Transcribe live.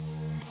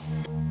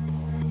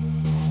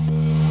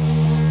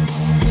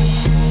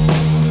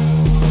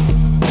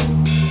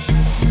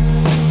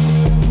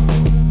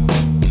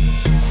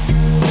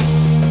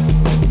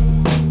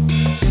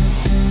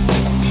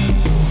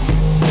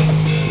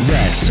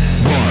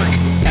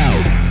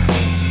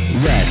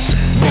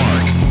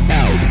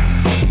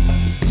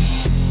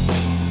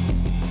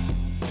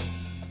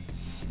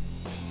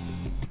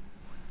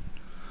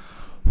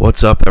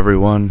What's up,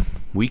 everyone?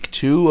 Week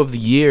 2 of the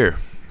year.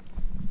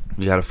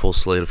 We got a full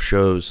slate of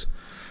shows.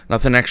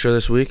 Nothing extra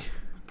this week,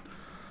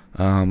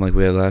 like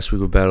we had last week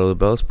with Battle of the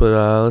Belts, but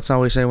let's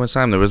not waste anyone's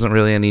time. There wasn't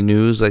really any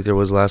news like there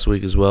was last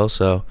week as well,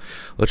 so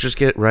let's just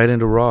get right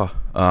into Raw.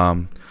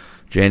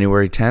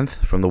 January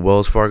 10th from the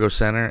Wells Fargo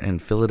Center in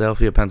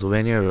Philadelphia,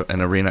 Pennsylvania,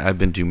 an arena I've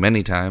been to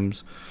many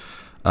times.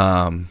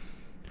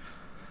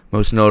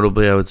 Most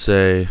notably, I would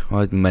say,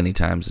 well, many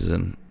times is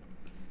in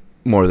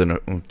more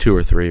than 2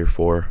 or 3 or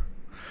 4.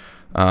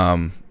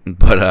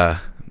 But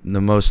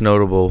the most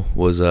notable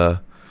was the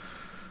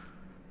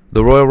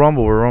Royal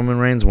Rumble where Roman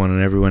Reigns won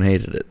and everyone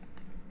hated it.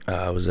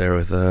 I was there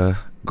with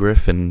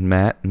Griff and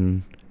Matt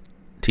and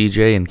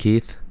TJ and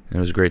Keith, and it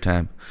was a great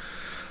time.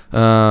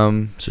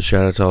 So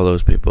shout out to all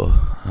those people,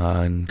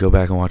 and go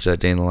back and watch that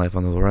Day in the Life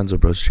on the Lorenzo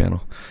Bros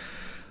channel.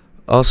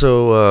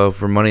 Also,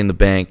 for Money in the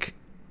Bank,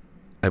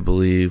 I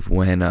believe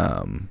when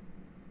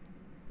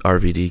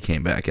RVD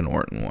came back and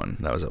Orton won,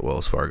 that was at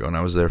Wells Fargo, and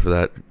I was there for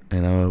that,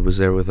 and I was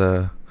there with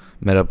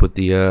met up with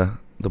the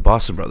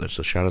Boston Brothers,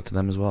 so shout out to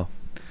them as well.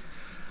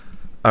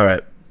 All right,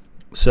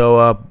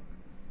 so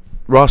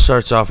Raw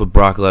starts off with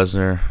Brock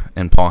Lesnar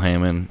and Paul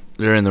Heyman.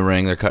 They're in the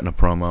ring, they're cutting a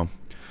promo.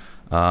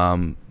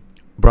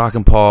 Brock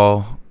and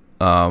Paul,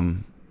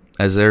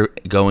 as they're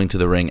going to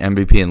the ring,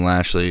 MVP and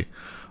Lashley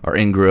are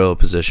in gorilla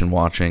position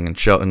watching, and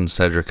Shelton and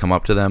Cedric come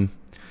up to them.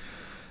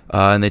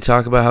 And they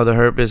talk about how the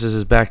Hurt Business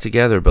is back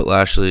together, but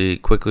Lashley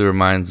quickly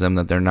reminds them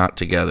that they're not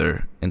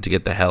together and to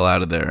get the hell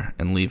out of there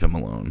and leave him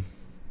alone.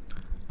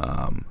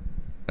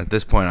 At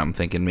this point, I'm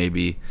thinking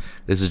maybe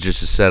this is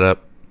just a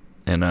setup,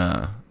 and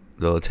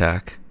they'll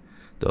attack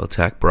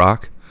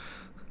Brock.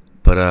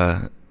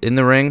 But in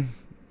the ring,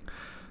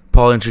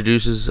 Paul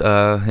introduces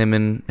him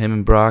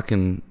and Brock,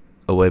 and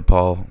away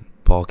Paul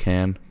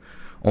can.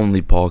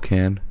 Only Paul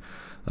can.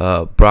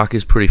 Brock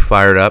is pretty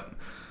fired up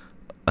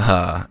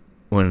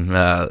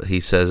when he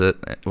says it,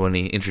 when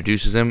he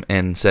introduces him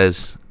and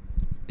says,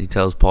 he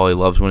tells Paul he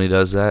loves when he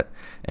does that,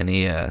 and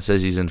he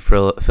says he's in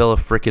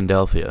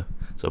Philadelphia.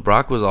 So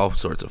Brock was all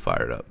sorts of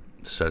fired up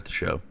to start the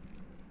show.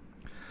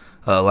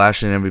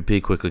 Lashley and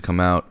MVP quickly come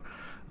out.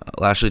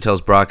 Lashley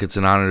tells Brock it's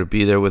an honor to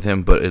be there with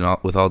him, but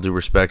with all due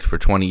respect, for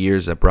 20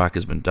 years that Brock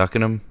has been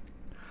ducking him.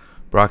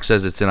 Brock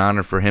says it's an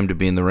honor for him to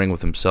be in the ring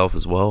with himself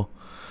as well.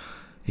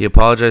 He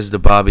apologizes to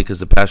Bobby because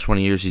the past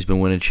 20 years he's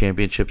been winning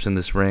championships in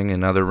this ring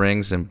and other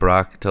rings, and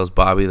Brock tells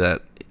Bobby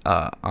that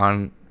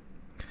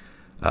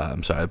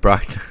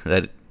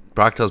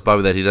Brock tells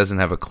Bobby that he doesn't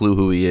have a clue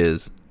who he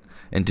is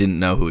and didn't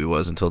know who he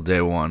was until day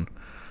one.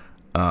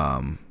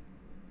 And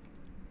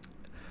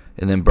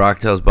then Brock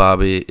tells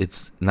Bobby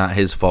it's not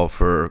his fault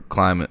for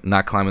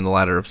not climbing the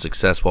ladder of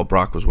success while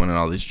Brock was winning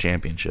all these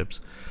championships.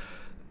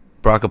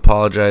 Brock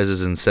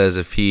apologizes and says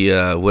if he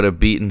would have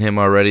beaten him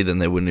already, then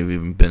they wouldn't have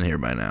even been here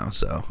by now.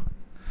 So,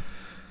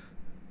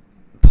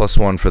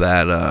 +1 for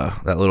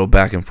that little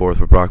back and forth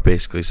where Brock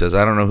basically says,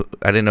 I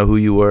didn't know who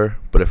you were,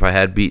 but if I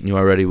had beaten you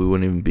already, we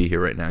wouldn't even be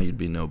here right now. You'd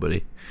be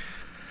nobody.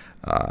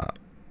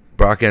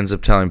 Brock ends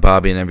up telling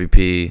Bobby and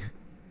MVP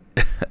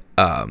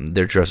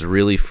they're just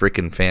really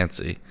freaking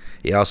fancy.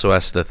 He also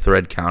asked the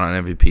thread count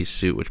on MVP's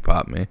suit, which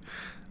popped me.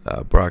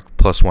 Brock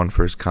 +1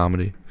 for his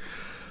comedy.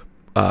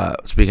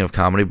 Speaking of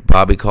comedy,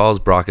 Bobby calls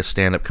Brock a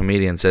stand-up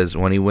comedian, says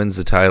when he wins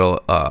the title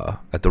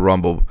at the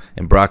Rumble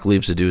and Brock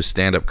leaves to do his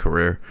stand-up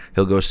career,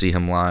 he'll go see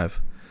him live.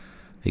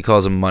 He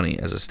calls him money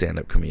as a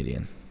stand-up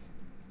comedian.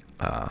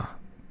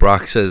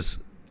 Brock says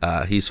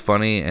he's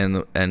funny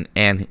and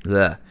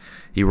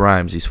he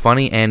rhymes. He's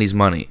funny and he's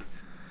money.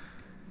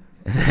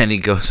 And then he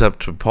goes up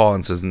to Paul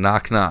and says,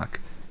 knock, knock.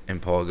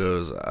 And Paul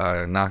goes,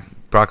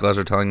 Brock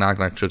Lesnar telling knock,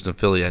 knock jokes in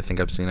Philly. I think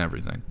I've seen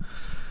everything.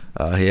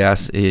 He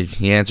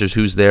answers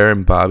who's there,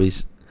 and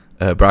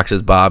Brock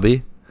says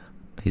Bobby.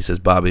 He says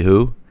Bobby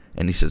who?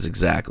 And he says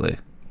exactly,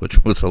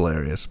 which was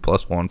hilarious.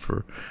 +1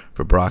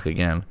 for Brock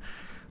again.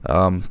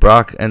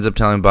 Brock ends up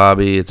telling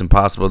Bobby it's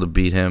impossible to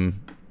beat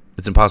him.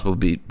 It's impossible to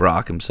beat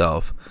Brock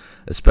himself,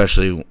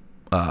 especially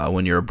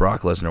when you're a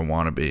Brock Lesnar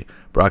wannabe.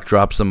 Brock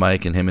drops the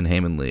mic and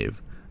Heyman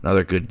leave.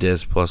 Another good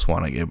diss,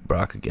 +1 I gave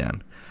Brock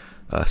again.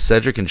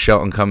 Cedric and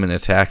Shelton come and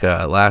attack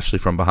Lashley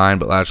from behind,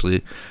 but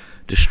Lashley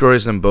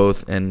destroys them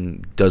both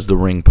and does the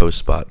ring post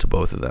spot to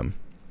both of them.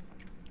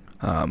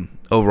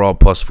 Overall,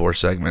 +4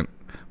 segment.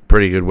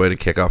 Pretty good way to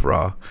kick off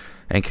Raw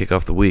and kick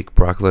off the week.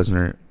 Brock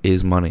Lesnar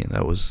is money.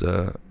 That was,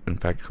 in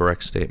fact,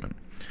 correct statement.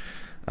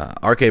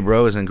 RK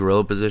Bro is in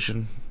gorilla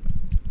position.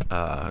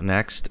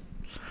 Next,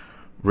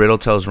 Riddle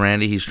tells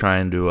Randy he's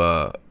trying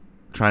to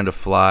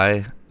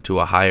fly to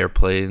a higher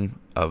plane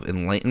of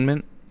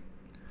enlightenment.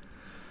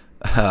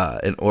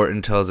 And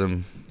Orton tells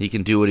him he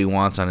can do what he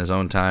wants on his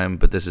own time,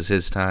 but this is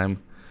his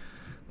time.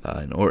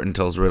 And Orton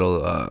tells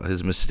Riddle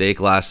his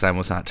mistake last time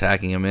was not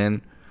tagging him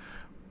in.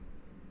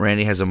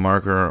 Randy grabs a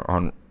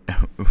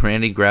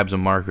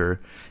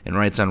marker and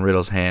writes on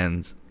Riddle's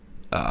hands.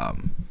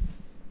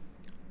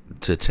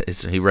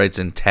 He writes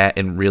in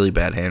really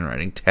bad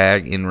handwriting,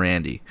 tag in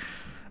Randy.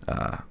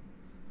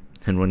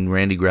 And when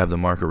Randy grabbed the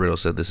marker, Riddle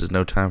said, "This is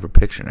no time for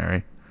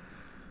Pictionary."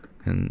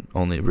 and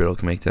only Riddle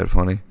can make that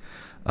funny.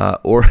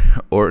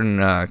 Orton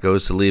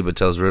goes to leave but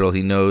tells Riddle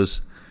he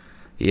knows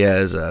he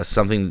has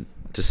something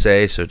to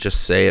say, so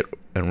just say it.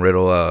 And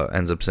Riddle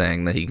ends up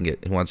saying that he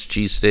wants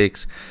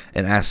cheesesteaks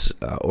and asks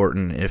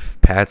Orton if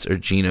Pat's or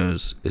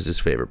Geno's is his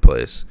favorite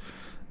place.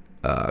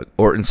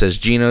 Orton says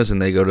Geno's, and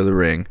they go to the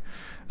ring.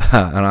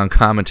 And on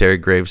commentary,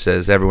 Graves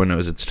says everyone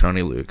knows it's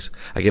Tony Luke's.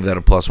 I give that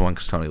a +1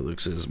 because Tony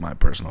Luke's is my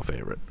personal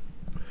favorite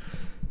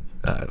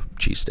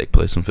cheesesteak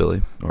place in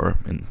Philly, or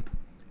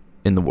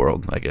in the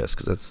world, I guess,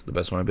 because that's the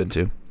best one I've been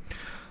to.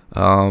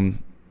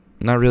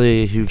 Not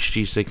really a huge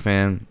cheesesteak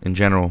fan in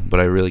general, but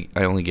I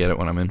only get it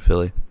when I'm in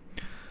Philly.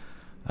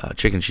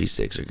 Chicken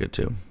cheesesteaks are good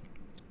too.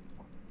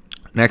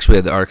 Next, we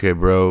had the RK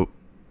Bro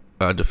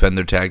defend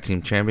their tag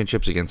team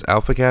championships against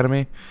Alpha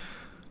Academy.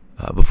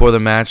 Before the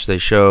match, they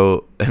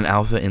show an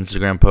Alpha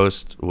Instagram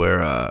post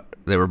where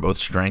they were both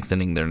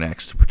strengthening their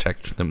necks to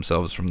protect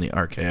themselves from the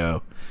RKO.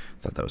 I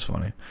thought that was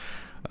funny.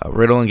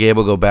 Riddle and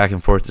Gable go back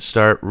and forth to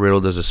start.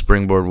 Riddle does a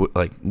springboard,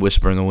 like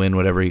whispering a win,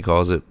 whatever he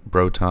calls it.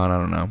 Broton, I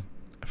don't know.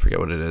 I forget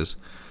what it is.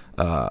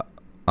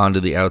 Onto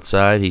the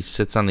outside. He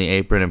sits on the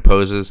apron and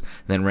poses.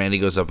 And then Randy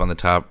goes up on the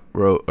top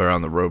rope, or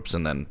on the ropes,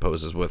 and then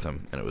poses with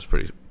him. And it was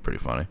pretty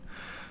funny.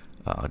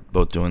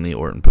 Both doing the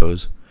Orton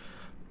pose.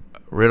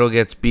 Riddle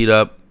gets beat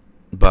up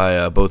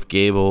by both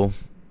Gable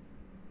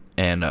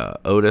and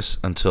Otis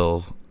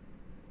until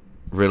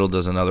Riddle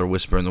does another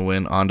whisper in the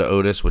wind onto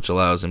Otis, which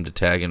allows him to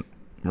tag in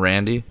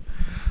Randy.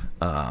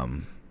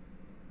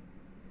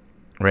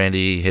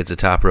 Randy hits a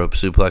top rope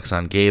suplex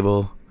on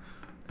Gable.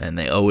 And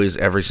they always,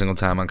 every single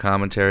time on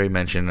commentary,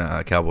 mention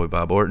Cowboy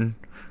Bob Orton,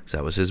 because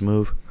that was his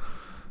move.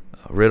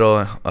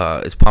 Riddle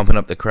is pumping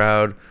up the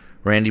crowd.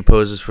 Randy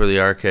poses for the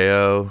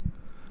RKO.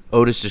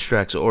 Otis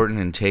distracts Orton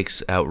and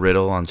takes out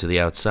Riddle onto the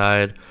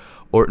outside.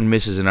 Orton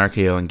misses an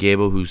RKO on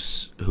Gable,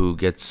 who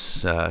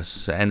gets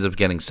ends up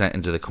getting sent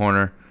into the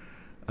corner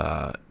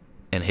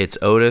and hits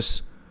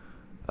Otis.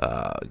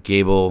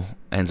 Gable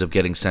ends up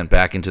getting sent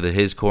back into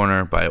his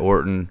corner by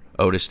Orton.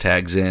 Otis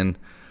tags in.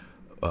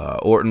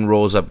 Orton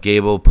rolls up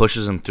Gable,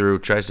 pushes him through,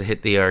 tries to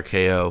hit the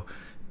RKO,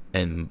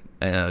 and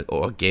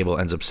Gable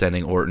ends up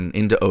sending Orton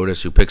into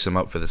Otis, who picks him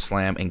up for the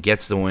slam and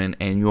gets the win.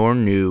 And your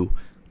new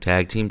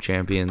tag team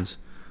champions,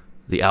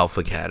 the Alpha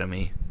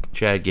Academy,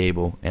 Chad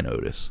Gable and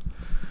Otis.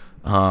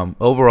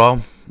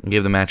 Overall, I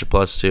gave the match a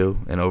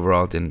 +2, and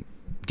overall it didn't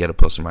get a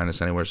plus or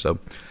minus anywhere, so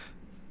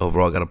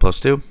overall I got a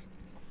 +2.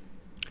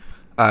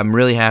 I'm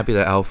really happy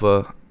that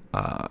Alpha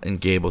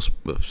and Gable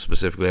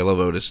specifically, I love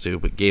Otis too,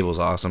 but Gable's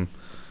awesome.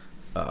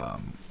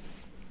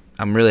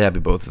 I'm really happy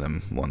both of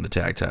them won the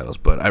tag titles,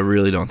 but I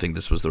really don't think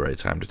this was the right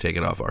time to take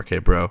it off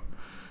RK Bro.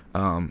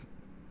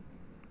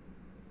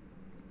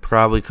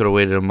 Probably could have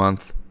waited a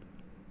month.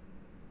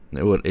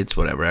 It's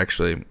whatever,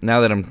 actually.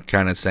 Now that I'm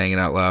kind of saying it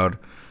out loud,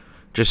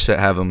 just to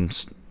have them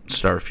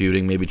start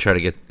feuding, maybe try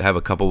to have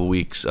a couple of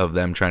weeks of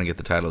them trying to get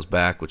the titles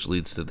back, which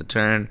leads to the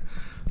turn.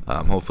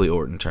 Hopefully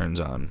Orton turns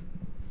on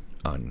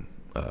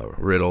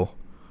Riddle,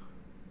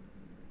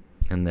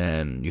 and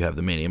then you have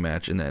the Mania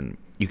match, and then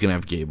you can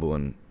have Gable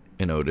and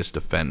Otis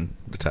defend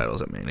the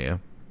titles at Mania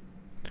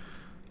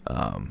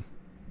in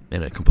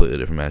a completely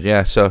different match.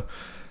 Yeah, so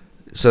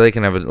they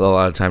can have a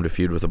lot of time to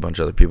feud with a bunch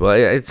of other people.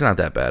 It's not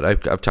that bad.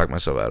 I've talked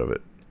myself out of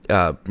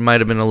it. Might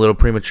have been a little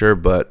premature,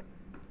 but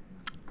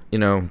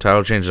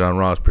title changes on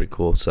Raw is pretty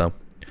cool. So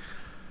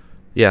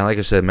yeah, like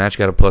I said, match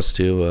got a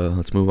 +2.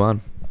 Let's move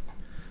on.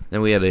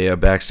 Then we had a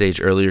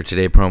backstage earlier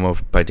today promo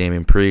by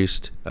Damian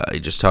Priest. He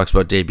just talks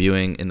about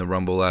debuting in the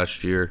Rumble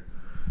last year.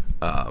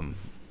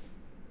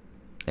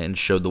 And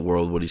showed the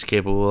world what he's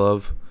capable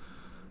of.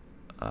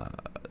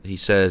 He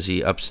says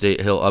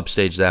he'll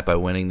upstage that by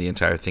winning the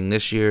entire thing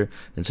this year,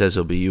 and says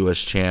he'll be U.S.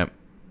 champ.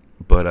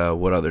 But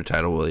what other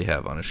title will he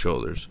have on his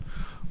shoulders?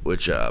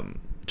 Which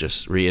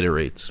just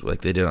reiterates,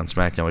 like they did on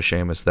Smackdown with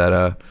Sheamus,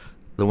 that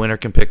the winner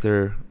can pick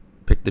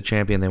the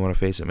champion they want to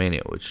face at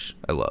Mania, which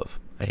I love.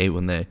 I hate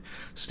when they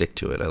stick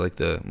to it. I like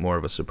the more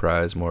of a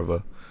surprise,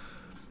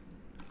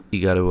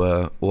 you got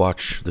to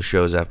watch the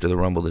shows after the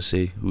Rumble to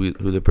see who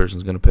the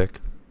person's going to pick.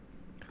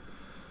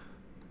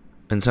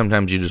 And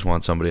sometimes you just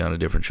want somebody on a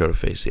different show to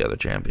face the other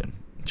champion.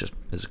 It just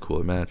is a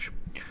cooler match.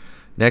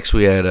 Next,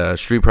 we had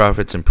Street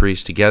Profits and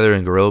Priest together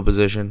in gorilla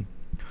position.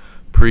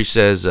 Priest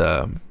says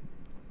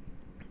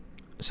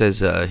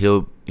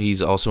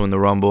he's also in the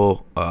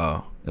Rumble.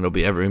 It'll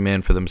be every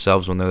man for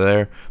themselves when they're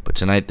there. But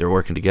tonight they're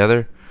working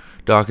together.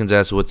 Dawkins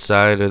asks what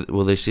side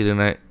will they see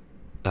tonight.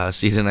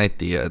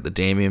 The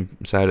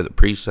Damian side or the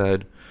Priest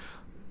side.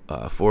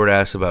 Ford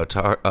asks about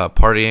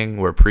partying,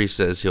 where Priest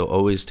says he'll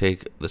always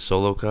take the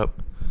solo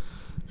cup.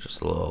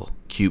 Just a little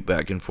cute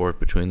back and forth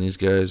between these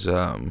guys.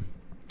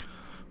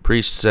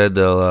 Priest said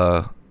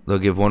they'll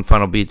give one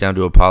final beatdown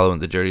to Apollo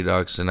and the Dirty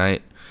Dogs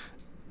tonight,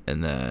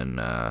 and then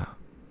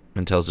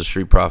tells the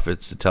Street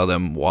Profits to tell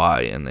them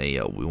why, and they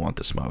yell, "We want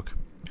the smoke."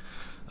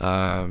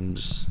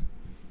 Just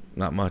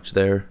not much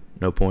there.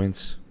 No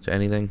points to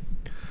anything.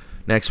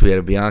 Next, we had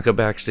a Bianca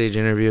backstage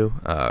interview.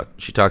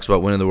 She talks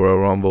about winning the Royal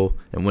Rumble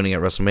and winning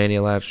at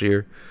WrestleMania last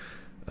year.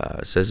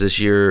 Says this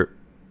year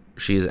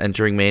she is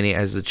entering Mania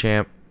as the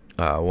champ.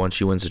 Once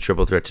she wins the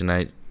triple threat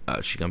tonight,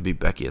 she's going to beat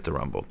Becky at the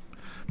Rumble.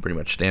 Pretty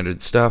much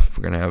standard stuff.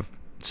 We're going to have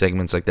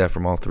segments like that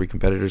from all three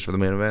competitors for the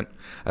main event.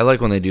 I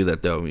like when they do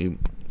that, though.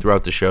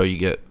 Throughout the show,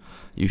 you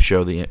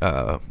show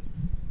the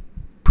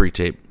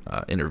pre-tape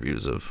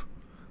interviews of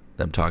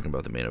them talking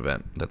about the main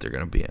event that they're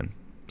going to be in.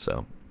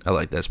 So I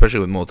like that, especially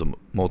with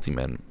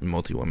multi-men,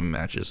 multi-women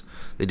matches.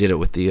 They did it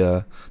with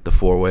the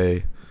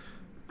four-way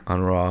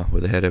on Raw,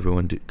 where they had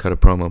everyone cut a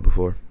promo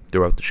before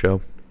throughout the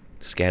show,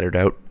 scattered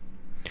out.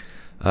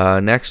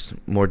 Next,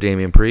 more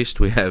Damian Priest.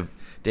 We have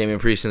Damian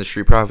Priest and the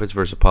Street Profits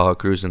versus Apollo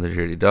Crews and the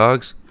Dirty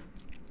Dogs.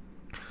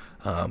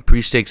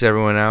 Priest takes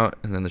everyone out,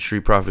 and then the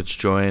Street Profits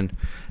join,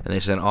 and they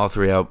send all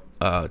three out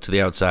to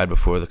the outside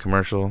before the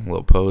commercial. A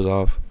little pose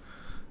off.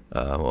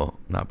 Well,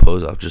 not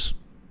pose off, just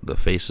the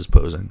faces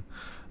posing.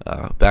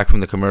 Back from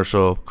the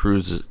commercial,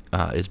 Crews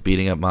is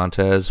beating up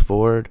Montez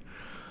Ford.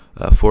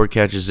 Ford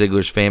catches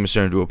Ziggler's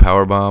Famouser into a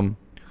powerbomb.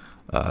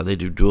 They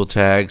do dual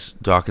tags.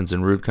 Dawkins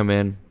and Rude come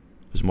in.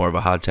 It was more of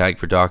a hot tag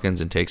for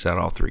Dawkins and takes out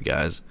all three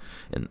guys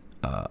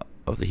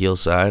of the heel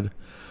side.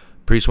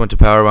 Priest went to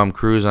powerbomb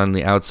Crews on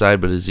the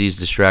outside, but Aziz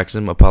distracts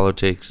him. Apollo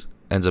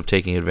ends up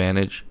taking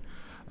advantage.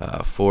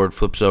 Ford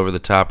flips over the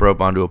top rope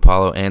onto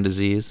Apollo and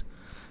Aziz.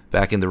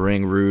 Back in the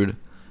ring, Rude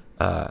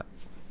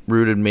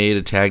had made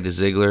a tag to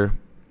Ziggler.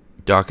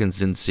 Dawkins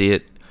didn't see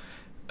it.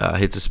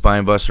 Hits a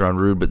spine buster on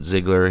Rude, but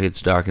Ziggler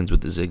hits Dawkins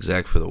with the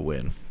zigzag for the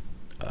win.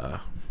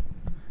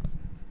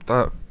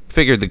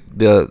 Figured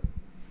the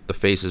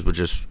faces would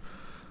just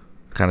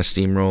kind of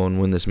steamroll and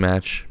win this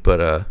match,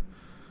 but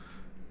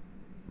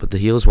the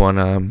heels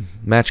won.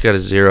 Match got a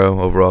 0.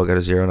 Overall got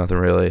a 0. Nothing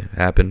really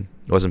happened.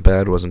 It wasn't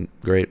bad. It wasn't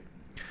great.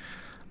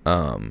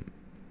 But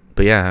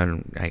yeah,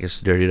 I guess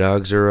the Dirty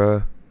Dogs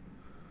are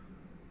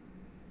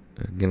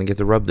gonna get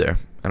the rub there.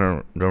 I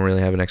don't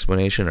really have an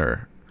explanation,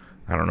 or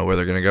I don't know where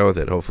they're gonna go with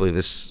it. Hopefully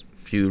this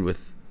feud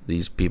with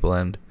these people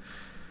end,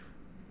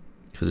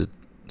 because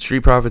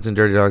Street Profits and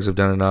Dirty Dogs have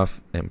done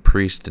enough, and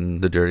Priest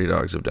and the Dirty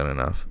Dogs have done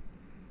enough.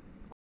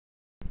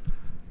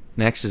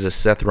 Next is a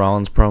Seth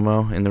Rollins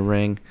promo in the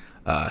ring.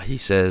 He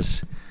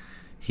says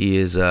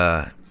he's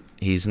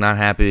not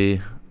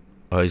happy.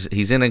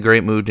 He's in a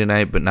great mood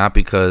tonight, but not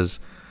because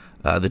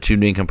the two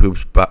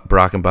nincompoops,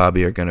 Brock and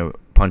Bobby, are going to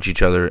punch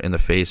each other in the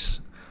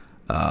face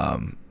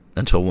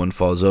until one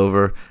falls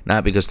over.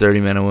 Not because 30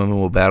 men and women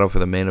will battle for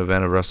the main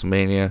event of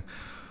WrestleMania,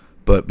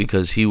 but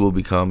because he will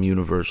become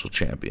Universal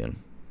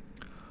Champion.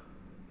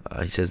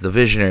 He says the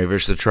Visionary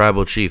versus the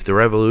Tribal Chief, the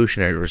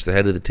Revolutionary versus the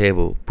Head of the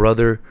Table,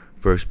 brother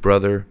versus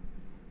brother,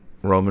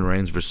 Roman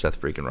Reigns versus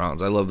Seth freaking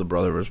Rollins. I love the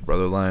brother versus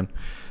brother line.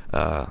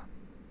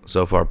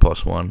 So far,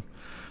 +1.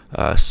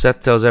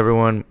 Seth tells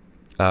everyone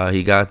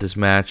he got this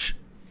match.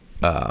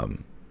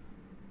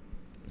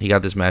 He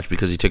got this match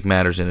because he took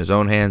matters in his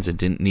own hands and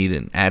didn't need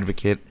an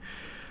advocate.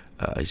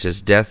 He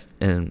says death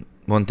and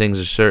some things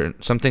are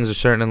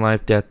certain in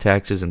life: death,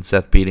 taxes, and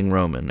Seth beating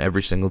Roman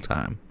every single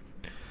time.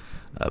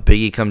 Big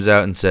E comes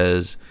out and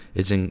says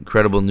it's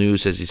incredible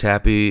news. Says he's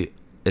happy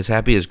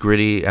as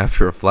Gritty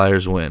after a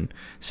Flyers win.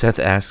 Seth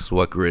asks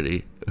what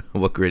Gritty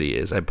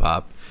is. I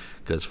pop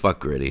because fuck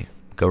Gritty.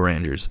 Go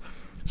Rangers.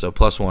 So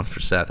 +1 for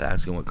Seth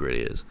asking what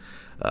Gritty is.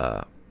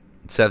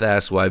 Seth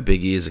asks why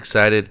Big E is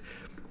excited.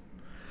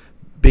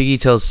 Big E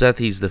tells Seth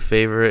he's the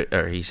favorite,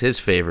 or he's his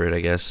favorite, I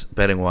guess,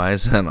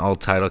 betting-wise, on all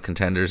title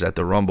contenders at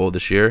the Rumble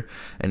this year.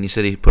 And he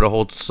said he put a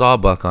whole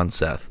sawbuck on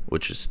Seth,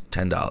 which is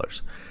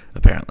 $10,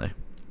 apparently.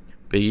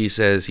 Big E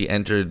says he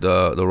entered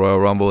the Royal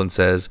Rumble and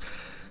says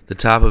the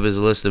top of his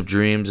list of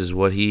dreams is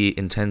what he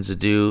intended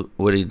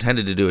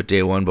to do at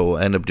day one, but will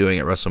end up doing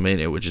at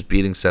WrestleMania, which is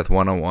beating Seth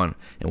one-on-one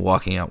and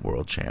walking out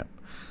world champ.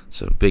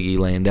 So Big E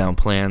laying down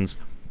plans.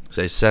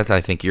 Says, Seth, I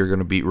think you're going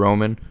to beat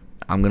Roman.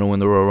 I'm going to win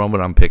the Royal Rumble,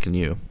 and I'm picking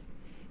you,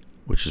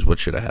 which is what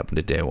should have happened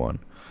at day one.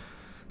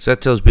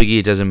 Seth tells Big E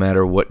it doesn't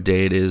matter what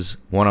day it is.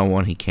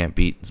 One-on-one, he can't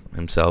beat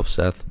himself,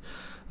 Seth.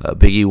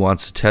 Big E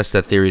wants to test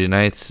that theory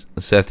tonight.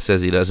 Seth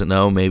says he doesn't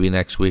know. Maybe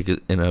next week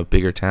in a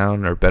bigger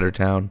town or better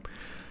town.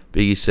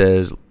 Big E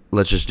says,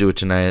 let's just do it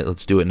tonight.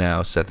 Let's do it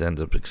now. Seth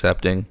ends up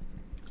accepting.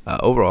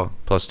 Overall,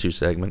 +2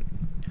 segment.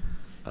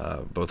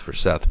 Both for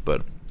Seth.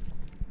 But,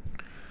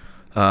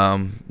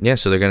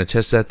 so they're going to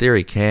test that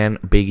theory. Can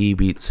Big E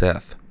beat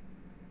Seth?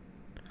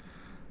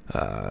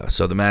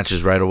 So the match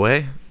is right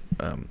away.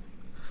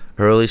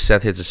 Early,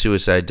 Seth hits a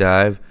suicide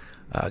dive.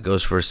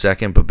 Goes for a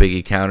second, but Big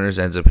E counters,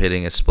 ends up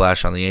hitting a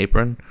splash on the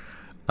apron.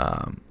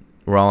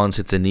 Rollins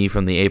hits a knee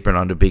from the apron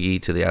onto Big E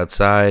to the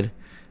outside,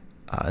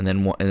 and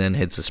then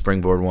hits a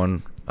springboard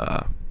one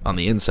on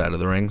the inside of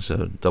the ring,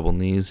 so double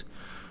knees.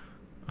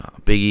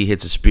 Big E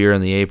hits a spear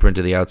on the apron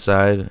to the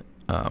outside.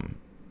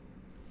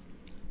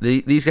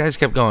 These guys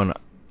kept going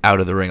out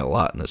of the ring a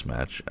lot in this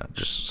match,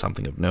 just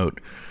something of note.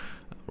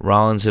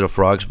 Rollins hit a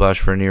frog splash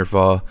for a near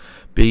fall.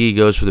 Big E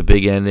goes for the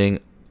big ending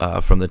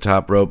from the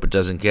top rope, but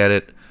doesn't get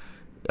it.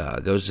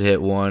 Goes to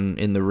hit one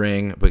in the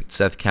ring, but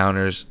Seth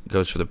counters,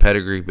 goes for the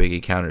pedigree. Big E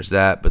counters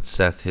that, but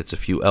Seth hits a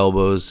few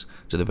elbows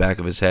to the back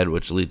of his head,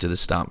 which lead to the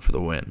stomp for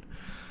the win.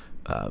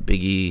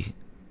 Big E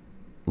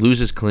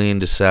loses clean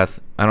to Seth.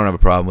 I don't have a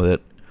problem with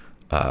it.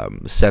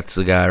 Seth's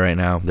the guy right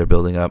now. They're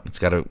building up. He's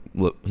got to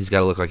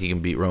look like he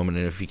can beat Roman,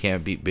 and if he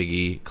can't beat Big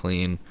E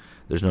clean,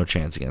 there's no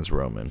chance against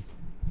Roman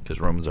because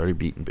Roman's already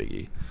beaten Big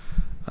E.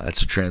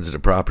 That's a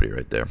transitive property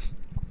right there.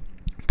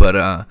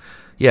 But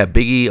yeah,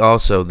 Big E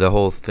also, the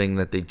whole thing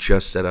that they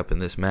just set up in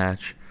this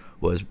match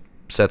was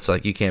Seth's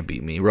like, you can't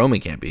beat me, Roman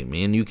can't beat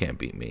me, and you can't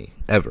beat me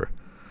ever.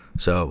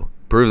 So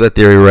prove that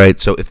theory right.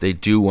 So if they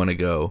do want to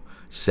go,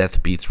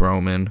 Seth beats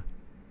Roman,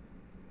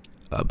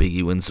 Big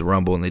E wins the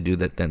Rumble, and they do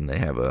that, then they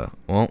have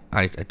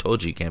I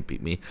told you can't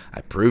beat me.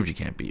 I proved you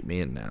can't beat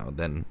me, and now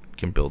then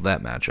can build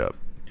that match up.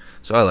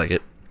 So I like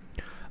it.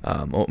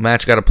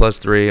 Match got a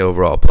 +3,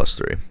 overall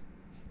 +3.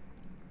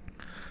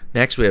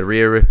 Next, we had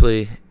Rhea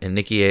Ripley and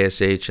Nikki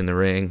ASH in the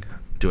ring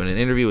doing an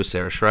interview with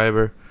Sarah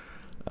Schreiber.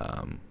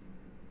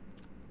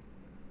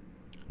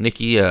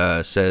 Nikki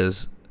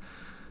says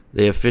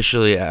they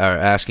officially are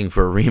asking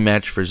for a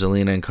rematch for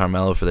Zelina and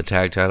Carmella for the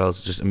tag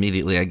titles. Just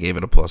immediately, I gave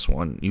it a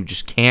 +1. You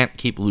just can't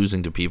keep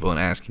losing to people and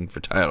asking for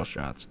title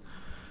shots.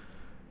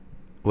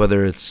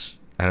 Whether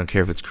I don't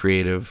care if it's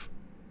creative,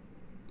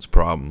 it's a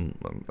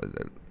problem.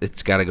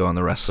 It's got to go on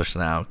the wrestlers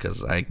now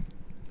because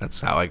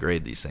that's how I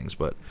grade these things.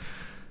 But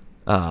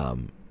yeah,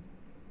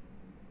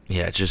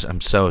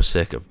 I'm so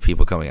sick of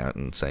people coming out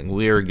and saying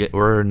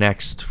we're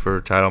next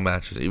for title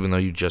matches, even though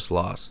you just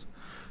lost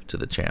to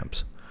the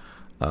champs.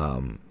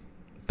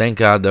 Thank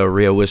God though,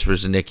 Rhea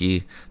whispers to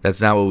Nikki,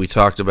 that's not what we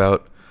talked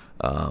about,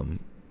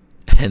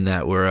 and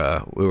that we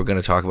were going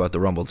to talk about the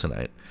Rumble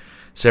tonight.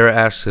 Sarah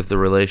asks if the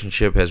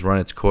relationship has run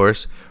its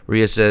course.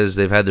 Rhea says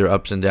they've had their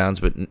ups and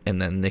downs,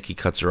 and then Nikki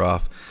cuts her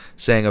off,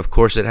 saying, "Of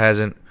course it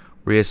hasn't."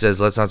 Rhea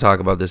says, "Let's not talk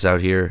about this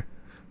out here."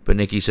 But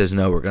Nikki says,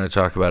 "No, we're going to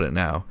talk about it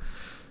now."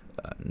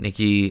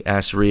 Nikki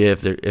asks Rhea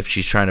if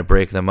she's trying to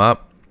break them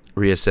up.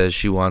 Rhea says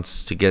she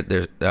wants to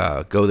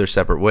go their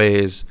separate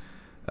ways,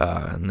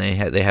 and they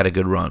had a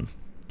good run.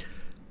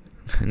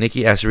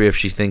 Nikki asks Rhea if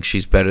she thinks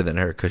she's better than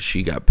her because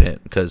she got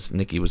pinned, because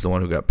Nikki was the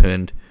one who got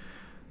pinned.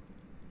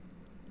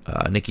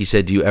 Nikki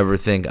said, "Do you ever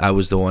think I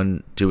was the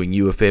one doing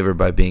you a favor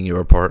by being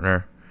your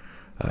partner?"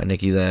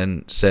 Nikki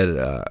then said,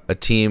 "A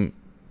team.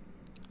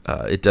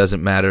 It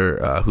doesn't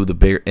matter who the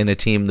bigger in a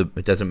team.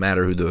 It doesn't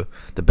matter who the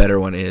better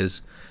one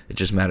is. It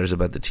just matters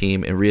about the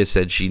team." And Rhea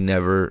said she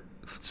never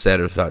said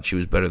or thought she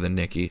was better than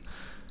Nikki.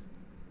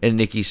 And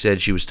Nikki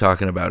said she was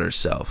talking about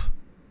herself,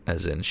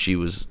 as in she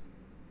was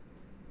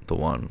the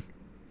one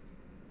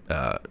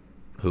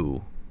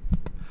who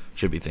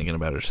should be thinking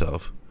about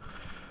herself.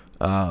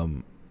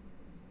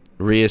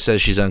 Rhea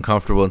says she's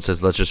uncomfortable and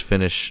says, "Let's just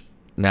finish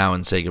now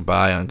and say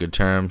goodbye on good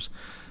terms,"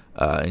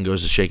 and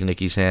goes to shake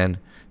Nikki's hand.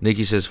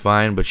 Nikki says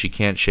fine, but she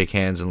can't shake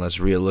hands unless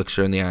Rhea looks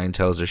her in the eye and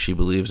tells her she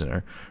believes in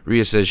her.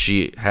 Rhea says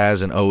she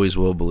has and always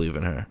will believe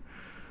in her.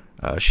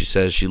 She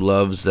says she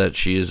loves that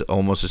she is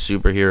almost a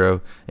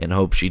superhero and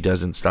hopes she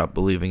doesn't stop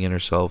believing in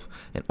herself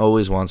and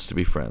always wants to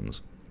be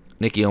friends.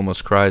 Nikki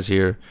almost cries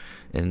here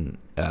and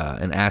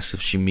asks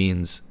if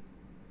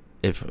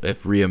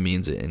Rhea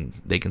means it and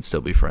they can still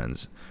be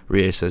friends.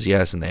 Rhea says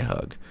yes, and they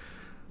hug.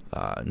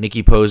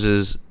 Nikki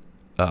poses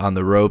on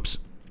the ropes.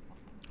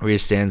 Rhea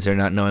stands there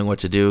not knowing what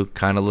to do.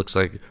 Kind of looks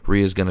like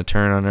Rhea's going to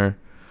turn on her.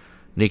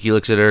 Nikki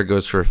looks at her,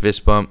 goes for a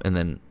fist bump, and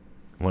then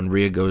when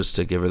Rhea goes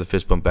to give her the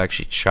fist bump back,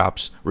 she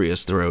chops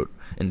Rhea's throat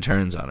and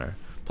turns on her.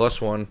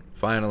 +1,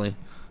 finally.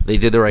 They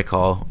did the right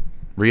call.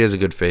 Rhea's a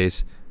good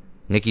face.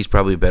 Nikki's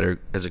probably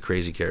better as a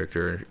crazy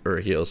character or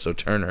a heel, so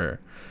turn her.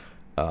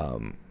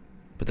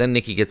 But then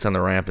Nikki gets on the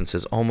ramp and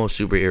says, "Almost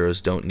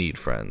superheroes don't need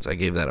friends." I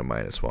gave that a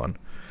 -1.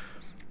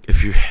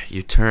 If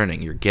you're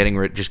turning, you're getting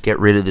rid. Just get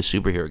rid of the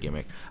superhero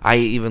gimmick. I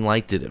even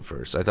liked it at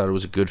first. I thought it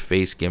was a good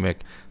face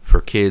gimmick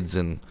for kids,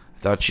 and I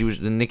thought she was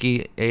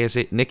Nikki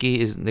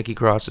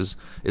Cross is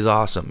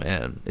awesome,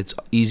 man. It's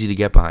easy to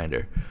get behind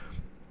her.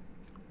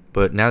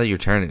 But now that you're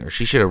turning her,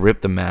 she should have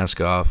ripped the mask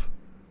off,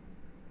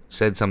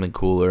 said something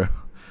cooler.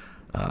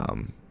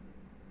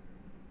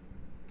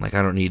 Like,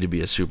 I don't need to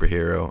be a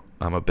superhero.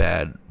 I'm a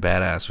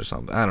badass or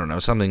something. I don't know.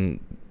 Something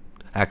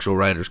actual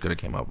writers could have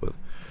came up with.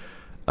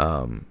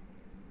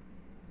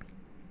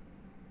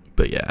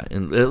 But yeah,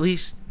 and at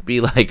least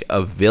be like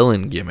a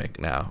villain gimmick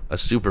now, a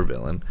super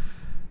villain.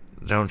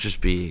 Don't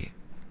just be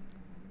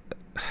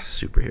a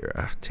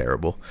superhero.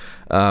 Terrible.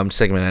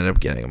 Segment ended up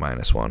getting a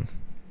 -1.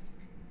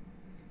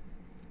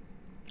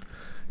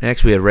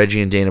 Next, we had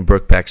Reggie and Dana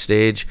Brooke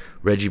backstage.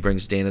 Reggie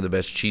brings Dana the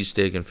best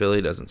cheesesteak in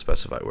Philly. Doesn't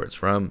specify where it's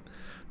from.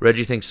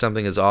 Reggie thinks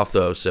something is off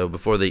though, so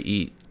before they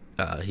eat,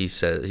 he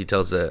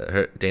tells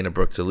Dana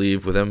Brooke to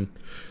leave with him.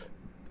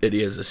 And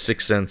he has a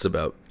sixth sense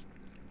about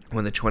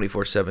when the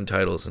 24/7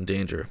 title is in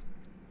danger.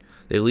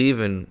 They leave,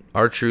 and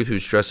R-Truth,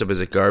 who's dressed up as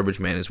a garbage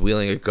man, is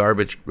wheeling a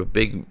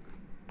big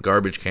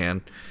garbage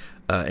can,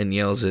 and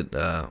yells at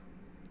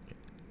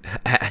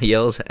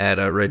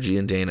Reggie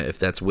and Dana if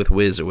that's with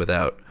whiz or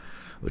without,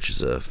 which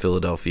is a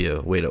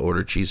Philadelphia way to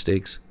order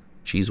cheesesteaks.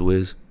 Cheese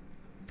whiz.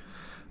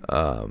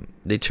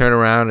 They turn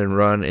around and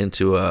run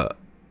into a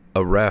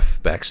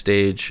ref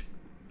backstage,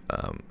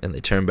 And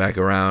they turn back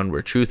around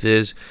where Truth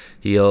is.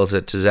 He yells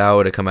at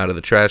Tozawa to come out of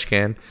the trash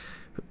can,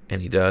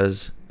 and he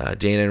does.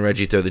 Dana and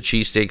Reggie throw the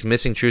cheesesteaks,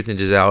 missing Truth and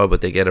Tozawa,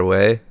 but they get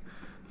away.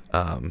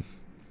 Out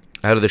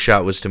of the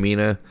shot was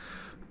Tamina,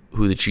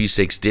 who the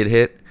cheesesteaks did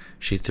hit.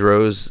 She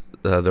throws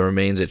the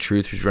remains at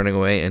Truth, who's running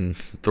away, and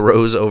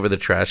throws over the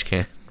trash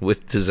can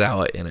with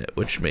Tozawa in it,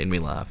 which made me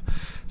laugh.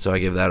 So I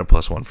give that a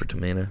 +1 for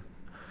Tamina.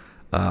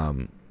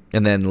 And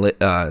then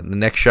the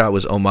next shot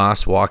was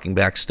Omos walking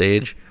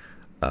backstage.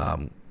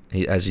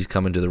 As he's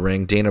coming to the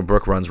ring, Dana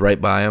Brooke runs right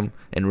by him,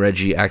 and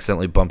Reggie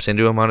accidentally bumps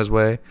into him on his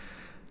way.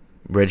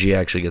 Reggie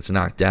actually gets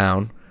knocked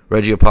down.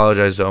 Reggie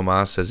apologized to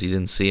Omos, says he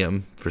didn't see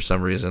him for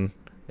some reason.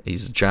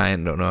 He's a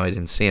giant, don't know, I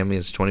didn't see him. He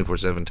has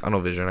 24/7 tunnel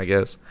vision, I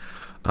guess.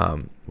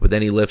 But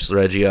then he lifts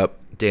Reggie up.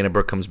 Dana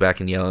Brooke comes back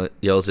and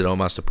yells at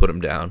Omos to put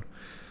him down.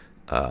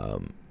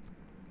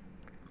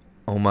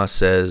 Omos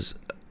says,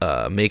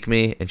 make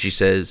me, and she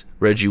says,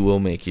 Reggie will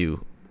make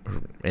you,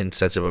 and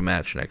sets up a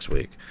match next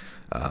week.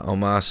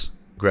 Omos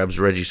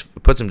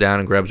puts him down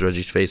and grabs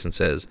Reggie's face and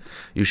says,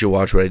 you should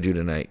watch what I do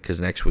tonight,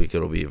 because next week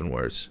it'll be even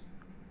worse.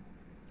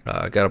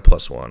 I got a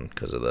 +1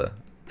 because of the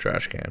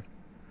trash can.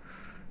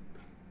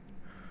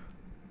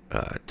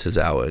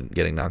 Tozawa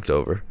getting knocked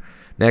over.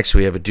 Next,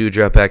 we have a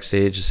Doudrop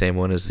backstage, the same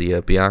one as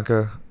the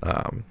Bianca.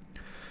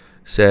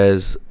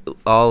 Says,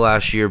 all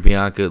last year,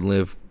 Bianca and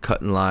Liv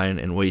cut in line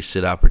and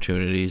wasted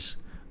opportunities.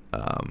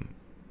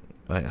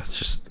 It's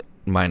just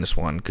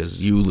 -1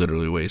 because you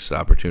literally wasted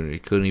opportunity.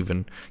 Couldn't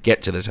even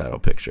get to the title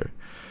picture.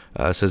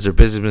 Says her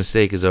business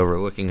mistake is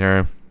overlooking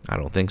her. I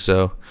don't think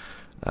so.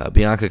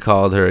 Bianca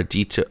called her a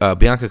detour.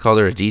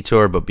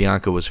 But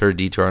Bianca was her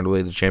detour on the way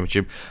to the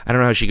championship. I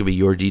don't know how she could be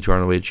your detour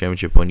on the way to the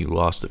championship when you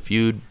lost the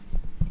feud.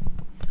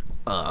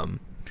 And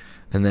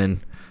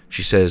then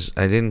she says,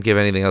 I didn't give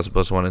anything else a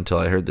 +1 until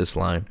I heard this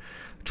line.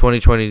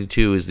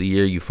 2022 is the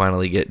year you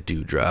finally get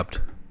Doudropped.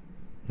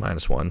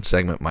 -1.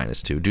 Segment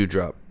 -2.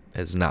 Doudrop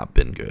has not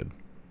been good.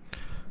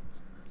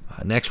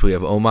 Next, we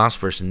have Omos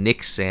versus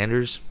Nick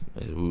Sanders,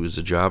 who is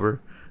a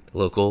jobber,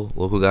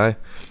 local guy.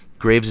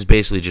 Graves is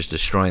basically just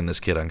destroying this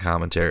kid on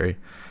commentary.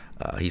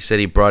 He said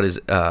he brought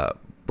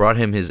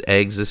him his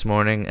eggs this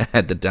morning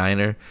at the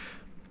diner,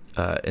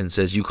 and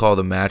says, you call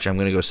the match, I'm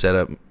going to go set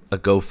up a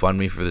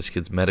GoFundMe for this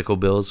kid's medical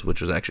bills, which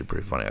was actually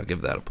pretty funny. I'll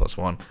give that a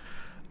 +1.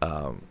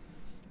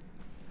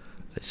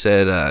 They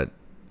said,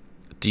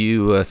 do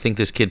you think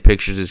this kid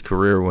pictures his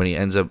career when he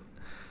ends up...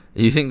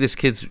 Do you think this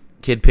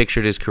kid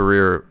pictured his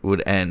career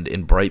would end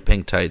in bright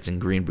pink tights and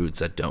green boots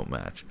that don't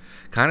match?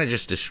 Kind of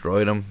just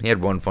destroyed him. He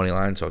had one funny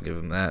line, so I'll give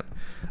him that.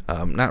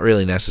 Not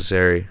really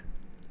necessary.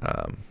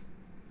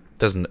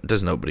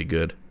 Does nobody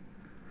good.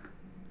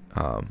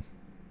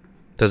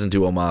 Doesn't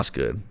do Omos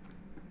good.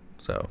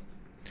 So...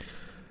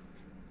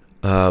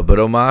 but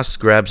Omos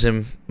grabs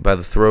him by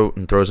the throat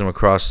and throws him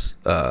across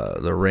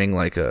the ring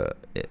like a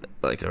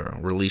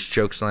release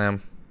choke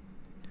slam.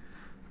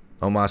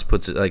 Omos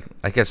puts it I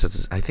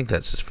think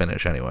that's his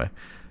finish anyway.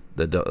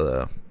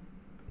 The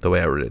way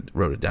I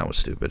wrote it down was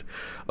stupid.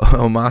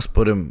 Omos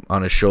put him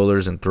on his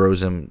shoulders and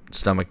throws him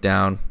stomach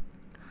down.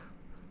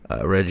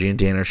 Reggie and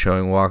Dana are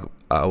showing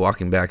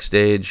walking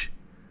backstage,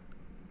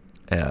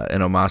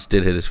 and Omos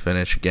did hit his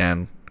finish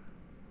again.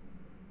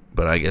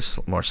 But I guess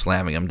more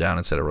slamming him down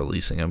instead of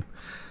releasing him.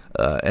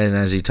 And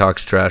as he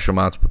talks trash,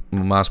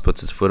 Omos puts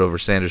his foot over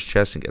Sanders'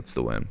 chest and gets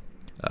the win.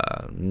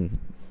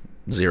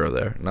 0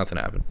 there. Nothing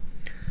happened.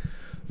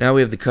 Now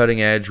we have the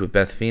cutting edge with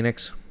Beth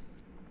Phoenix.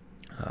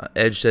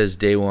 Edge says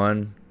day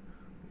 1,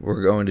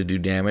 we're going to do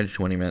damage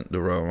when he meant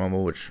the Royal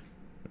Rumble, which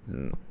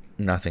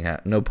nothing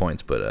happened. No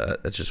points, but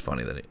it's just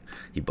funny that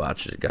he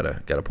botched it.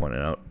 Gotta point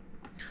it out.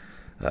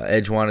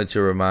 Edge wanted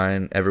to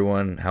remind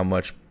everyone how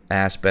much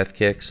ass Beth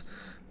kicked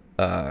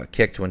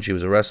when she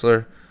was a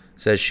wrestler.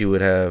 Says she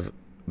would have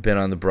been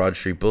on the Broad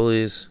Street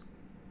Bullies.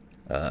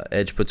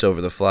 Edge puts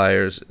over the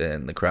Flyers,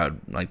 and the crowd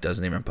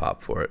doesn't even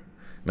pop for it.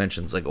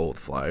 Mentions old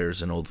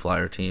Flyers and old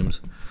Flyer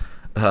teams.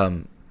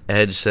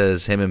 Edge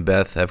says him and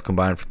Beth have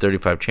combined for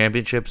 35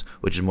 championships,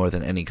 which is more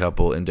than any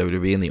couple in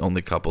WWE and the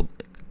only couple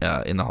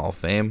in the Hall of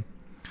Fame.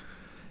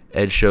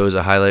 Edge shows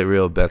a highlight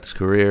reel of Beth's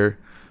career.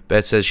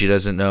 Beth says she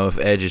doesn't know if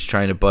Edge is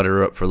trying to butter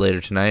her up for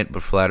later tonight,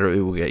 but flattery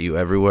will get you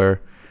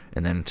everywhere.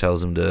 And then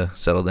tells him to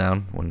settle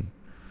down when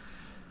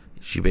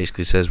she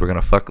basically says we're going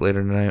to fuck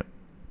later tonight.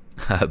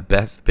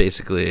 Beth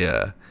basically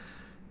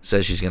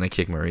says she's going to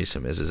kick Maurice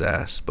and Miz's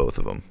ass, both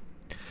of them.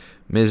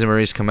 Miz and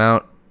Maurice come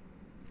out.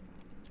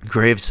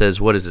 Graves says,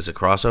 what is this, a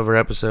crossover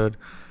episode?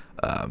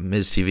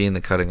 Miz TV and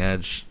the Cutting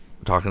Edge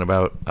talking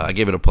about. I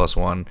gave it a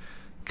 +1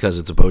 because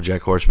it's a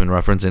BoJack Horseman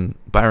reference, and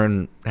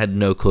Byron had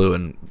no clue,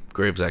 and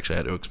Graves actually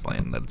had to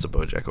explain that it's a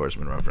BoJack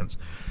Horseman reference.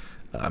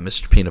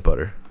 Mr. Peanut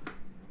Butter.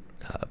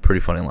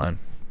 Pretty funny line.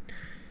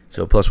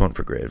 So +1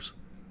 for Graves.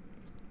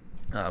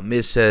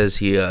 Miz says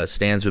he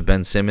stands with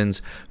Ben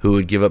Simmons, who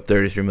would give up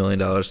 $33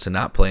 million to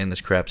not play in this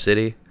crap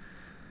city.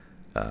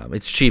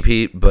 It's cheap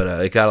heat, but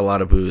it got a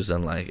lot of boos,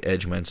 unlike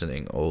Edge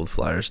mentioning old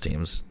Flyers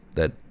teams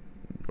that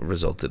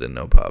resulted in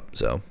no pop.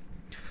 So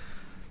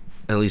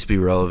at least be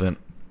relevant.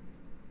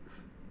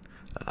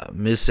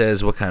 Miz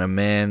says what kind of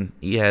man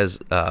he has.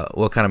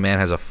 What kind of man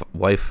has a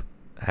wife?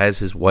 Has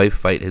his wife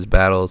fight his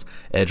battles.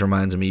 Edge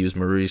reminds him he used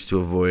Maurice to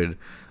avoid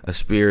a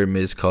spear.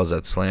 Miz calls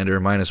that slander.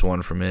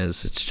 -1 for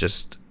Miz. It's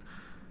just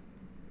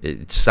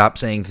stop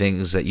saying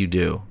things that you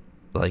do,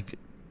 like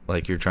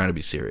you're trying to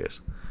be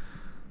serious.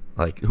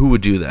 Like, who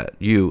would do that?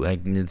 You.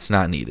 Like, it's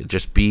not needed.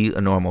 Just be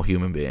a normal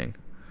human being.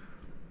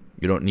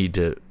 You don't need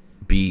to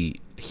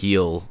be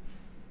heel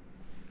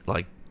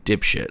like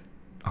dipshit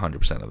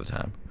 100% of the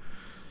time.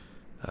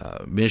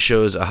 Miz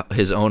shows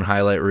his own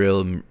highlight reel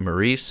of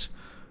Maurice.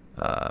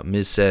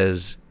 Miz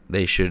says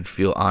they should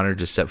feel honored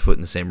to step foot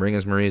in the same ring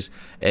as Maurice.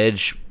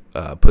 Edge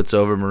puts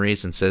over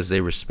Maurice and says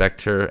they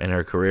respect her and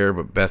her career,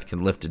 but Beth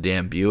can lift a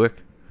damn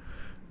Buick,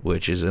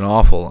 which is an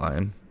awful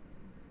line.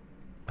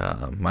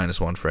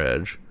 -1 for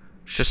Edge.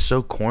 It's just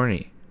so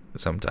corny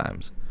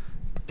sometimes.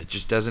 It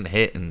just doesn't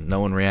hit and no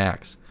one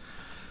reacts.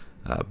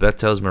 Beth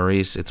tells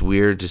Maurice it's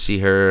weird to see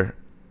her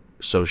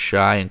so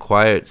shy and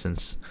quiet,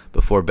 since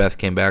before Beth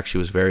came back she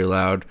was very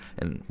loud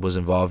and was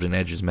involved in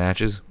Edge's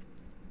matches.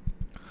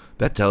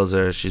 Beth tells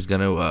her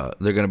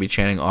they're gonna be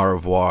chanting au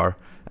revoir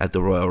at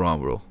the Royal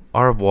Rumble.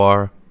 Au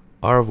revoir,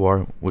 au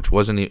revoir, which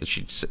wasn't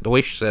even, the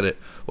way she said it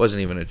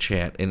wasn't even a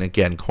chant, and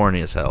again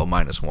corny as hell.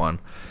 -1.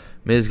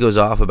 Miz goes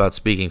off about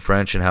speaking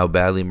French and how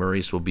badly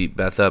Maurice will beat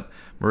Beth up.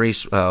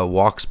 Maurice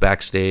walks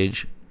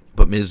backstage,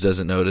 but Miz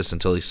doesn't notice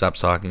until he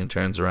stops talking and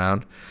turns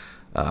around.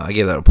 I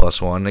gave that a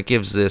 +1. It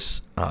gives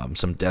this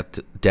some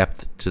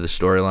depth to the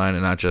storyline,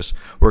 and not just,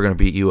 we're going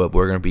to beat you up,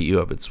 we're going to beat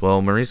you up. It's,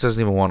 well, Maurice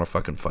doesn't even want to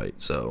fucking fight,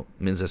 so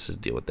Miz has to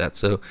deal with that.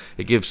 So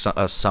it gives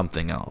us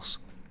something else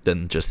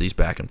than just these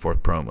back and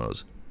forth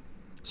promos.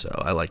 So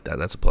I like that.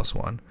 That's a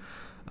 +1.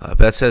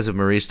 Beth says if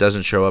Maurice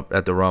doesn't show up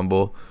at the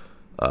Rumble,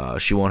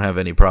 she won't have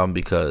any problem,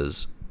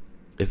 because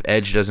if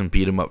Edge doesn't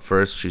beat him up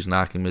first, she's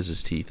knocking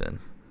Miz's teeth in.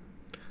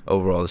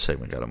 Overall, the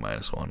segment got a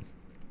 -1.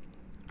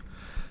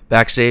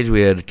 Backstage,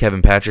 we had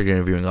Kevin Patrick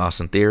interviewing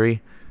Austin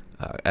Theory.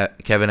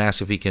 Kevin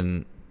asked if he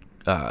can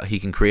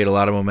create a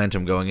lot of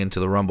momentum going into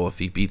the Rumble if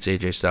he beats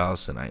AJ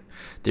Styles tonight.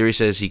 Theory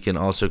says he can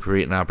also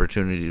create an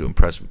opportunity to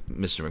impress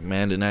Mr.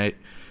 McMahon tonight.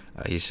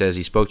 He says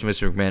he spoke to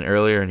Mr. McMahon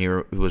earlier, and he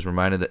was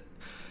reminded that,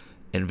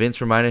 and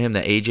Vince reminded him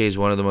that AJ is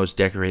one of the most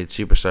decorated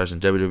superstars in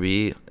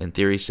WWE, and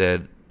Theory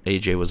said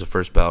AJ was a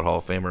first ballot Hall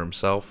of Famer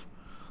himself.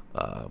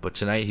 But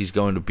tonight he's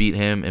going to beat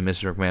him, and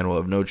Mr. McMahon will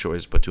have no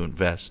choice but to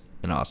invest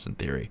in Austin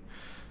Theory.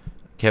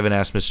 Kevin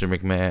asked Mr.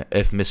 McMahon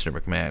if Mr.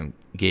 McMahon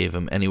gave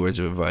him any words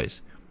of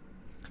advice.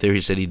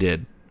 Theory said he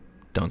did.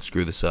 Don't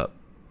screw this up.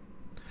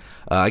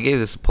 I gave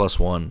this a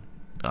 +1,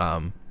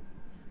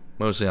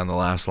 mostly on the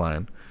last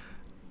line.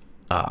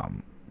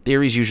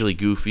 Theory's usually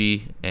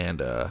goofy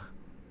and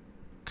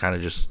kind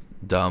of just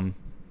dumb,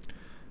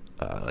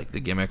 like the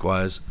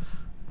gimmick-wise.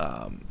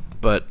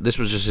 But this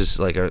was just his,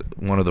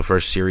 one of the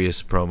first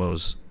serious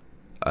promos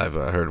I've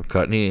heard him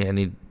cut, and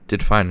he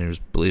did fine. He was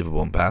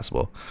believable and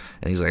passable.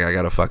 And he's like, I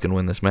gotta fucking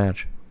win this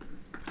match.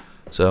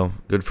 So,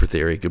 good for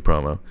Theory. Good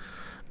promo.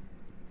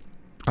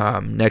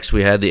 Next,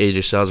 we had the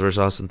AJ Styles vs.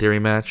 Austin Theory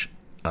match.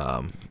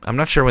 I'm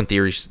not sure when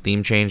Theory's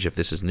theme changed, if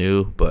this is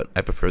new, but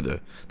I prefer the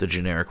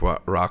generic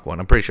rock one.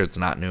 I'm pretty sure it's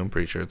not new. I'm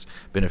pretty sure it's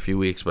been a few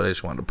weeks, but I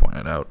just wanted to point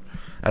it out.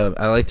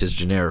 I liked his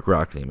generic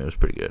rock theme. It was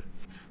pretty good.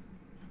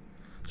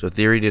 So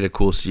Theory did a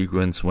cool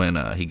sequence when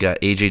he got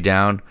AJ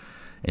down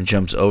and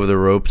jumps over the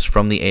ropes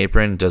from the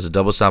apron, does a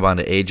double stomp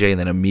onto AJ, and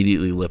then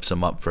immediately lifts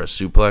him up for a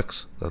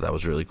suplex. I thought that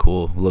was really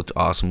cool. Looked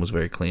awesome. Was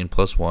very clean.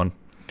 +1.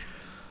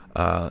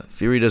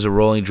 Theory does a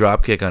rolling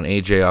dropkick on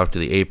AJ off to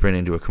the apron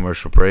into a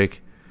commercial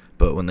break.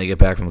 But when they get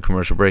back from the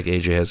commercial break,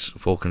 AJ has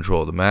full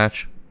control of the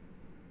match.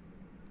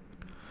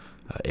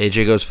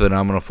 AJ goes for the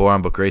nominal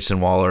forearm, but Grayson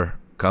Waller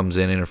comes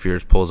in,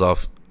 interferes, pulls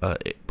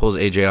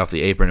AJ off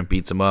the apron and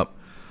beats him up.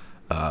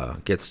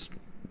 Gets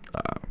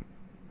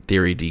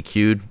Theory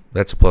DQ'd.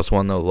 That's a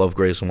 +1 though. Love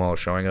Grayson Waller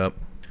showing up.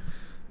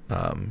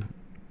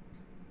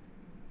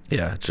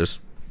 Yeah,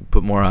 just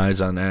put more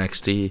eyes on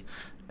NXT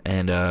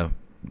and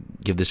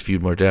give this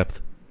feud more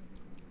depth.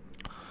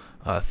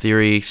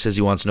 Theory says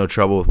he wants no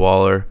trouble with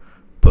Waller,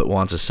 but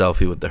wants a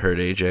selfie with the hurt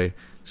AJ.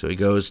 So he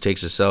goes,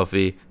 takes a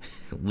selfie,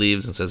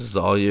 leaves, and says, "It's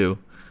all you,"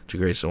 to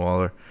Grayson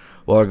Waller.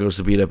 Waller goes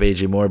to beat up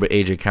AJ more, but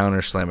AJ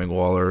counters, slamming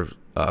Waller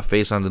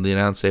face onto the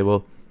announce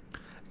table.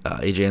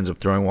 AJ ends up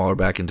throwing Waller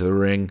back into the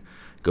ring,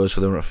 goes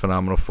for the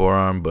phenomenal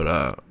forearm, but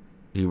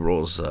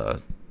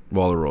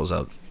Waller rolls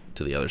out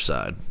to the other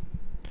side.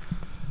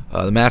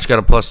 The match got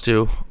a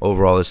 +2.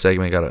 Overall,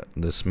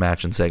 this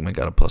match and segment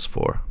got a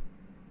 +4.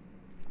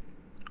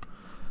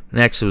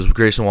 Next, it was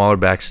Grayson Waller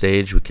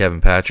backstage with Kevin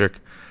Patrick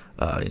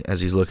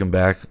as he's looking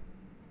back,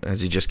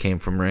 as he just came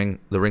from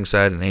the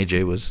ringside, and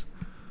AJ was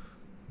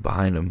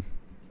behind him,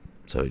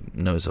 so he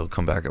knows he'll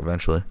come back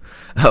eventually.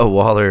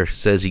 Waller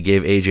says he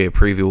gave AJ a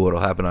preview of what will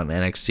happen on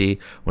NXT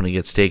when he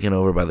gets taken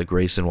over by the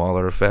Grayson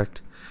Waller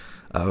effect.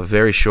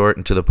 Very short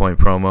and to the point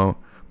promo,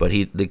 but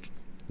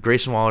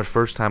Grayson Waller's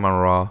first time on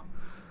Raw,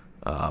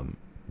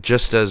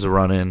 just does a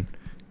run-in,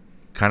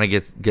 kind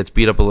of gets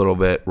beat up a little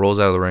bit, rolls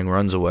out of the ring,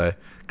 runs away,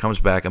 comes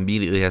back,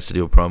 immediately has to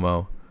do a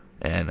promo,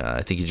 and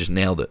I think he just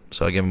nailed it.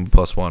 So I give him a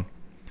 +1.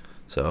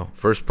 So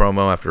first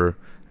promo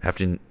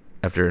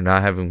after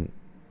not having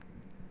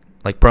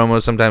like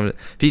promos. Sometimes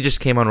if he just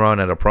came on Raw and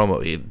had a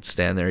promo, he'd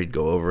stand there, he'd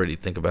go over it,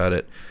 he'd think about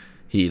it,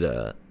 he'd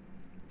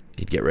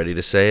get ready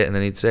to say it, and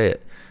then he'd say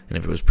it. And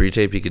if it was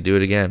pre-taped, he could do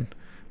it again.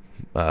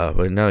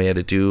 But no, he had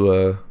to do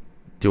a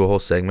whole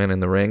segment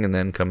in the ring and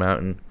then come out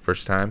and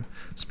first time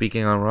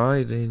speaking on Raw,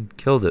 he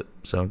killed it.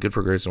 So good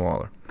for Grayson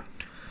Waller.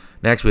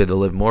 Next, we had the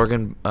Liv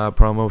Morgan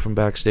promo from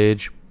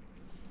backstage,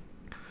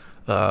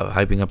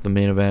 hyping up the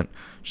main event.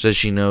 She says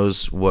she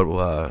knows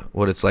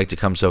what it's like to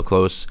come so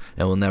close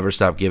and will never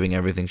stop giving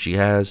everything she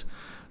has.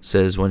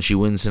 Says when she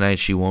wins tonight,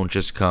 she won't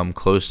just come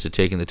close to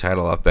taking the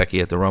title off Becky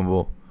at the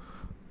Rumble.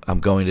 I'm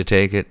going to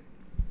take it.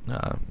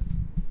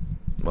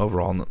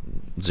 Overall,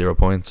 0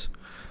 points.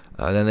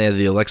 Then they had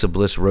the Alexa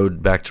Bliss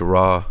road back to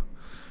Raw,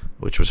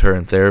 which was her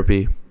in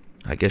therapy.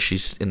 I guess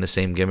she's in the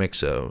same gimmick,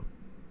 so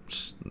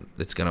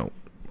it's going to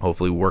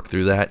hopefully work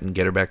through that and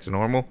get her back to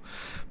normal.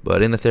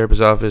 But in the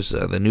therapist's office,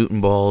 the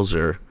Newton balls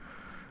are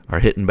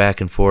hitting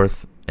back and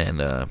forth,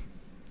 and it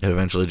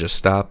eventually just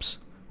stops,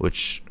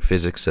 which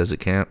physics says it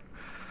can't.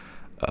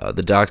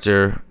 The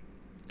doctor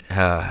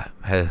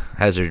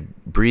has her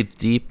breathe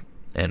deep,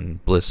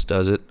 and Bliss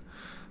does it.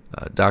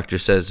 Doctor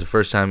says the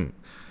first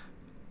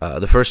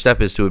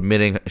step is to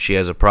admitting she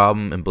has a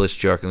problem, and Bliss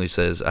jokingly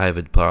says, "I have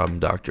a problem,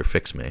 doctor,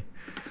 fix me."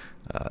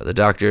 The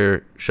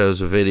doctor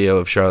shows a video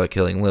of Charlotte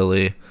killing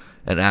Lily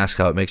and asks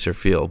how it makes her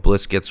feel.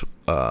 Bliss gets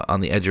on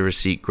the edge of her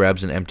seat,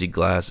 grabs an empty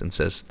glass, and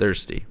says,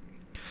 "Thirsty."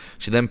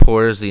 She then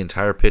pours the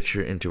entire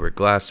pitcher into her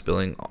glass,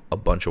 spilling a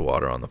bunch of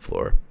water on the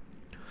floor.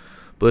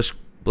 Bliss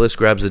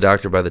grabs the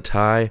doctor by the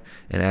tie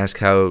and asks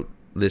how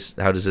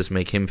does this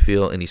make him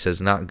feel, and he says,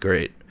 "Not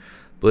great."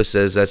 Bliss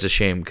says that's a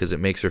shame because it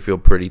makes her feel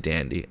pretty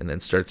dandy, and then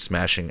starts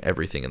smashing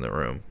everything in the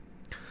room.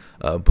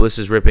 Bliss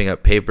is ripping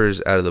up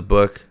papers out of the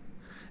book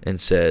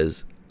and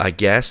says, "I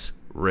guess,"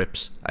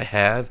 rips, "I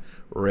have,"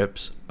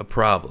 rips, "a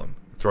problem,"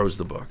 throws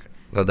the book.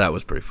 Thought that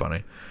was pretty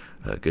funny.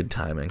 Good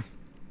timing.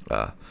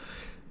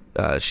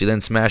 She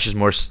then smashes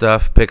more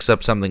stuff, picks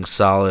up something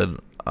solid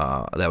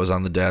that was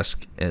on the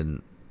desk,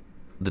 and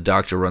the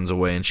doctor runs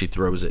away, and she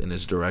throws it in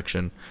his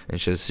direction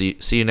and says, see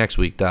you next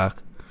week,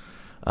 Doc."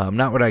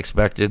 Not what I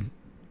expected.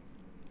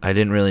 I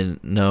didn't really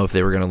know if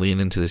they were going to lean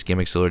into this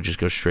gimmick still or just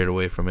go straight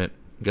away from it.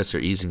 I guess they're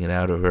easing it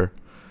out of her.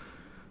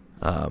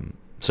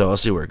 So I'll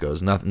see where it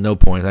goes. No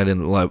points. I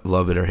didn't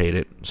love it or hate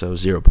it, so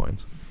 0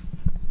 points.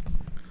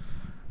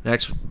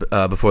 Next,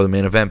 before the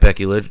main event,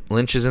 Becky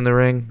Lynch is in the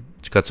ring.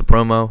 She cuts a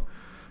promo.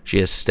 She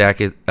has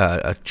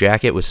a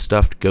jacket with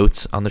stuffed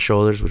goats on the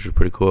shoulders, which is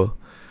pretty cool.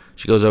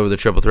 She goes over the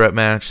triple threat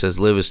match, says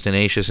Liv is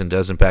tenacious and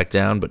doesn't back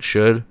down, but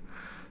should.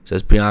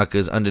 Says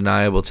Bianca's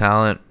undeniable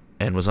talent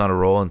and was on a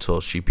roll until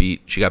she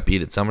got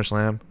beat at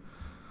SummerSlam.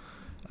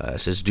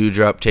 Says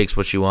Doudrop takes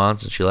what she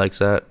wants, and she likes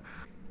that.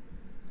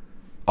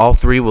 All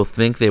three will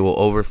think they will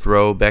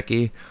overthrow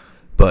Becky,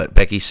 but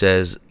Becky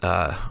says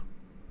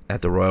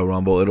at the Royal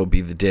Rumble, it'll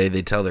be the day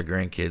they tell their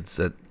grandkids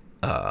that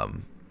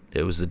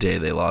it was the day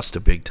they lost to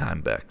Big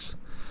Time Bex.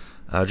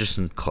 Just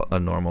a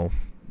normal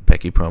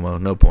Becky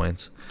promo, no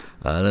points.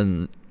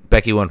 Then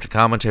Becky went to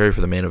commentary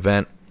for the main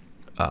event.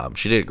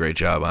 She did a great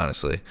job,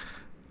 honestly.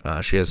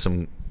 She has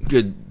some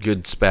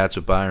good spats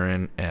with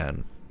Byron,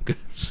 and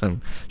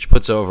she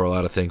puts over a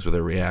lot of things with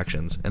her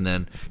reactions, and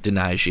then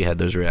denies she had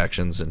those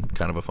reactions in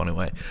kind of a funny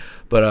way.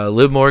 But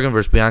Liv Morgan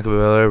versus Bianca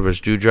Belair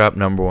versus Doudrop,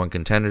 #1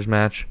 contenders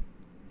match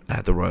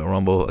at the Royal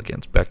Rumble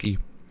against Becky.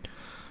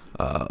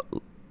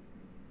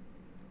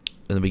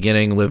 In the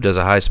beginning, Liv does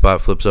a high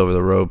spot, flips over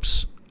the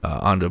ropes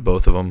onto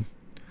both of them.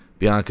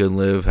 Bianca and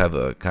Liv have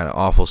a kind of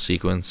awful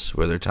sequence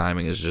where their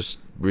timing is just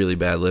really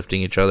bad,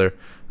 lifting each other,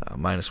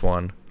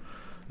 -1.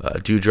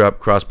 Doudrop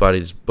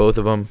crossbodies both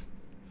of them.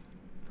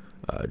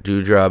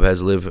 Doudrop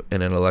has Liv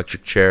in an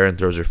electric chair and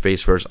throws her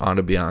face first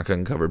onto Bianca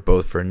and covered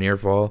both for a near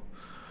fall.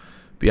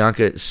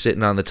 Bianca is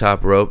sitting on the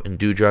top rope, and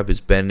Doudrop is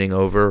bending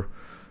over,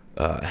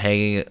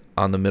 hanging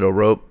on the middle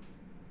rope.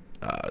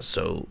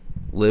 So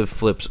Liv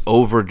flips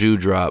over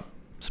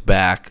Doudrop's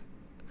back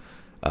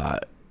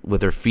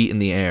with her feet in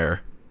the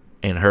air,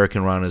 and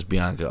Hurricane Rana's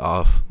Bianca's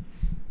off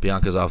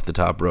the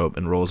top rope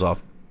and rolls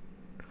off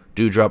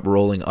Doudrop,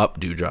 rolling up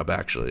Doudrop,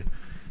 actually,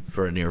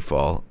 for a near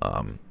fall.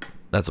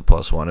 That's a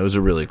 +1. It was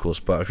a really cool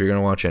spot. If you're going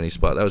to watch any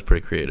spot, that was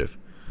pretty creative.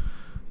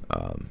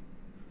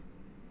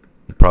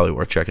 Probably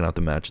worth checking out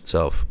the match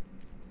itself.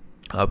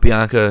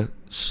 Bianca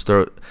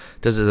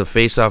does a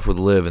face-off with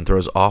Liv and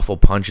throws awful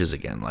punches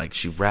again. Like,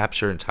 she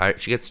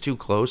gets too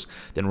close,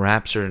 then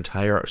wraps her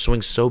entire,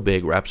 swings so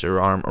big, wraps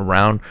her arm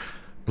around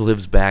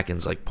Liv's back and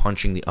is like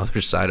punching the other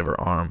side of her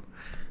arm.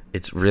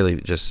 It's really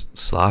just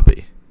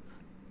sloppy.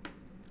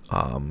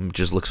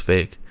 Just looks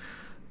fake.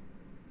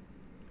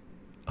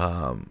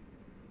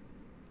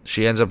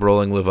 She ends up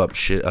rolling Liv up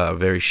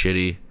very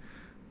shitty.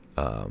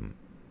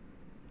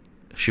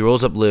 She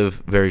rolls up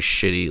Liv very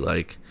shitty,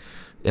 like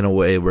in a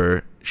way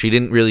where She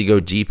didn't really go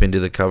deep into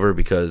the cover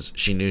because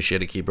she knew she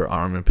had to keep her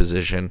arm in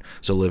position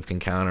so Liv can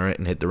counter it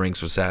and hit the rings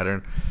for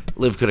Saturn.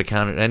 Liv could have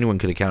countered, anyone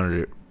could have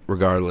countered it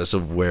regardless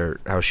of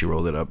how she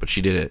rolled it up, but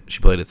she did it. She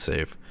played it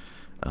safe.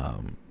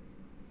 And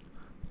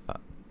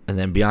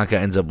then Bianca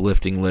ends up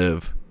lifting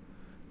Liv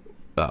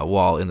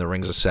while in the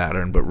rings of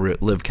Saturn,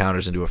 but Liv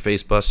counters into a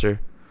facebuster.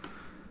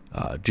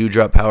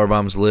 Dewdrop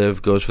powerbombs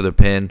Liv, goes for the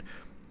pin,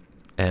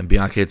 and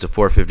Bianca hits a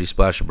 450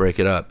 splash to break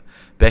it up.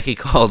 Becky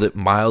called it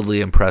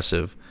mildly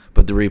impressive,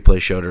 but the replay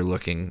showed her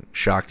looking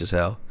shocked as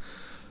hell.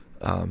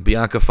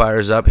 Bianca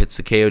fires up, hits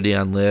the KOD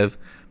on Liv.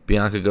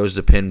 Bianca goes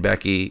to pin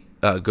Becky,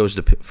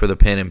 for the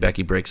pin, and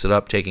Becky breaks it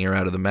up, taking her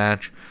out of the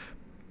match.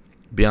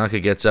 Bianca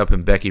gets up,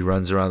 and Becky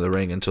runs around the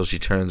ring until she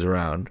turns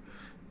around.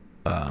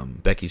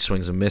 Becky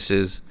swings and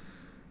misses.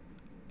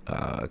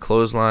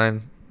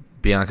 Clothesline.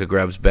 Bianca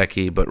grabs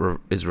Becky, but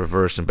is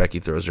reversed, and Becky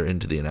throws her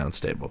into the announce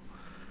table.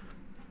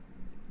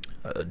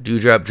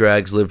 Dewdrop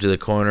drags Liv to the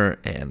corner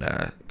and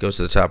goes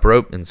to the top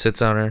rope and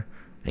sits on her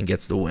and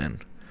gets the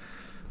win.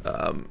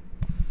 I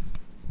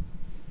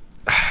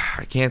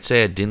can't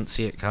say I didn't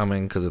see it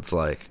coming because it's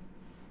like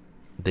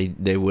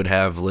they would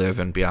have Liv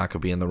and Bianca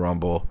be in the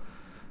Rumble,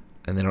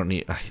 and they don't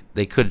need.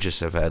 They could just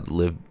have had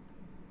Liv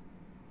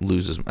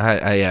loses.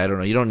 I don't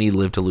know. You don't need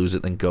Liv to lose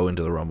it, then go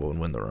into the Rumble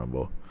and win the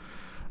Rumble.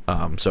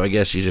 So I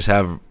guess you just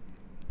have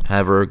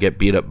her get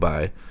beat up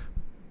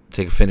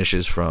take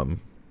finishes from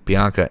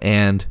Bianca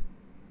and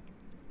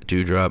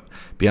Dewdrop.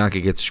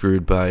 Bianca gets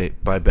screwed by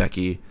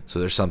Becky, so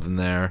there's something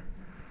there.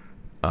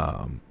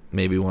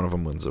 Maybe one of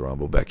them wins the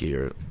Rumble, Becky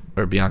or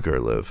Bianca or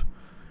Liv.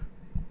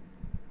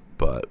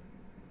 But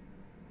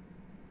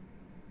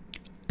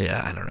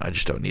yeah, I don't know. I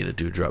just don't need a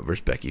Dewdrop versus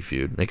Becky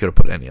feud. They could have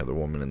put any other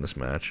woman in this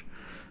match.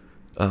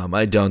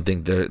 I don't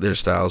think their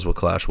styles will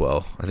clash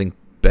well. I think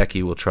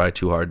Becky will try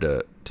too hard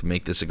to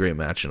make this a great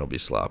match, and it'll be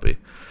sloppy.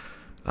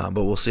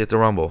 But we'll see at the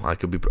Rumble. I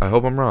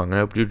hope I'm wrong. I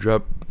hope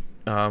Dewdrop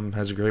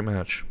has a great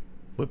match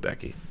with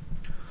Becky.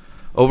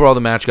 Overall,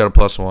 the match got a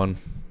 +1,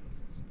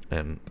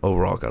 and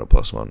overall got a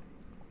 +1.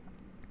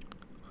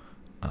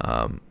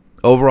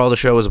 Overall, the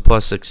show was a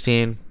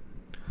 +16.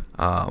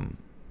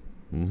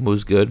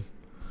 Was good.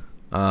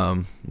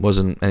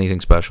 Wasn't anything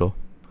special.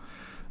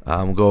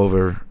 We'll go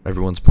over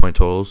everyone's point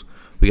totals.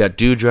 We got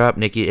Dewdrop,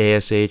 Nikki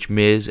ASH,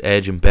 Miz,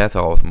 Edge, and Beth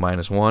all with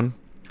 -1.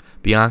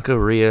 Bianca,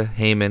 Rhea,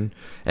 Heyman,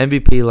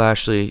 MVP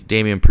Lashley,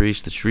 Damian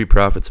Priest, the Street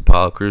Profits,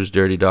 Apollo Crews,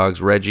 Dirty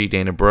Dogs, Reggie,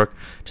 Dana Brooke,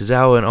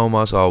 Tozawa, and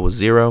Omos all with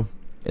 0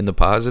 in the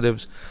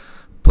positives.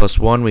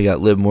 +1, we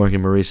got Liv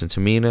Morgan, Maurice, and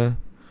Tamina.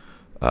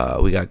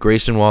 We got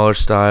Grayson Waller,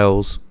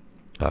 Styles,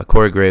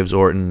 Corey Graves,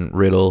 Orton,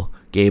 Riddle,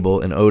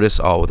 Gable, and Otis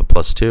all with a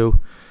 +2.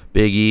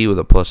 Big E with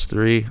a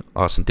 +3.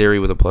 Austin Theory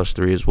with a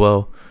 +3 as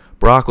well.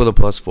 Brock with a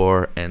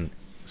 +4. And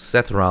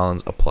Seth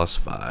Rollins a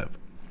 +5.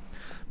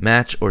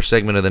 Match or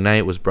segment of the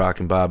night was Brock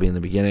and Bobby in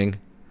the beginning.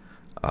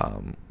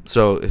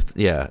 So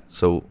got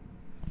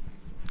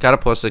a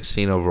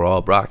 +16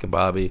 overall. Brock and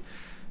Bobby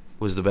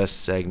was the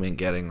best segment,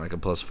 getting like a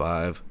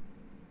 +5.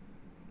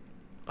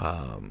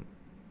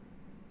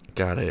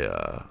 Got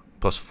a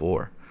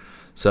 +4.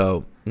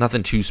 So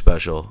nothing too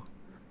special.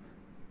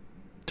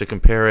 To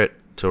compare it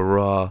to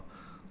Raw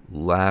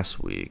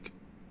last week,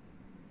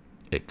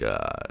 it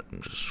got,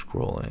 I'm just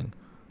scrolling.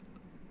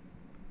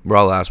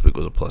 Raw last week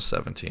was a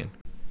 +17.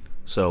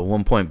 So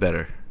 1 point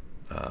better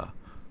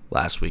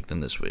last week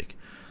than this week.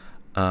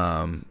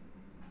 So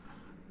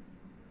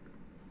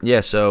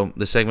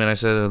the segment I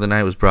said of the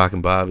night was Brock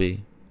and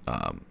Bobby.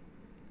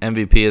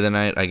 MVP of the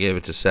night, I gave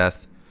it to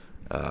Seth.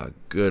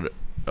 Good.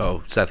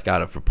 Oh, Seth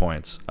got it for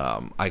points.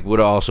 I would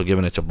have also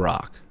given it to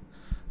Brock,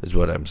 is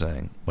what I'm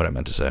saying, what I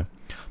meant to say.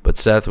 But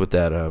Seth, with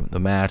that the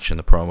match and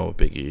the promo with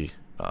Big E,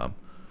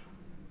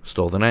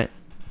 stole the night.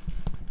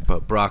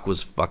 But Brock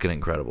was fucking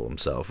incredible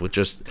himself.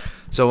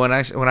 So when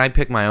I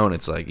pick my own,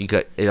 it's like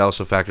it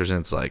also factors in.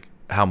 It's like,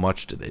 how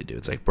much did they do?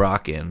 It's like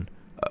Brock in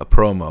a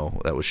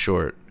promo that was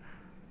short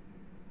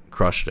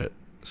crushed it.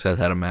 Seth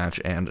had a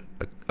match and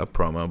a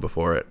promo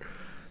before it.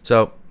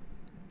 So,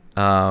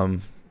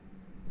 but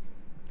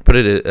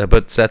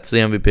Seth's the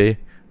MVP.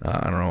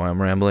 I don't know why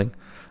I'm rambling.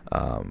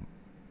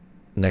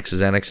 Next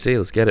is NXT.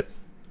 Let's get it.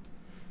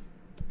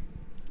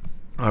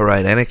 All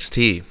right,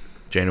 NXT,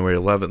 January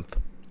 11th.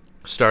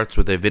 Starts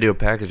with a video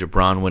package of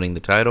Braun winning the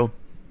title.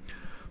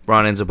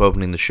 Braun ends up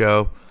opening the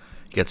show.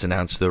 Gets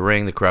announced to the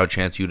ring. The crowd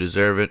chants, "You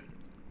deserve it."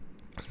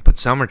 But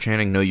some are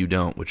chanting, "No, you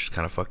don't," which is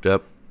kind of fucked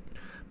up.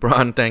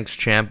 Braun thanks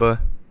Ciampa,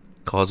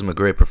 calls him a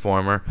great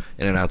performer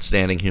and an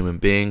outstanding human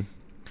being.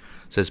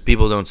 Says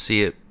people didn't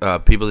see it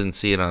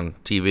on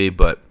TV,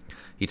 but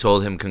he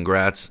told him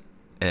congrats,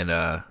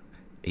 and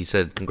he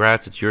said,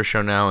 "Congrats, it's your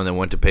show now," and then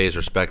went to pay his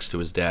respects to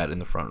his dad in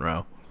the front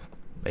row,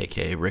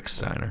 a.k.a. Rick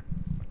Steiner,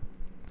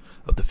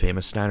 of the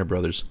famous Steiner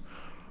brothers.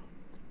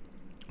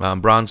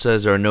 Braun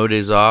says there are no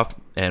days off,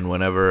 and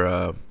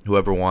whenever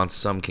whoever wants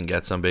some can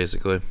get some,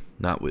 basically.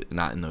 Not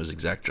in those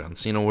exact John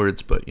Cena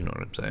words, but you know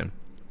what I'm saying.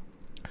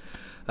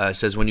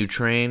 Says when you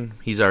train,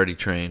 he's already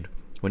trained.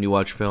 When you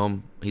watch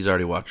film, he's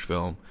already watched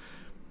film.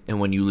 And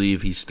when you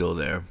leave, he's still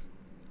there.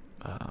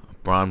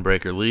 Braun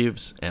Breaker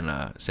leaves,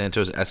 and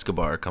Santos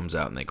Escobar comes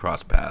out, and they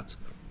cross paths.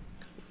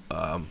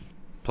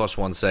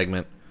 +1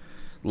 segment.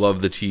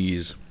 Love the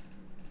tease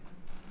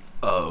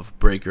of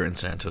Breaker and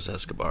Santos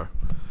Escobar.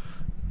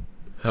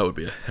 That would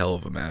be a hell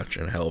of a match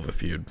and a hell of a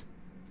feud.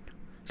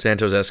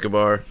 Santos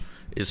Escobar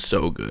is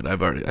so good. I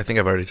think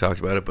I've already talked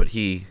about it, but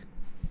he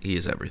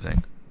is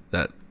everything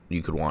that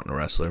you could want in a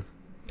wrestler.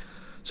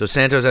 So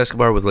Santos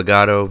Escobar with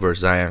Legado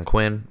versus Zion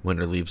Quinn.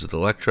 Winner leaves with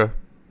Elektra.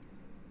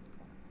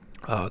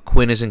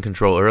 Quinn is in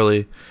control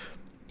early.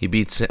 He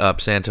beats up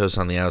Santos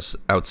on the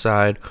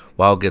outside.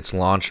 Wild gets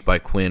launched by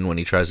Quinn when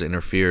he tries to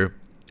interfere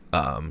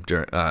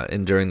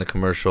during the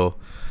commercial.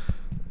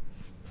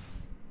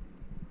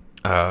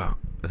 I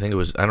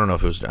don't know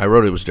if it was, I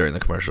wrote it was during the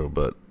commercial,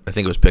 but I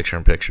think it was picture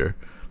in picture.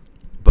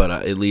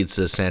 But it leads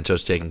to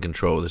Santos taking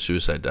control with a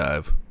suicide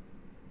dive.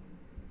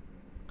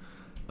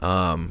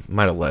 It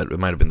might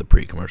have been the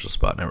pre-commercial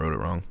spot, and I wrote it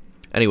wrong.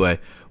 Anyway,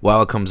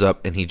 Wild comes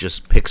up, and he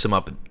just picks him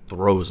up and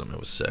throws him. It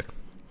was sick.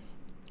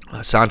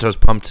 Santos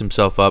pumped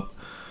himself up,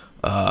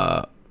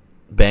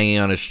 banging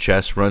on his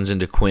chest, runs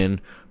into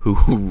Quinn,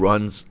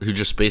 who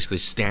just basically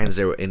stands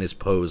there in his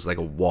pose like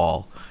a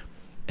wall.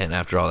 And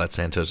after all that,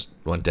 Santos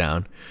went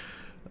down.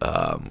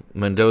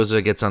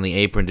 Mendoza gets on the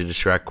apron to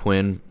distract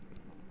Quinn,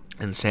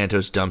 and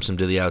Santos dumps him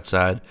to the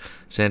outside.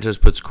 Santos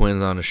puts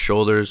Quinn on his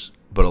shoulders,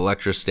 but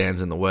Elektra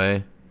stands in the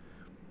way,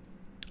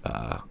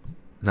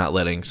 not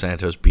letting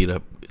Santos beat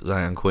up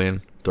Zion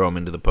Quinn, throw him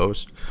into the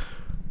post.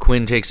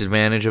 Quinn takes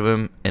advantage of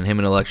him, and him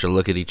and Elektra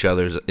look at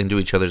into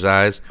each other's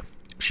eyes.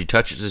 She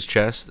touches his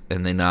chest,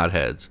 and they nod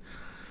heads.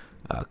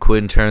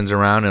 Quinn turns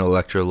around, and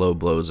Elektra low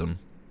blows him.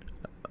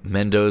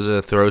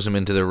 Mendoza throws him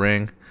into the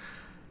ring.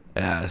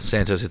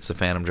 Santos hits the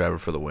Phantom Driver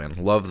for the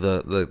win. Love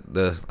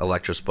the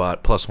Elektra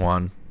spot,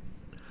 +1.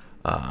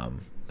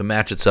 The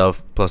match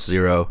itself,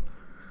 +0.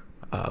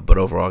 But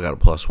overall, got a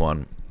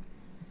 +1.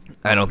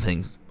 I don't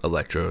think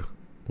Elektra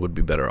would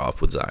be better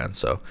off with Zion.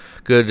 So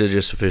good to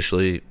just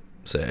officially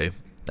say,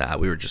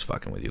 we were just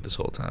fucking with you this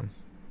whole time.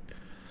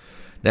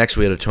 Next,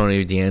 we had a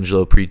Tony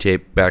D'Angelo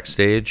pre-tape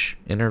backstage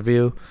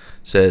interview.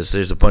 Says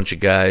there's a bunch of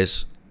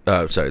guys.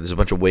 There's a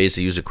bunch of ways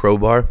to use a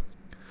crowbar,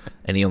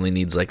 and he only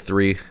needs like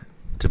 3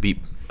 to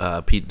beat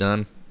Pete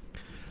Dunne,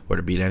 or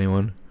to beat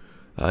anyone.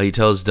 He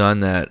tells Dunne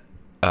that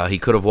he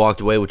could have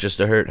walked away with just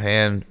a hurt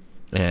hand,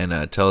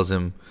 and tells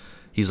him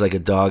he's like a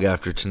dog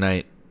after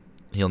tonight.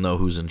 He'll know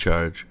who's in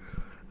charge.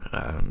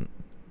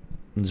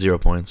 0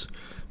 points.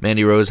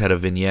 Mandy Rose had a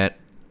vignette.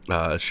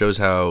 Shows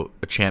how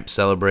a champ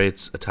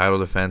celebrates a title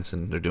defense,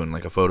 and they're doing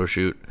like a photo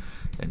shoot.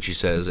 And she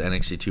says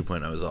NXT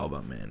 2.0 is all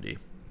about Mandy.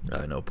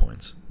 No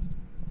points.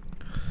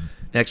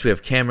 Next, we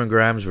have Cameron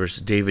Grimes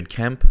versus David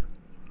Kemp.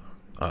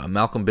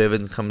 Malcolm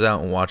Bivens comes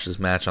out and watches this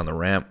match on the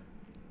ramp.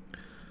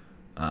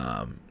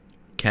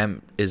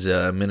 Kemp is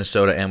a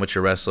Minnesota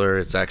amateur wrestler.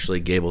 It's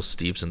actually Gable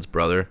Stevenson's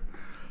brother,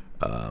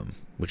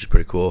 which is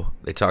pretty cool.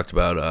 They talked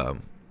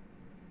about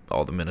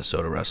all the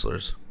Minnesota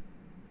wrestlers.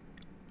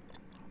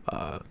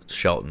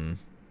 Shelton,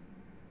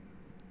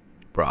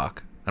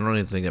 Brock. I don't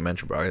even think they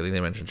mentioned Brock. I think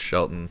they mentioned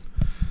Shelton.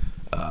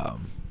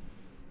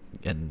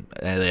 And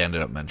they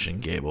ended up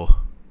mentioning Gable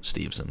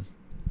Stevenson,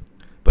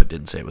 but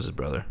didn't say it was his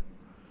brother.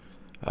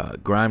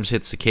 Grimes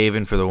hits the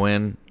cave-in for the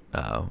win.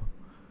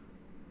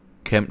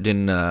 Kemp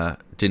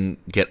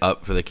didn't get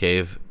up for the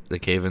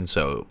cave-in,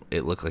 so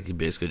it looked like he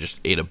basically just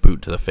ate a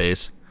boot to the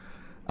face.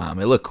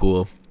 It looked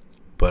cool,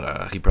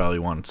 but he probably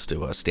wants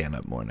to stand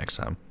up more next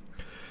time.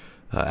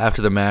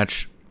 After the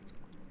match,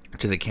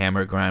 to the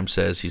camera, Grimes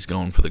says he's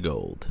going for the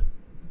gold.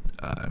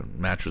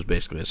 Match was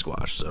basically a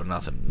squash, so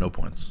nothing, no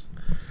points.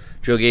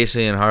 Joe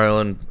Gacy and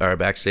Harlan are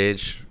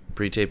backstage,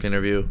 pre-taped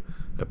interview.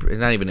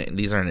 Not even,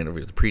 these aren't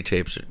interviews. The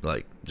pre-tapes are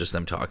like just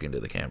them talking to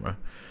the camera.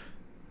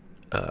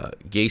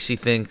 Gacy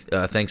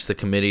thanks the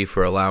committee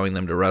for allowing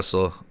them to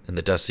wrestle in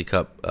the Dusty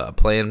Cup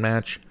play-in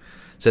match.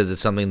 Says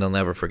it's something they'll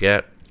never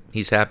forget.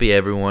 He's happy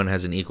everyone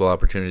has an equal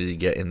opportunity to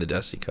get in the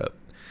Dusty Cup.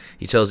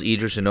 He tells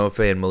Idris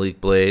Inoue and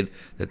Malik Blade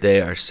that they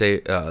are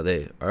safe.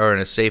 They are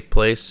in a safe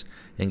place,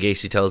 and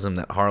Gacy tells them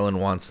that Harlan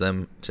wants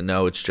them to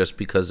know it's just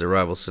because they're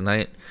rivals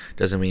tonight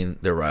doesn't mean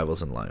they're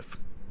rivals in life.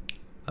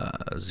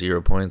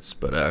 0 points,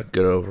 but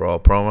good overall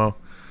promo.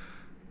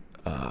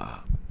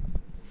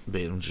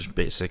 Just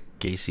basic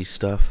Gacy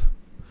stuff.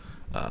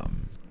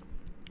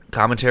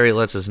 Commentary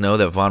lets us know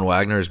that Von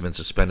Wagner has been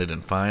suspended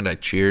and fined. I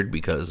cheered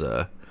because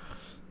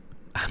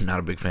I'm not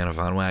a big fan of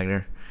Von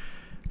Wagner.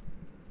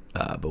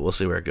 But we'll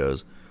see where it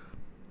goes.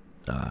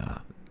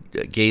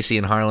 Gacy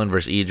and Harlan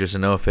versus Idris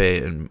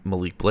Inoue and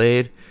Malik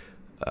Blade.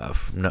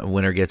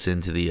 Winner gets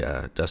into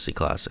the Dusty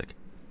Classic.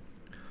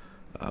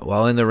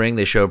 While in the ring,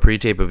 they show a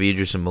pre-tape of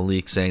Idris and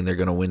Malik saying they're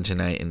going to win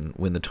tonight and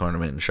win the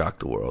tournament and shock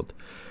the world.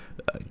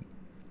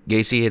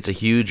 Gacy hits a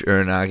huge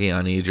Uranagi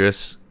on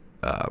Idris.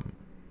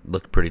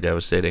 Looked pretty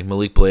devastating.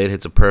 Malik Blade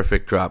hits a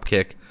perfect drop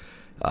kick,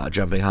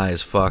 jumping high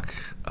as fuck.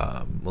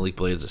 Malik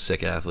Blade is a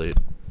sick athlete.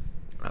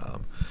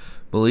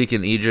 Malik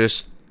and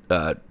Idris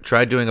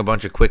tried doing a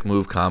bunch of quick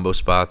move combo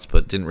spots,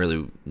 but didn't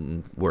really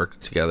work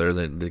together.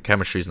 The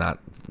chemistry's not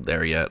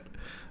there yet.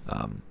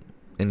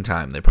 In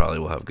time, they probably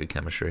will have good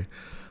chemistry.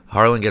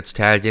 Harlan gets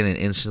tagged in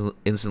and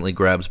instantly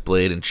grabs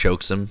Blade and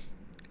chokes him.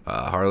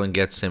 Harlan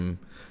gets him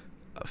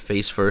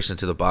face first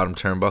into the bottom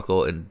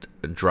turnbuckle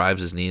and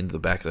drives his knee into the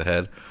back of the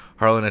head.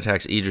 Harlan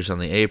attacks Idris on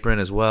the apron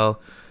as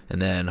well,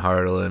 and then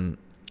Harlan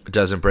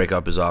doesn't break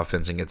up his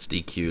offense and gets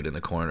DQ'd in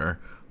the corner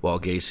while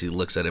Gacy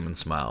looks at him and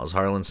smiles.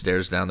 Harlan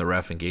stares down the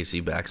ref and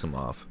Gacy backs him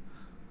off.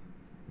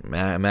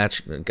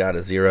 Match got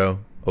a 0.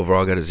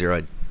 Overall got a 0.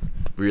 I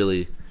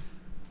really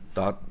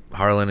thought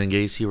Harlan and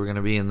Gacy were going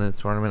to be in the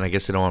tournament. I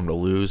guess they don't want them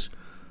to lose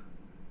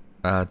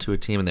to a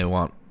team, and they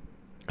want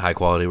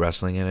high-quality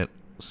wrestling in it,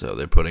 so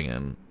they're putting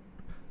in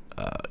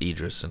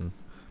Idris and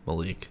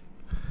Malik.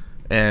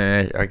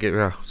 And I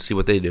get see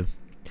what they do.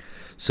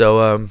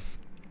 So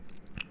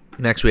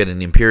next we had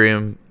an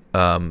Imperium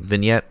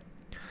vignette,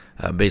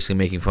 basically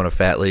making fun of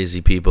fat,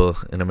 lazy people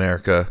in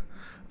America,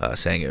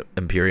 saying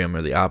Imperium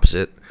are the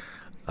opposite.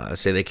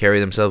 Say they carry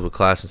themselves with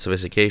class and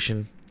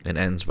sophistication, and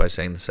ends by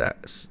saying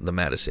the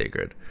mat is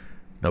sacred.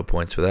 No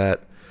points for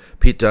that.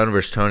 Pete Dunne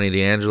versus Tony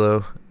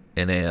D'Angelo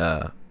in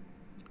a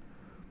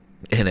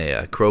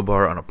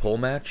crowbar on a pole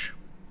match.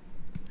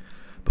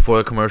 Before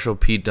the commercial,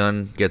 Pete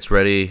Dunne gets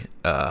ready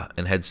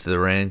and heads to the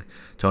ring.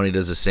 Tony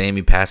does the same.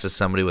 He passes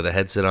somebody with a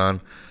headset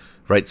on,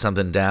 writes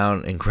something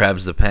down, and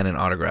grabs the pen and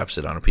autographs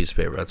it on a piece of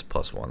paper. That's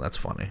 +1. That's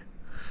funny.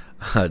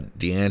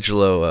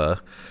 D'Angelo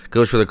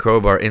goes for the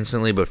crowbar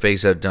instantly, but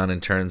fakes out Dunne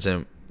and turns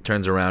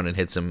around and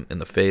hits him in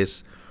the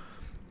face.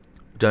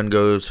 Dunne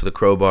goes for the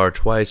crowbar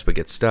twice, but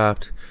gets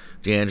stopped.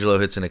 D'Angelo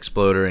hits an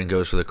exploder and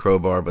goes for the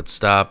crowbar, but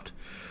stopped.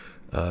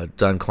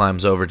 Dunne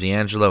climbs over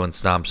D'Angelo and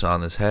stomps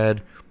on his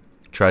head.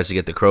 Tries to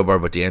get the crowbar,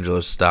 but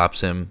D'Angelo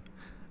stops him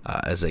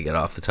as they get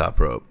off the top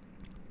rope.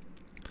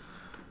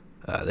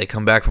 They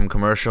come back from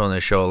commercial and they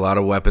show a lot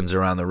of weapons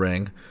around the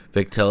ring.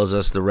 Vic tells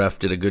us the ref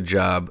did a good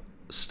job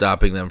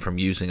stopping them from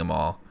using them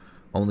all.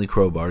 Only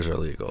crowbars are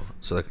legal.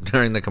 So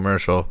during the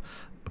commercial,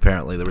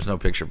 apparently there was no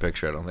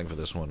picture-picture, I don't think, for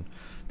this one.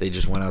 They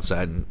just went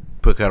outside and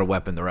took out a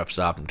weapon, the ref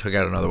stopped him. Took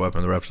out another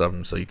weapon, the ref stopped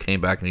him. So you came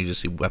back and you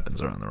just see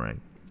weapons around the ring.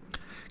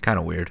 Kind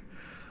of weird.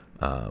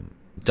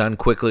 Dunne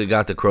quickly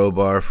got the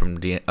crowbar from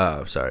Dunne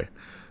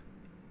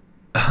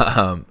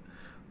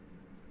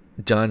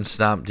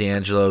stomped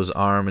D'Angelo's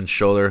arm and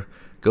shoulder,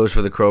 goes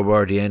for the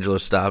crowbar. D'Angelo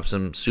stops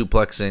him,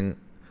 suplexing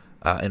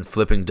and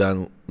flipping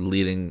Dunne,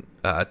 leading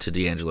to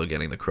D'Angelo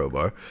getting the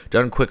crowbar.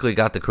 Dunne quickly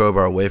got the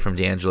crowbar away from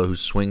D'Angelo, who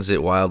swings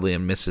it wildly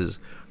and misses,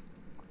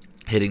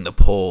 hitting the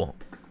pole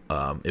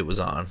it was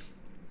on,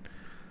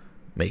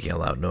 making a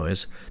loud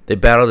noise. They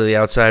battle to the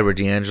outside where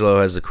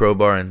D'Angelo has the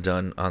crowbar and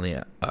Dunne on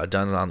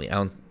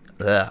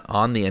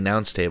the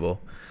announce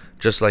table,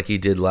 just like he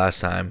did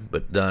last time,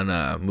 but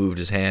Dunne moved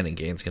his hand and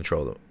gains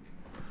control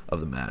of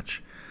the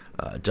match.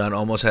 Dunne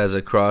almost has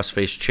a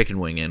cross-face chicken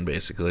wing in,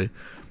 basically,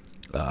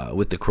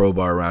 with the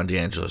crowbar around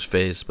D'Angelo's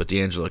face, but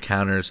D'Angelo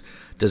counters,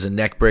 does a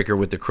neck breaker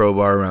with the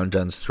crowbar around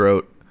Dunne's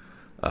throat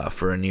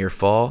for a near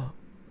fall.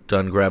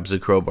 Dunne grabs the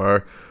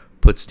crowbar,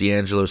 puts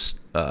D'Angelo's...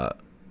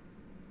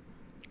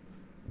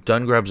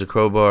 Dunne grabs the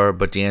crowbar,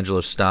 but D'Angelo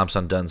stomps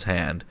on Dunne's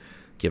hand,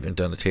 giving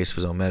Dunne a taste of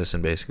his own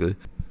medicine, basically.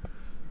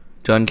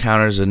 Dunne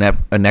counters a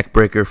neck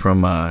breaker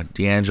from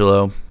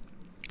D'Angelo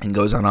and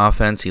goes on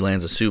offense. He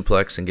lands a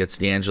suplex and gets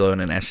D'Angelo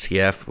in an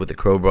STF with the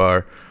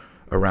crowbar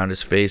around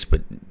his face,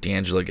 but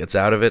D'Angelo gets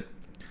out of it.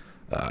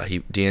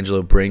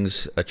 D'Angelo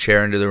brings a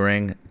chair into the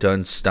ring.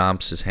 Dunne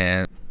stomps his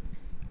hand.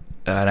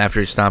 And after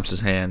he stomps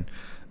his hand,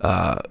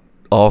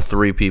 all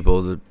three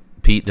people,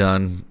 Pete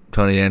Dunne,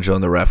 Tony D'Angelo,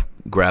 and the ref,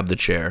 grab the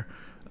chair.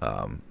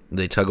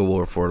 They tug of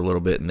war for it a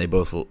little bit, and they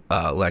both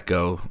let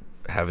go,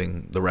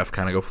 having the ref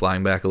kind of go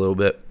flying back a little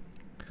bit,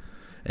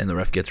 and the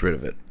ref gets rid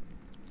of it.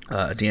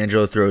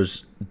 D'Angelo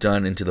throws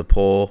Dunne into the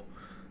pole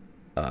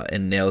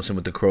and nails him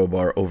with the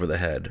crowbar over the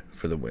head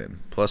for the win.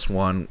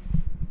 +1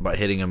 by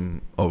hitting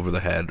him over the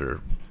head,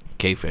 or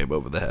kayfabe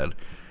over the head,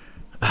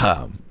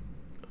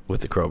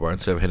 with the crowbar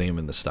instead of hitting him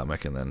in the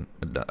stomach, and then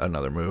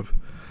another move.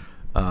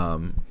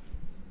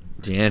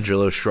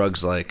 D'Angelo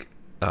shrugs like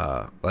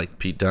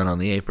Pete Dunne on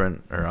the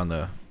apron, or on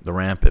the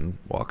ramp, and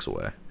walks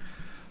away.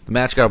 The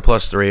match got a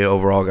 +3.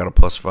 Overall got a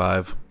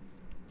 +5.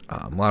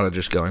 A lot of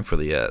just going for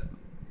the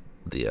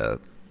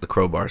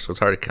crowbar, so it's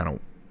hard to kind of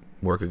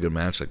work a good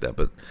match like that,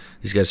 but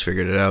these guys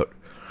figured it out.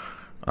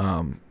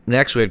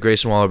 Next, we had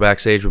Grayson Waller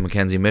backstage with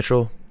Mackenzie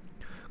Mitchell.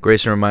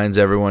 Grayson reminds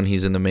everyone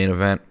he's in the main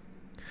event.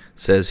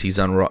 Says he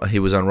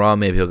was on Raw,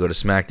 maybe he'll go to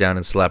Smackdown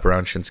and slap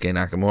around Shinsuke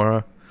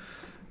Nakamura.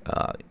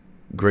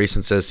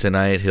 Grayson says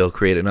tonight he'll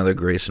create another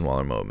Grayson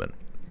Waller moment.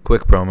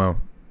 Quick promo,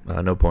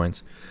 no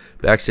points.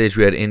 Backstage,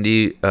 we had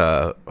Indy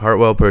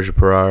Hartwell, Persia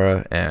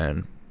Parada,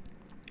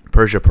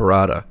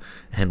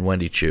 and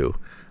Wendy Chu.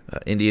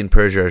 Indy and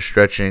Persia are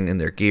stretching in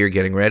their gear,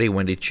 getting ready.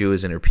 Wendy Chu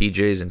is in her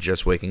PJs and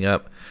just waking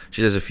up.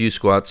 She does a few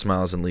squats,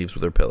 smiles, and leaves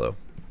with her pillow.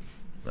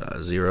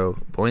 0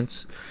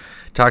 points.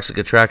 Toxic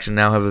Attraction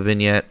now have a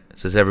vignette.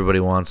 Says everybody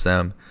wants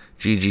them.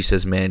 Gigi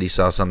says Mandy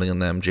saw something in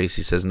them.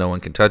 JC says no one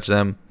can touch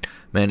them.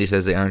 Mandy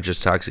says they aren't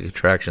just Toxic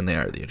Attraction, they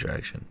are the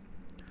attraction.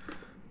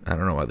 I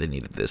don't know why they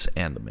needed this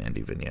and the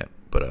Mandy vignette,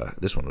 but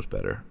this one was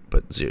better.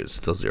 But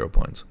still 0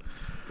 points.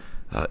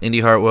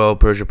 Indy Hartwell,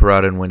 Persia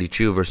Pirotta, and Wendy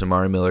Chu versus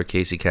Amari Miller,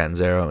 Casey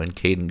Catanzaro, and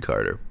Caden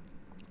Carter.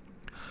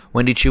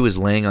 Wendy Chu is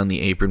laying on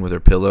the apron with her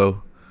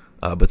pillow,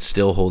 but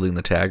still holding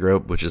the tag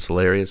rope, which is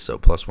hilarious, so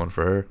 +1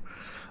 for her.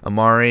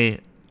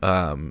 Amari,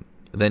 then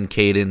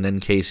Caden, then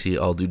Casey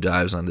all do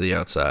dives onto the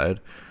outside.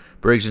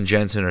 Briggs and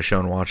Jensen are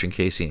shown watching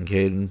Casey and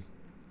Caden.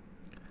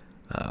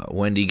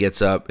 Wendy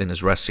gets up and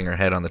is resting her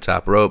head on the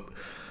top rope.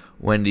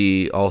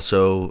 Wendy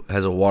also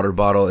has a water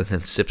bottle and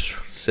then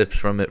sips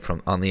from it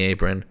on the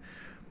apron.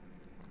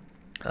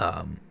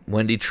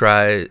 Wendy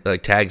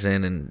tags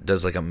in and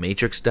does like a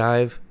matrix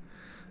dive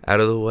out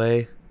of the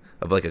way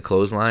of like a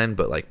clothesline,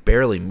 but like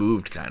barely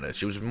moved kind of.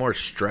 She was more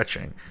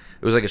stretching.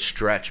 It was like a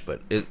stretch,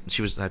 but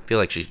I feel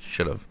like she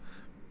should have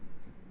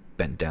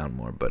bent down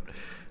more, but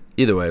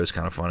either way, it was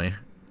kind of funny.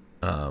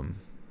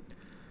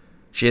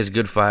 She has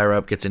good fire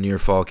up, gets a near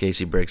fall.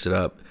 Casey breaks it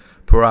up.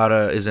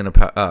 Pirotta is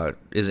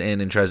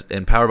in and tries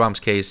and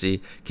powerbombs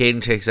Casey.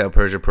 Caden takes out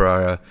Persia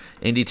Pirotta.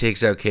 Indy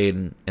takes out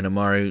Caden, and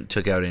Amari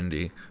took out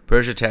Indy.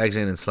 Persia tags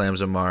in and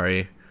slams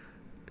Amari.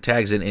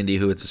 Tags in Indy,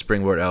 who hits a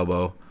springboard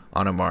elbow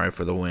on Amari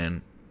for the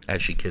win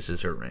as she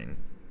kisses her ring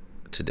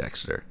to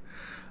Dexter.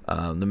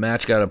 The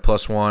match got a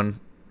 +1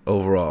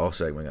 overall.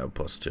 Segment got a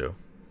 +2.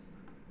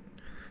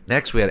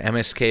 Next, we had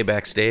MSK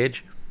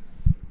backstage.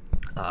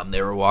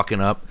 They were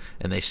walking up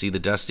and they see the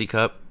Dusty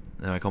Cup.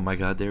 They're like, "Oh my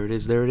God, there it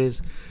is, there it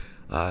is."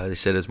 They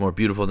said it's more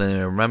beautiful than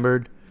they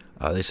remembered.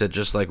 They said,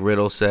 just like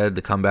Riddle said,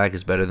 the comeback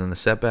is better than the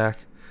setback.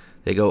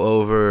 They go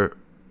over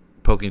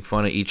poking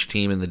fun at each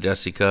team in the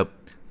Dusty Cup.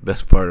 The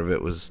best part of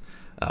it was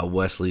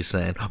Wesley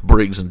saying,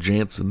 "Briggs and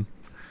Jansen."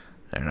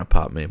 I don't know,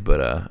 pop me.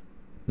 But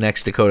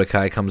next, Dakota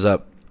Kai comes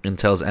up and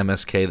tells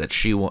MSK that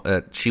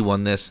she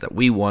won this, that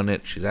we won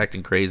it. She's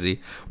acting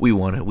crazy. We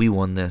won it. We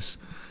won this.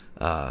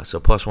 So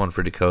 +1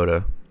 for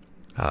Dakota.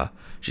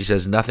 She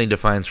says nothing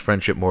defines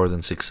friendship more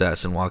than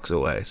success and walks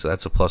away. So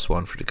that's a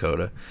 +1 for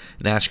Dakota.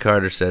 Nash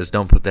Carter says,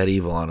 "Don't put that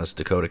evil on us,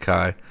 Dakota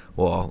Kai."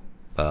 Well,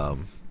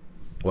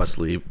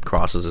 Wesley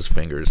crosses his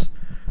fingers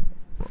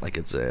like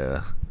it's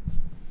a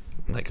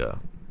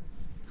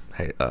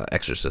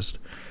exorcist.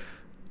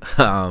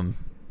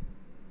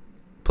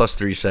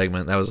 +3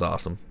 segment. That was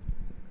awesome.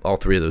 All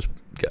three of those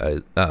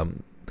guys,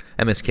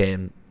 MSK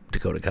and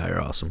Dakota Kai,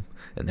 are awesome,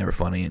 and they were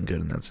funny and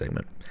good in that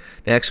segment.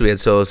 Next, we had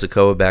Solo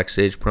Sikoa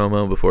backstage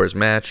promo before his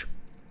match.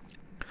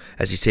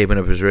 As he's taping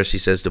up his wrist, he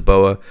says to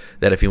Boa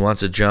that if he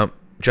wants to jump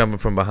him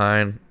from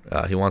behind,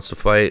 he wants to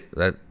fight.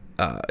 That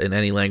in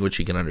any language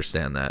he can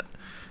understand that,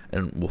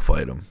 and we'll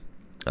fight him.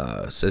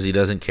 Says he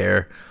doesn't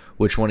care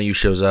which one of you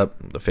shows up,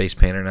 the face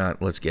paint or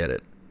not. Let's get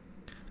it.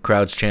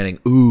 Crowd's chanting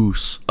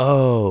 "Oos,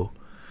 oh,"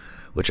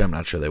 which I'm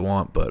not sure they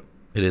want, but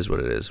it is what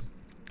it is.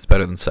 It's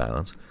better than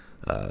silence.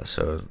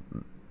 So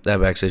that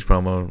backstage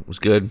promo was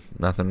good.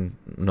 Nothing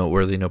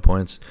noteworthy, no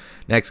points.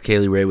 Next,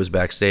 Kaylee Ray was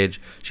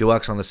backstage. She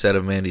walks on the set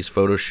of Mandy's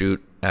photo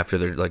shoot after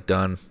they're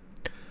done.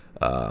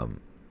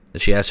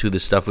 She asks who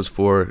this stuff was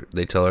for.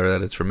 They tell her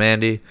that it's for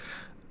Mandy.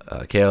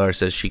 KLR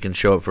says she can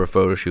show up for a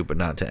photo shoot, but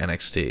not to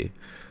NXT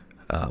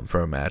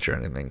for a match or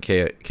anything.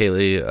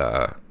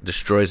 Kaylee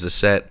destroys the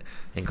set,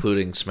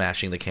 including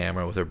smashing the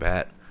camera with her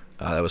bat.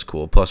 That was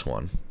cool.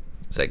 +1.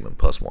 Segment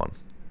 +1.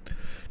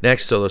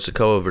 Next, Solo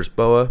Sikoa versus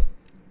Boa.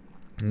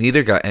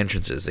 Neither got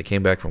entrances. They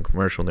came back from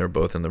commercial and they were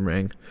both in the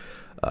ring.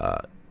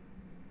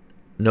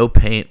 No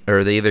paint,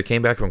 or they either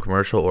came back from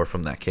commercial or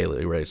from that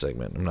Kaylee Ray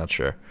segment. I'm not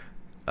sure.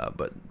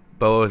 But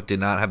Boa did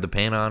not have the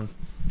paint on.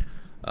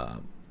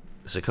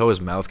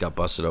 Sikoa's mouth got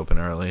busted open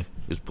early.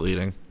 He was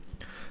bleeding.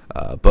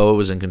 Boa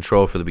was in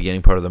control for the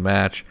beginning part of the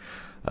match.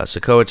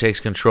 Sikoa takes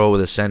control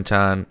with a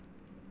senton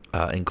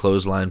and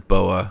clothesline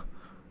Boa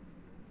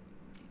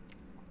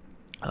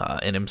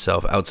and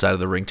himself outside of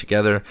the ring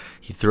together.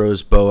 He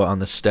throws Boa on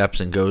the steps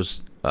and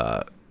goes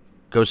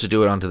to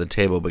do it onto the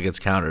table, but gets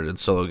countered, and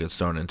Solo gets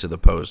thrown into the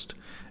post,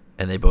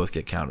 and they both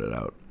get counted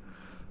out.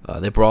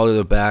 They brawl to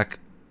the back,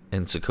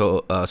 and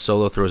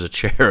Solo throws a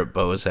chair at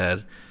Boa's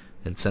head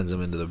and sends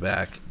him into the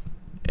back,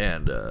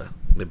 and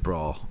they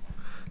brawl.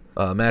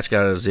 Match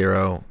got a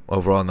 0.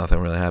 Overall, nothing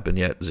really happened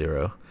yet.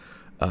 0.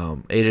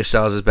 AJ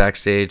Styles is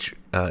backstage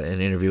in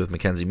an interview with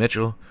Mackenzie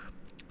Mitchell.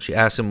 She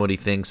asks him what he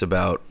thinks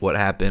about what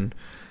happened,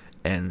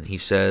 and he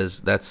says,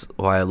 "That's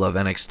why I love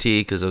NXT,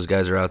 because those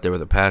guys are out there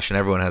with a passion.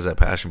 Everyone has that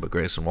passion but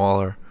Grayson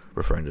Waller,"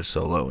 referring to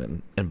Solo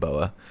and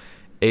Boa.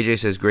 AJ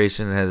says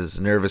Grayson has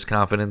nervous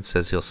confidence,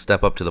 says he'll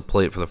step up to the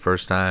plate for the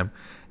first time,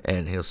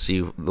 and he'll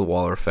see the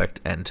Waller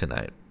effect end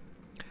tonight.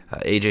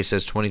 AJ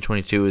says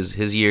 2022 is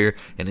his year,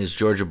 and his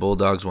Georgia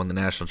Bulldogs won the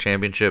national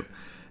championship,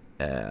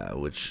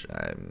 which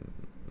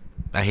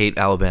I hate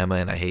Alabama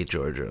and I hate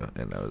Georgia,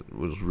 and I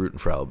was rooting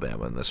for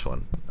Alabama in this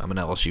one. I'm an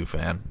LSU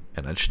fan,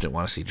 and I just didn't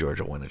want to see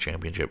Georgia win a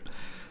championship.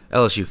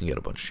 LSU can get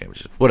a bunch of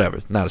championships.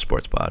 Whatever, not a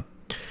sports pod.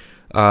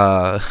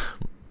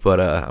 But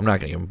I'm not going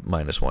to give him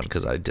 -1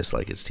 because I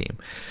dislike his team.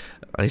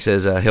 He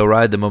says he'll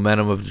ride the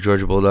momentum of the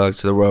Georgia Bulldogs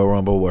to the Royal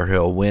Rumble, where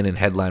he'll win and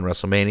headline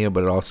WrestleMania,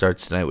 but it all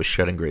starts tonight with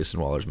shutting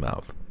Grayson Waller's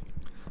mouth.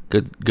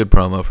 Good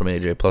promo from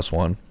AJ,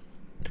 +1.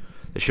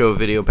 They show a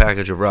video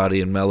package of Roddy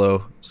and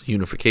Mello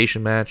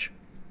unification match.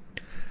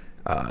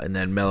 And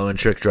then Mello and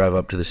Trick drive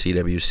up to the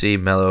CWC.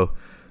 Mello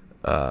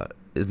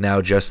is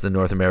now just the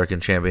North American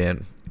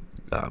champion.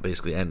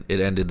 Basically, it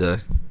ended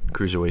the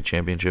Cruiserweight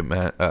Championship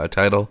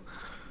title.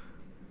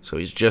 So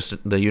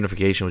the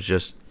unification was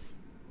just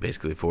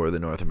basically for the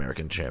North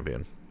American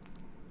champion.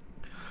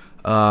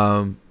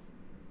 And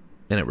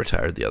it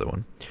retired the other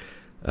one.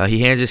 He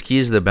hands his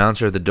keys to the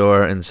bouncer at the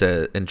door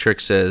and Trick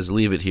says,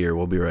 "Leave it here.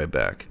 We'll be right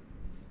back."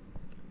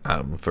 I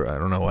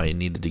don't know why he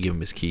needed to give him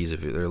his keys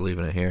if they're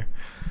leaving it here.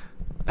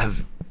 I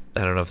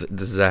don't know if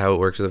this is how it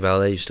works with a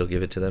valet. You still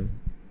give it to them,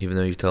 even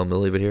though you tell them to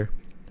leave it here.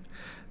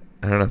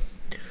 I don't know.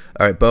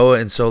 All right, Boa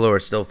and Solo are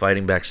still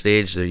fighting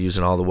backstage. They're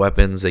using all the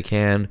weapons they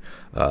can.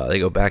 They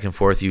go back and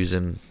forth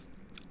using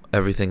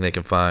everything they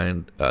can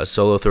find.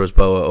 Solo throws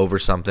Boa over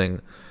something,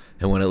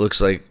 and when it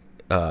looks like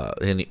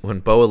when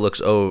Boa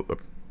looks over,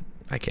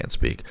 I can't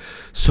speak.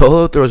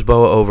 Solo throws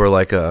Boa over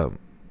like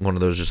one of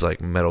those just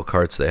like metal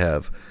carts they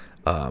have,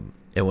 and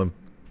when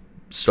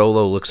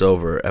Solo looks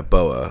over at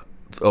Boa,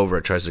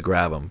 tries to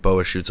grab him.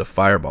 Boa shoots a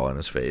fireball in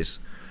his face.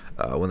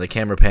 When the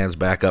camera pans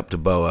back up to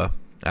Boa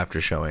after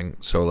showing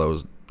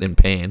Solo's in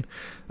pain,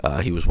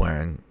 he was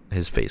wearing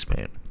his face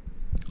paint.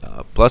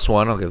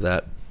 +1, I'll give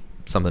that.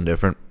 Something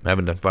different. I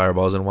haven't done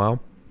fireballs in a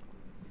while.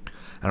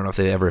 I don't know if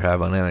they ever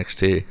have on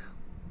NXT,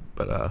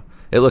 but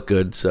it looked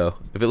good. So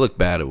if it looked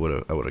bad, I would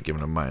have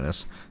given it a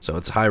minus. So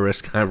it's high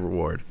risk, high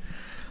reward.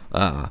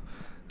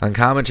 On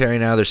commentary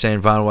now, they're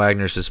saying Von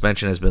Wagner's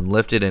suspension has been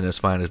lifted and his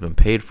fine has been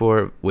paid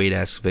for. Wade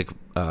asks Vic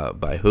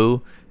by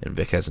who, and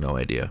Vic has no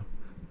idea.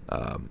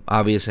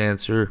 Obvious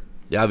answer.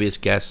 The obvious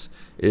guess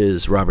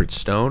is Robert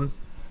Stone.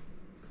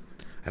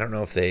 I don't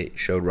know if they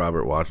showed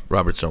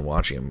Robert Stone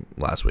watching him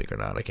last week or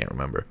not. I can't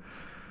remember.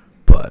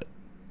 But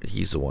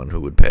he's the one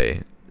who would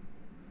pay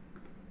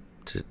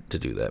to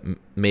do that.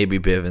 Maybe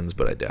Bivens,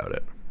 but I doubt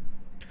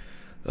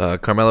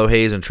it. Carmelo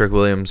Hayes and Trick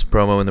Williams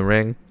promo in the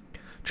ring.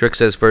 Trick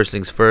says first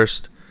things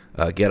first.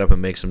 Get up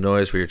and make some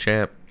noise for your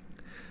champ.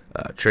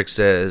 Trick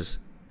says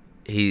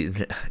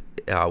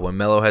when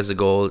Mello has the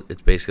gold,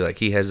 it's basically like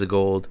he has the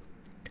gold.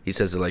 He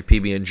says they're like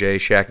PB&J,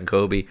 Shaq and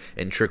Kobe,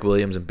 and Trick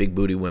Williams and big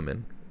booty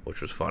women, which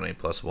was funny,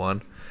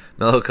 +1.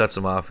 Mello cuts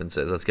him off and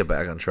says, let's get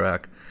back on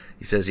track.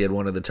 He says he had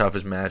one of the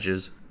toughest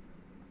matches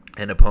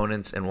and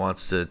opponents and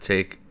wants to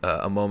take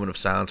a moment of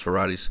silence for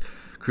Roddy's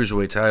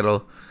Cruiserweight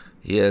title.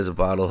 He has a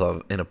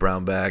bottle in a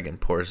brown bag and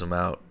pours some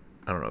out.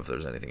 I don't know if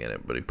there's anything in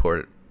it, but he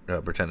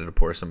pretended to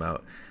pour some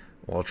out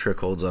while Trick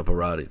holds up a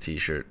Roddy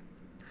t-shirt.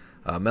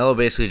 Mello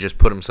basically just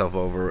put himself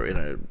over in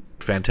a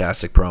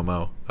fantastic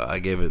promo. I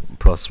gave it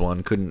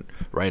 +1. Couldn't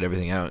write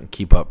everything out and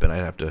keep up, and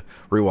I'd have to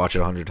rewatch it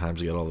 100 times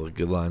to get all the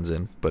good lines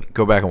in. But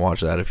go back and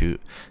watch that if you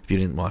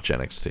didn't watch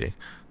NXT.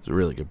 It's a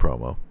really good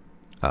promo.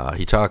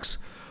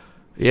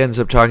 He ends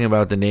up talking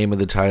about the name of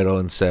the title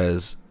and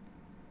says,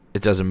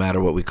 it doesn't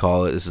matter what we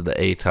call it. This is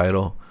the A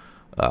title.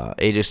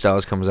 AJ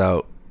Styles comes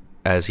out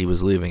as he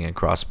was leaving and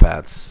cross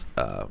paths,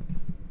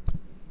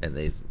 and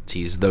they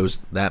tease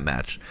that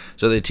match.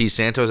 So they tease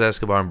Santos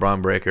Escobar and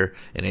Braun Breaker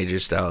and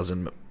AJ Styles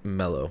and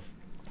Mello.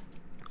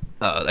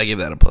 I gave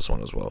that a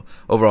 +1 as well.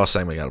 Overall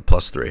segment got a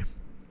 +3.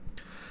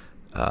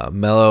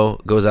 Mello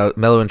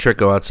and Trick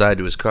go outside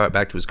to his car,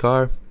 back to his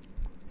car,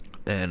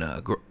 and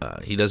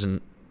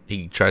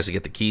he tries to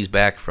get the keys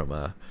back from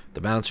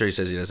the bouncer. He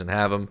says he doesn't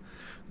have them.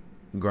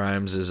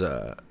 Grimes is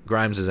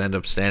end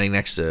up standing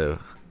next to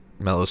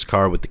Mello's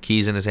car with the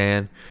keys in his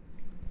hand.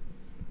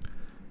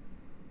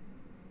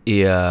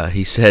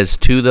 He says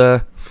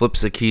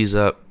flips the keys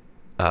up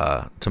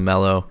to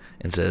Mello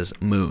and says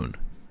moon,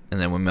 and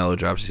then when Mello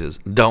drops, he says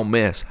don't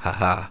miss,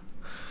 haha.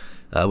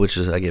 Which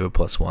is I gave a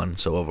 +1,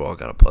 so overall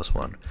got a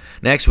 +1.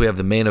 Next we have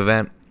the main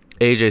event: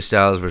 AJ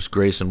Styles versus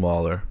Grayson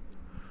Waller.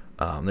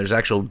 There's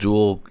actual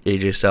dual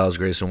AJ Styles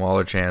Grayson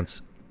Waller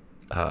chants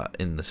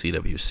in the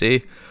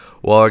CWC.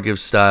 Waller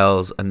gives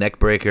Styles a neck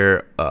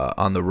breaker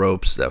on the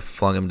ropes that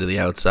flung him to the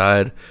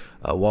outside.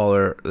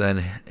 Waller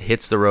then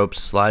hits the ropes,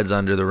 slides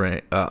under the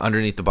ring,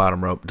 underneath the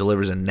bottom rope,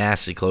 delivers a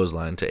nasty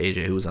clothesline to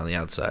AJ, who was on the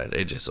outside.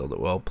 AJ sold it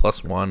well,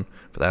 +1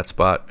 for that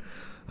spot.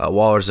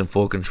 Waller's in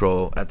full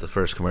control at the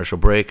first commercial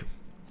break.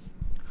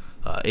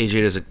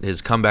 AJ does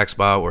his comeback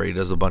spot where he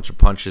does a bunch of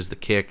punches, the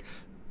kick,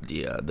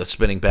 the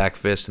spinning back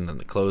fist, and then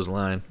the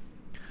clothesline.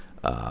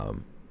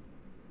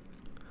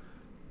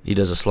 He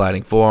does a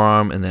sliding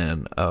forearm and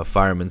then a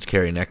fireman's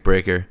carry neck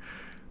breaker.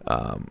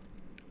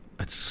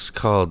 It's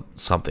called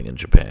something in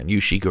Japan,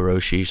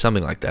 Yushigoroshi,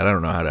 something like that. I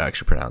don't know how to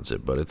actually pronounce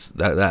it, but it's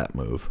that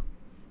move.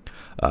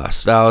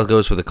 Styles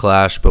goes for the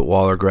clash, but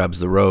Waller grabs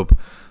the rope,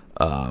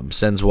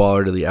 sends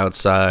Waller to the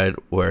outside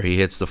where he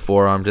hits the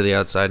forearm to the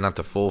outside, not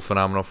the full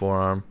phenomenal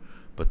forearm,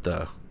 but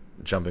the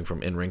jumping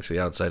from in-ring to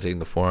the outside, hitting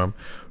the forearm.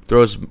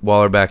 Throws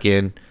Waller back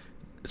in,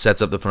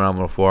 sets up the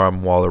phenomenal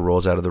forearm. Waller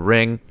rolls out of the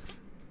ring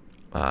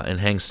and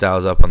hangs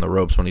Styles up on the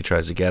ropes when he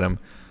tries to get him,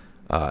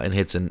 and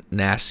hits a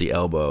nasty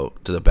elbow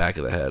to the back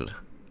of the head,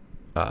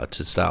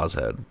 to Styles'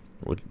 head.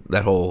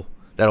 That whole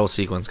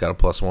sequence got a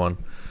 +1.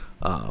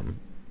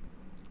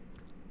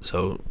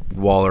 So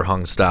Waller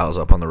hung Styles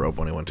up on the rope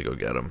when he went to go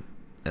get him,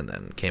 and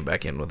then came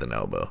back in with an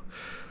elbow.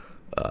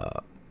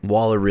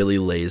 Waller really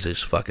lays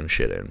his fucking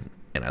shit in,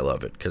 and I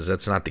love it, because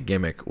that's not the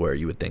gimmick where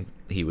you would think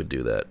he would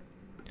do that.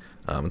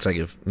 It's like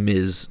if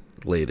Miz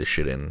laid his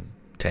shit in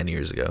 10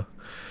 years ago.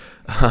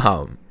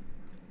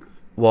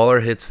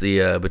 Waller hits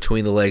the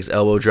between the legs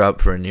elbow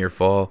drop for a near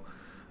fall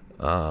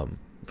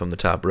from the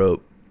top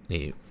rope.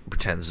 He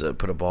pretends to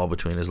put a ball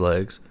between his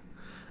legs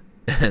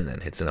and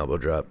then hits an elbow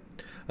drop.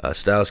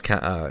 Styles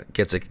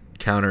gets a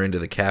counter into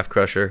the calf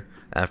crusher.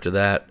 After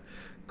that,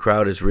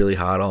 crowd is really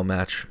hot all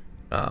match,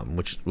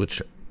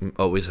 which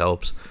always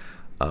helps.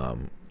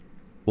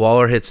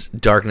 Waller hits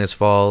Darkness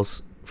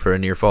Falls for a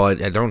near fall.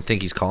 I don't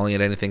think he's calling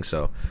it anything,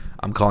 so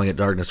I'm calling it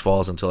Darkness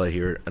Falls until I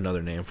hear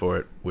another name for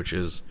it, which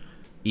is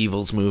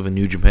Evil's move in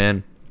New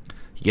Japan.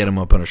 You get him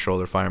up on a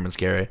shoulder, fireman's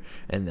carry,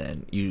 and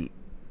then you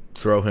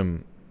throw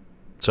him.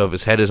 So if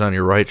his head is on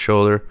your right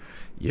shoulder,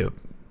 you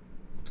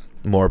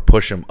more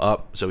push him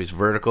up so he's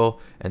vertical,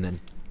 and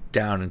then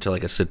down into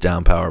like a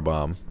sit-down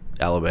powerbomb,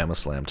 Alabama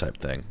Slam type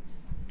thing.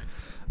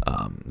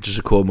 Just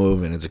a cool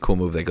move, and it's a cool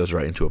move that goes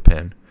right into a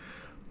pin.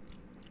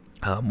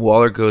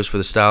 Waller goes for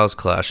the Styles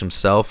Clash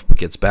himself, but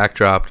gets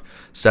backdropped.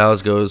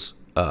 Styles goes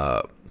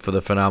for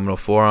the phenomenal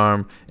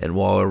forearm, and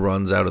Waller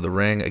runs out of the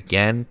ring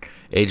again.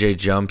 AJ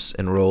jumps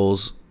and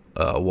rolls.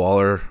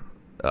 AJ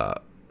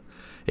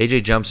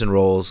jumps and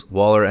rolls.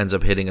 Waller ends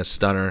up hitting a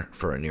stunner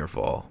for a near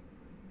fall.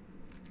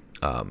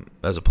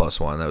 As a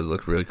 +1, that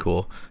looked really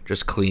cool.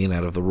 Just clean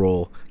out of the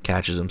roll,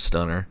 catches him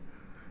stunner,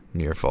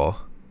 near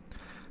fall.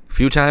 A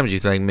few times you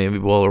think maybe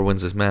Waller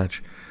wins this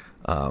match.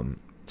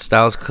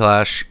 Styles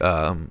Clash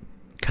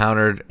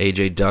countered.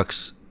 AJ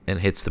ducks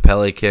and hits the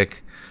Pele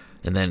kick,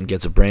 and then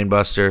gets a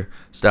brainbuster.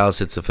 Styles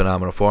hits the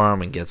phenomenal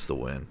forearm and gets the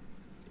win.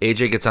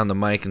 AJ gets on the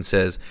mic and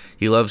says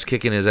he loves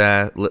kicking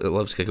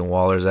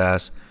Waller's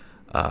ass.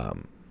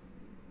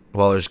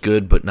 Waller's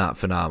good but not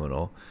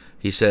phenomenal.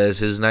 He says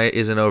his night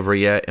isn't over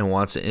yet and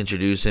wants to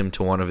introduce him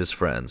to one of his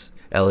friends.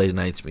 LA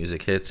Knight's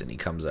music hits and he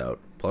comes out.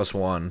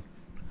 +1.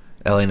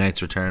 LA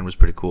Knight's return was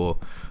pretty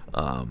cool.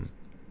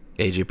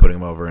 AJ putting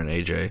him over, and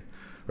AJ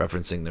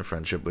referencing their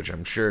friendship, which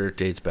I'm sure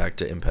dates back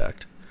to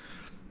Impact.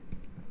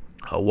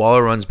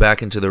 Waller runs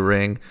back into the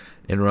ring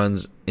and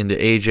runs into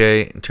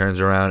AJ and turns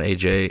around.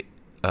 AJ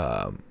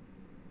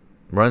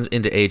runs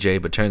into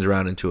AJ but turns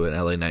around into an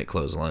LA Knight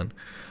clothesline.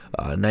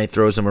 Knight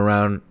throws him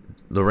around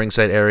the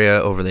ringside area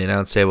over the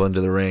announce table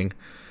into the ring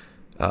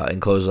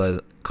and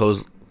clotheslines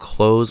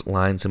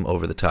him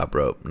over the top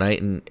rope.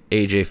 Knight and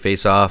AJ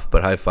face off,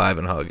 but high five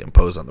and hug and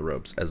pose on the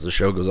ropes as the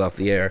show goes off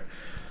the air.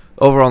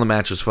 Overall, the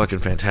match was fucking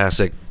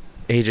fantastic.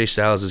 AJ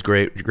Styles is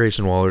great.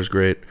 Grayson Waller is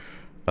great.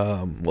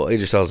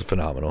 AJ Styles is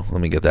phenomenal.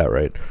 Let me get that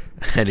right.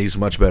 And he's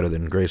much better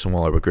than Grayson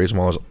Waller, but Grayson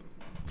Waller's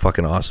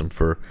fucking awesome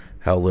for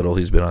how little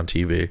he's been on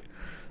TV.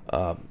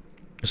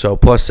 So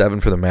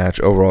 +7 for the match.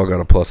 Overall, got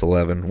a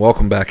 +11.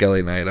 Welcome back, LA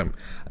Knight.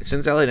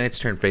 Since LA Knight's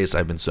turned face,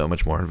 I've been so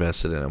much more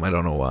invested in him. I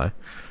don't know why.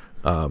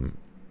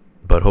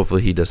 But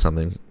hopefully he does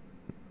something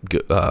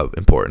good,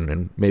 important,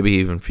 and maybe he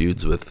even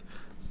feuds with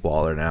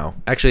Waller now.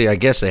 Actually, I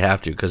guess they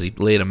have to, because he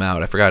laid him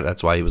out. I forgot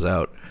that's why he was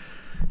out.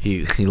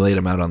 He laid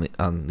him out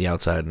on the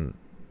outside, and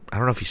I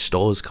don't know if he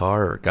stole his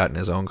car or got in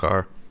his own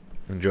car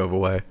and drove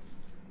away.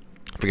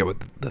 I forget what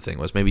the thing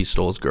was. Maybe he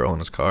stole his girl in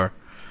his car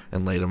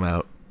and laid him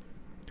out.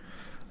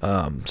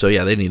 So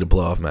yeah, they need a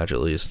blow-off match at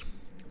least.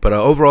 But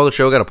overall, the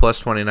show got a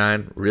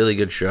 +29. Really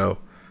good show.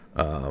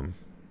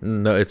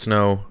 No, it's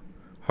no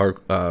hard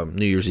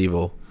New Year's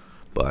Evil,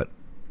 but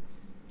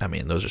I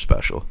mean, those are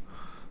special.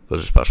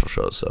 Those are special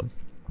shows. So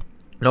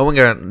no one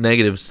got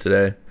negatives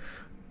today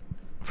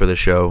for the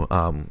show,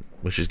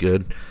 which is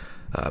good.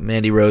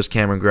 Mandy Rose,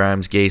 Cameron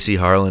Grimes, Gacy,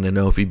 Harlan,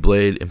 Inofi,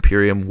 Blade,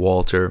 Imperium,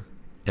 Walter,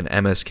 and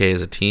MSK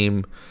as a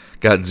team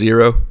got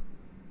 0.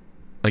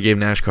 I gave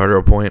Nash Carter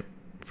a point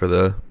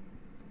for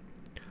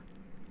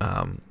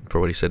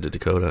what he said to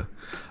Dakota.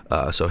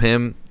 So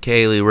him,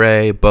 Kaylee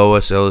Ray,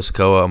 Boa, Solo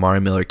Sikoa, Amari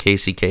Miller,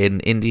 Casey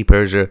Caden, Indy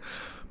Persia,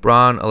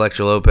 Braun,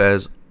 Elektra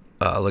Lopez,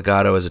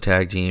 Legato as a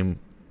tag team.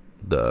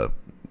 The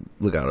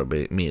Legato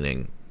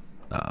meaning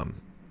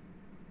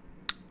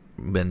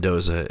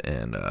Mendoza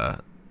and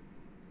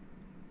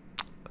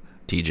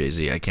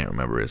TJZ. I can't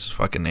remember his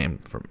fucking name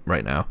from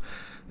right now.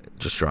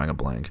 Just drawing a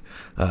blank.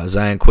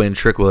 Zion Quinn,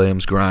 Trick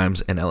Williams,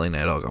 Grimes, and LA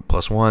Knight all got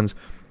 +1s.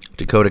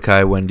 Dakota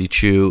Kai, Wendy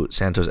Chu,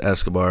 Santos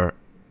Escobar,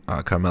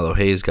 Carmelo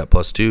Hayes got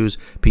 +2s.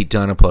 Pete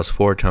Dunne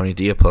 +4. Tony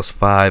Dia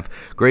 +5.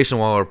 Grayson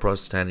Waller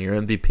 +10. Your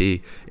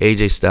MVP,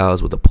 AJ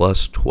Styles with a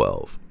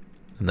 +12.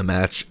 And the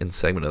match and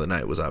segment of the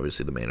night was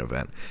obviously the main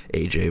event,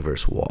 AJ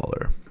versus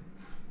Waller.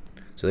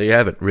 So there you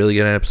have it. Really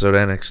good episode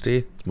of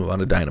NXT. Let's move on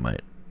to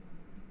Dynamite.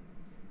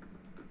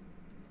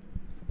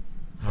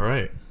 All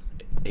right.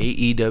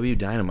 AEW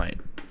Dynamite.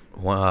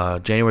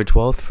 January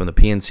 12th from the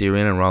PNC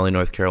Arena in Raleigh,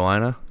 North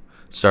Carolina.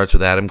 Starts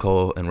with Adam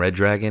Cole and Red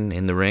Dragon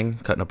in the ring,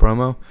 cutting a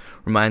promo.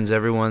 Reminds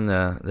everyone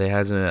that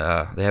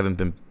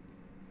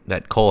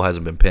Cole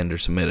hasn't been pinned or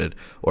submitted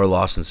or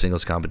lost in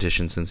singles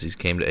competition since he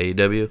came to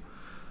AEW.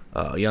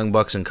 Young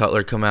Bucks and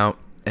Cutler come out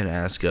and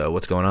ask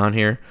what's going on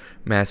here.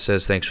 Matt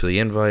says thanks for the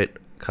invite.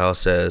 Kyle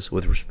says,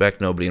 with respect,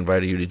 nobody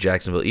invited you to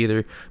Jacksonville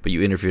either, but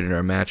you interfered in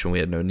our match when we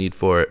had no need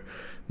for it.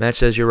 Matt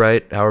says you're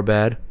right, our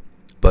bad.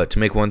 But to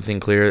make one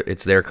thing clear,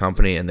 it's their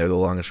company and they're the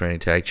longest reigning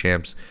tag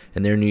champs,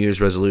 and their New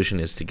Year's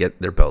resolution is to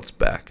get their belts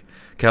back.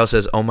 Kyle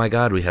says, oh my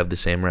god, we have the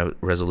same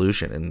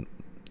resolution in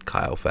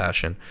Kyle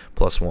fashion.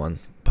 +1,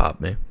 pop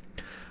me.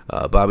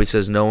 Bobby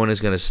says no one is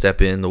going to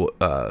step in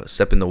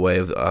the way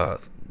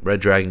of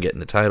Red Dragon getting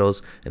the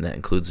titles, and that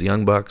includes the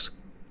Young Bucks.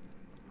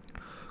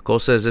 Cole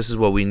says this is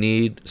what we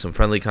need, some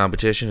friendly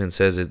competition, and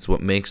says it's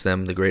what makes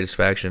them the greatest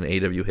faction in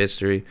AEW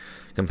history,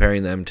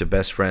 comparing them to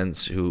best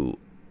friends who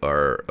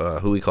are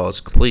who he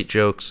calls complete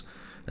jokes,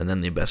 and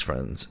then the best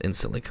friends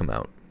instantly come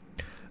out.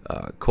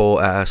 Cole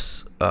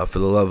asks, for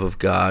the love of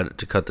God,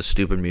 to cut the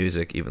stupid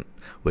music, even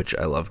which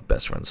I love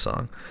Best Friend's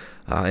song,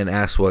 and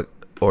asks what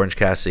Orange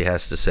Cassidy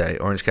has to say.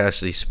 Orange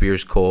Cassidy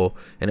spears Cole,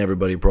 and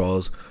everybody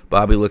brawls.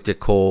 Bobby looked at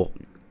Cole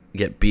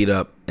get beat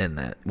up and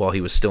that while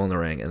he was still in the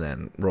ring, and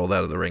then rolled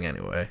out of the ring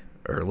anyway,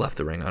 or left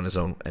the ring on his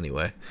own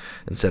anyway,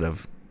 instead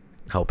of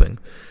helping.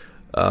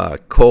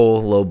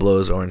 Cole low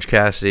blows Orange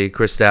Cassidy.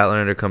 Chris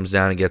Statlander comes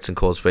down and gets in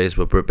Cole's face,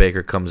 but Britt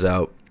Baker comes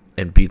out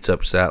and beats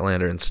up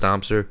Statlander and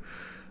stomps her.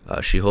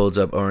 She holds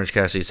up Orange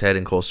Cassidy's head,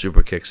 and Cole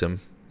super kicks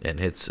him and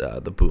hits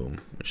the boom,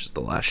 which is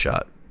the last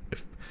shot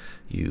if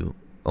you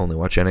only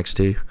watch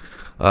NXT.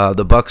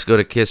 The Bucks go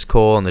to kiss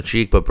Cole on the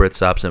cheek, but Britt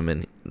stops him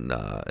and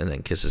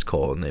then kisses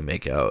Cole, and they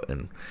make out.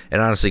 And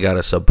honestly got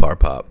a subpar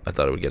pop. I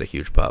thought it would get a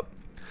huge pop.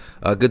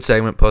 Good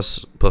segment,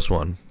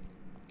 +1.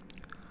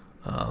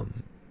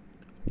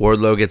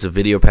 Wardlow gets a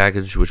video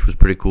package, which was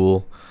pretty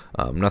cool.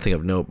 Nothing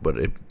of note, but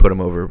it put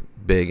him over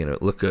big, and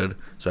it looked good,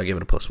 so I give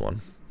it a +1.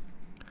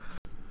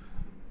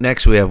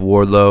 Next, we have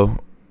Wardlow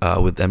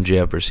with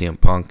MJF versus CM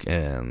Punk,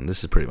 and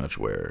this is pretty much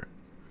where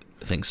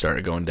things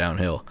started going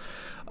downhill.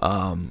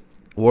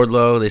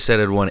 Wardlow, they said,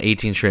 had won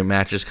 18 straight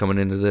matches coming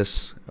into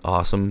this.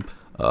 Awesome.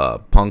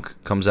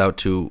 Punk comes out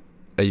to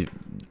a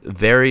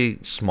very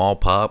small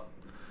pop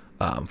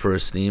for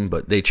his theme,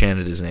 but they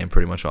chanted his name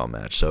pretty much all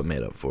match, so it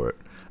made up for it.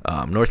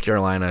 North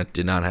Carolina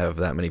did not have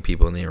that many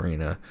people in the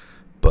arena,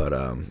 but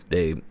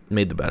they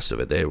made the best of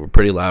it. They were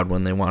pretty loud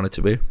when they wanted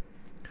to be.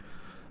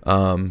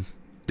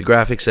 The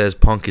graphic says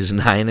Punk is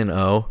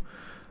 9-0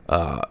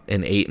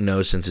 and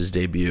 8-0 since his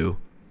debut,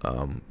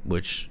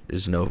 which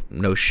is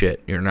no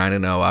shit. You're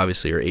 9-0,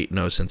 obviously. You're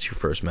 8-0 since your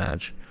first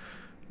match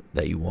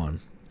that you won.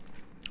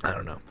 I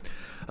don't know.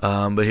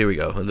 But here we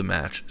go, the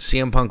match.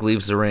 CM Punk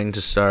leaves the ring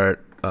to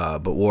start,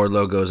 but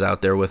Wardlow goes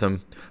out there with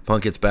him.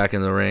 Punk gets back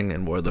in the ring,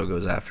 and Wardlow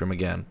goes after him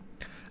again.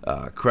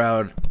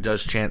 Crowd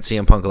does chant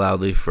CM Punk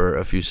loudly for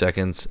a few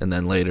seconds, and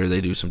then later they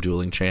do some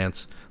dueling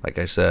chants, like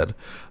I said.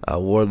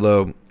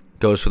 Wardlow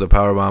goes for the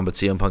powerbomb, but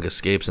CM Punk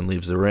escapes and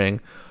leaves the ring.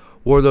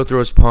 Wardlow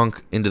throws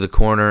Punk into the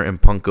corner, and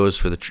Punk goes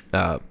for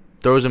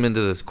throws him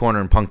into the corner,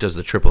 and Punk does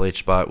the Triple H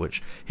spot,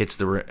 which hits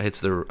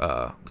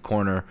the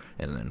corner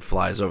and then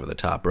flies over the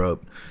top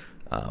rope.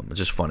 It's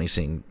just funny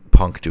seeing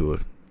Punk do a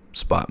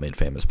spot made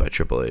famous by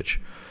Triple H.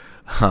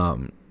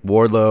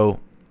 Wardlow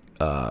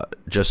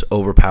just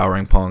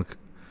overpowering Punk.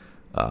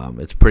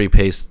 It's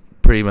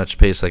pretty much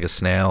paced like a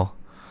snail.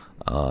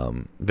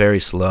 Very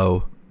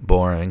slow,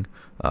 boring.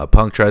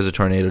 Punk tries a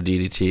tornado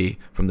DDT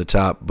from the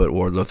top, but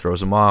Wardlow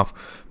throws him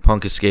off.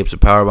 Punk escapes a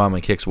powerbomb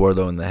and kicks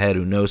Wardlow in the head,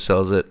 who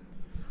no-sells it.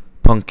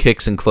 Punk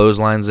kicks and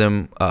clotheslines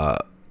him a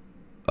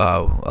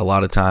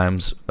lot of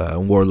times.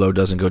 Wardlow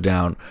doesn't go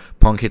down.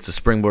 Punk hits a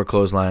springboard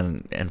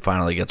clothesline and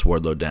finally gets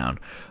Wardlow down.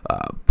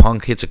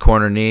 Punk hits a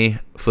corner knee,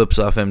 flips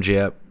off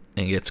MJF,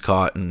 and gets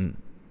caught,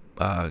 and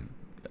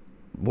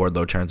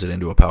Wardlow turns it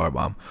into a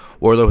powerbomb.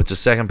 Wardlow hits a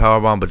second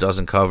powerbomb but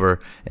doesn't cover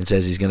and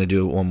says he's going to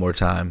do it one more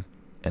time,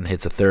 and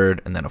hits a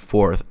third, and then a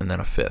fourth, and then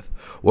a fifth.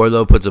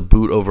 Wardlow puts a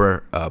boot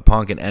over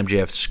Punk, and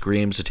MJF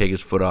screams to take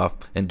his foot off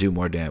and do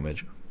more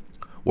damage.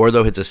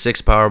 Wardlow hits a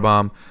sixth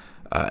powerbomb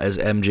as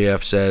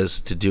MJF says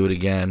to do it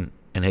again,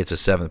 and hits a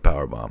seventh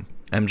powerbomb.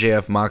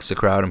 MJF mocks the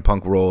crowd, and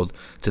Punk rolled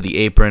to the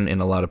apron in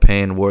a lot of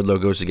pain. Wardlow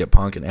goes to get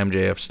Punk, and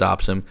MJF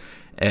stops him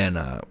and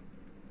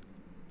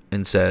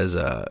says,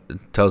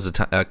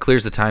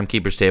 clears the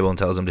timekeeper's table and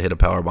tells him to hit a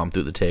powerbomb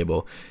through the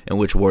table, in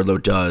which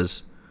Wardlow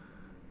does,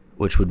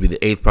 which would be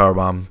the eighth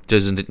powerbomb.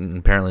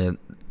 Apparently,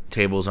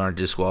 tables aren't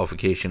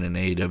disqualification in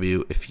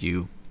AEW if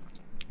you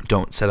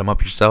don't set them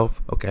up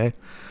yourself. Okay,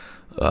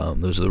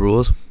 those are the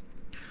rules.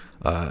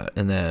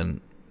 And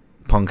then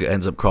Punk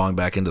ends up crawling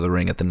back into the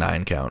ring at the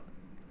 9 count.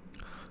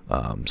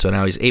 So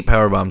now he's 8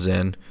 powerbombs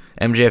in.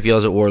 MJF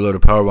yells at Wardlow to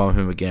powerbomb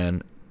him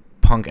again.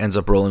 Punk ends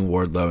up rolling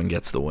Wardlow and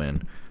gets the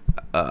win.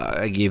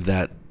 I gave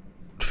that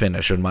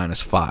finish a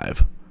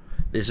 -5.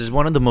 This is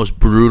one of the most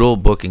brutal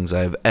bookings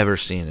I've ever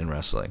seen in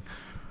wrestling.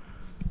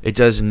 It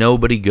does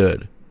nobody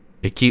good.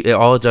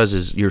 All it does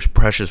is your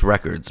precious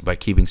records by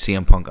keeping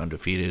CM Punk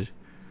undefeated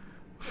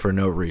for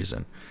no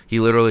reason. He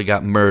literally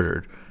got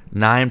murdered.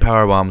 9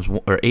 powerbombs,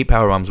 or 8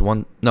 powerbombs,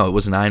 it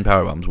was 9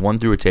 powerbombs, one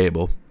through a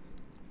table,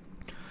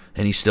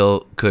 and he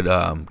still could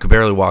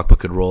barely walk, but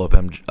could roll up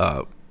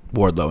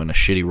Wardlow in a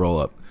shitty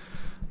roll-up.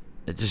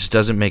 It just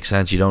doesn't make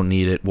sense. You don't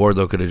need it.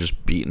 Wardlow could have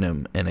just beaten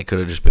him, and it could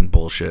have just been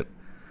bullshit.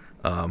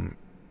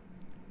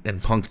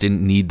 And Punk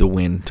didn't need the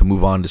win to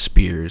move on to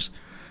Spears.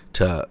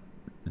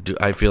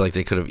 I feel like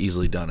they could have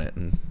easily done it,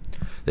 and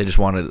they just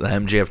wanted the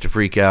MJF to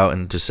freak out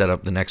and to set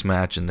up the next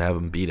match and have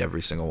him beat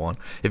every single one.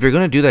 If you're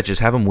going to do that,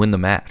 just have him win the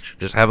match.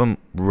 Just have him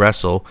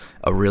wrestle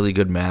a really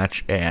good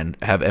match and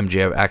have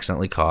MJF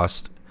accidentally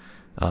cost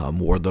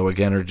Wardlow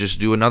again, or just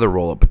do another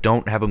roll-up. But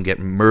don't have him get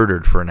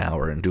murdered for an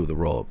hour and do the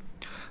roll-up.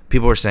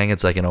 People are saying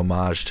it's like an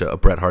homage to a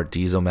Bret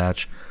Hart-Diesel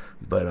match,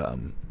 but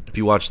if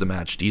you watch the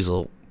match,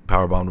 Diesel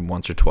powerbombed him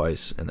once or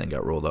twice and then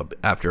got rolled up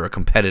after a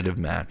competitive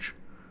match.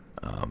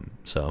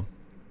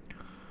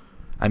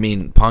 I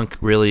mean, Punk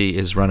really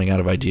is running out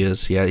of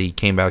ideas. Yeah, he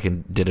came back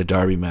and did a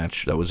Darby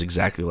match that was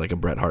exactly like a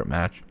Bret Hart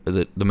match.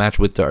 The match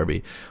with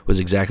Darby was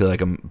exactly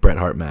like a Bret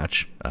Hart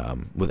match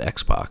with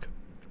X-Pac.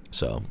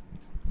 So,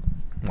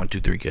 1,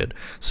 2, 3, kid.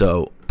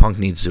 So, Punk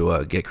needs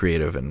to get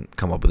creative and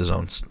come up with his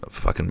own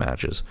fucking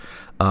matches.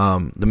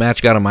 The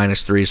match got a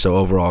 -3, so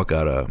overall it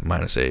got a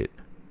 -8.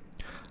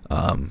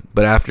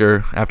 But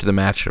after the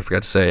match, I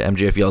forgot to say,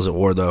 MJF yells at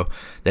Wardlow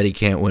that he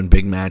can't win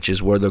big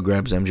matches. Wardlow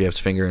grabs MJF's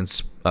finger and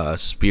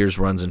Spears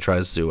runs and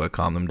tries to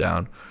calm them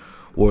down.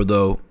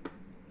 Wardlow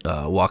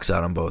walks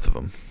out on both of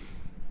them.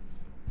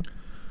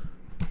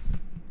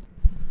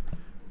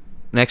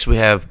 Next we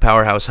have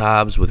Powerhouse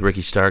Hobbs with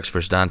Ricky Starks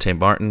versus Dante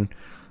Martin.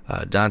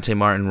 Dante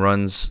Martin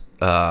runs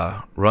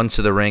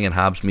to the ring and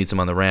Hobbs meets him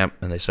on the ramp,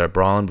 and they start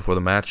brawling before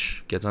the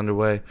match gets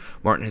underway.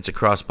 Martin hits a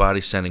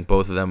crossbody, sending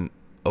both of them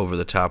over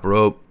the top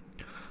rope.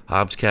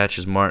 Hobbs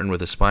catches Martin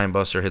with a spine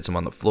buster, hits him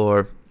on the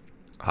floor.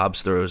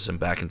 Hobbs throws him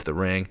back into the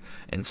ring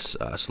and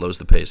slows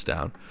the pace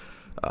down.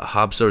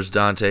 Hobbs throws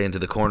Dante into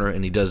the corner,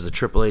 and he does the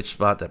Triple H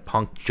spot that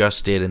Punk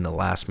just did in the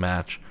last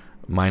match,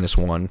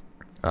 -1.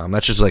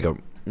 That's just like a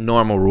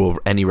normal rule of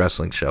any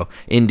wrestling show.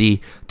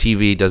 Indie,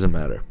 TV, doesn't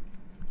matter.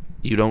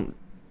 You don't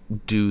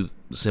do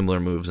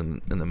similar moves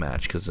in the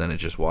match, because then it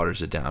just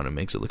waters it down and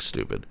makes it look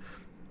stupid.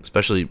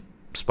 Especially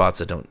spots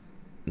that don't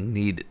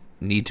need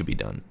to be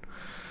done.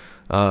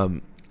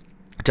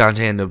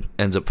 Dante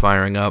ends up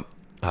firing up,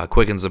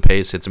 quickens the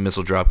pace, hits a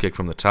missile dropkick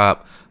from the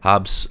top.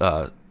 Hobbs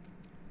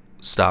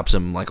stops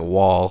him like a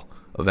wall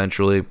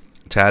eventually.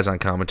 Taz on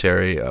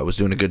commentary was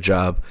doing a good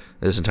job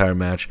this entire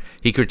match.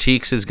 He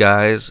critiques his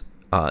guys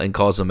and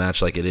calls the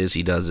match like it is.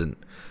 He doesn't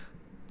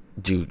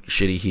do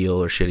shitty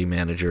heel or shitty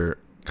manager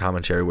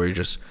commentary where he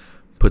just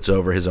puts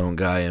over his own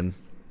guy and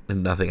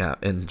nothing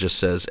and just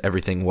says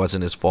everything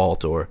wasn't his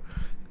fault or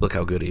look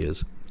how good he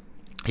is.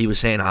 He was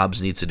saying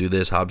Hobbs needs to do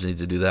this, Hobbs needs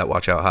to do that,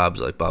 watch out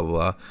Hobbs, like blah,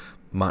 blah,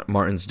 blah.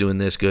 Martin's doing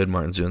this good,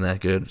 Martin's doing that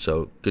good,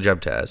 so good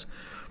job, Taz.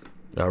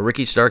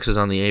 Ricky Starks is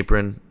on the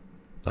apron,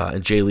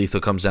 and Jay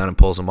Lethal comes down and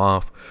pulls him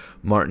off.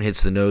 Martin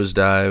hits the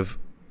nosedive,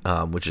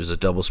 which is a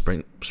double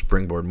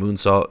springboard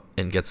moonsault,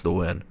 and gets the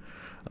win.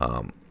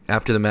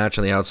 After the match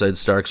on the outside,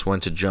 Starks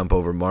went to jump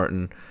over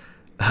Martin,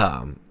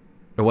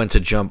 or went to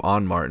jump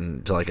on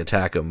Martin to like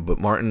attack him, but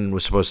Martin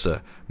was supposed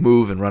to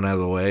move and run out of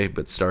the way,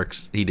 but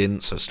he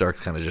didn't, so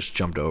Starks kind of just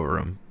jumped over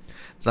him.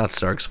 It's not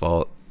Starks'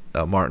 fault.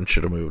 Martin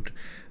should have moved.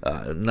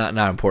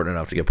 Not important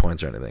enough to get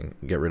points or anything,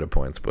 get rid of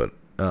points, but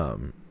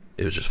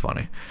it was just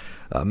funny.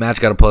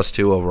 Match got a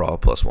 +2, overall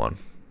 +1.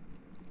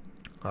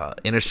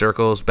 Inner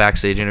Circle's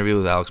backstage interview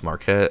with Alex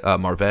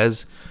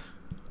Marvez.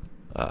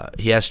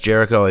 He asked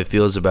Jericho how he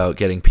feels about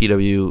getting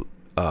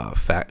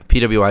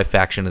PWI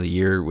Faction of the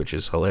Year, which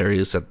is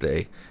hilarious that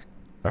they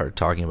are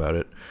talking about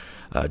it.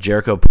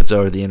 Jericho puts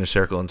over the Inner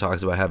Circle and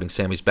talks about having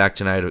Sammy's back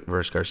tonight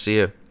versus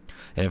Garcia.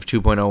 And if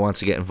 2.0 wants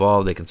to get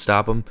involved, they can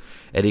stop him.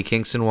 Eddie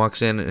Kingston walks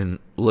in and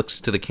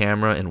looks to the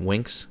camera and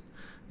winks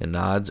and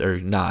nods.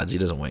 He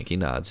doesn't wink, he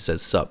nods. He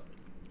says, sup,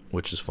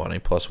 which is funny,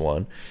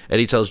 +1.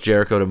 Eddie tells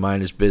Jericho to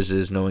mind his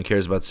business. No one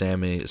cares about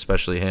Sammy,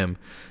 especially him.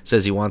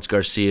 Says he wants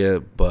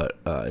Garcia, but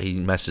he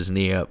messed his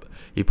knee up.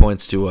 He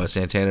points to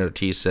Santana.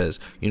 Ortiz says,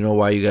 you know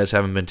why you guys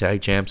haven't been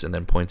tag champs? And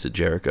then points at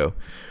Jericho.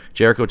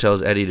 Jericho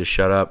tells Eddie to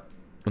shut up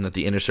and that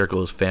the Inner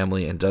Circle is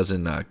family and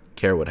doesn't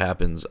care what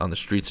happens on the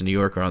streets of New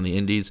York or on the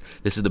indies.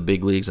 This is the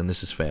big leagues and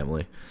this is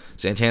family.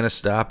 Santana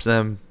stops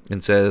them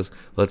and says,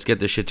 let's get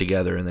this shit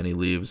together, and then he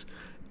leaves.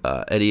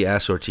 Eddie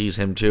asks Ortiz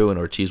him too, and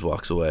Ortiz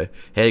walks away.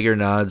 Hager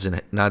nods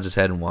his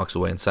head and walks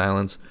away in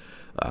silence,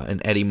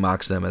 and Eddie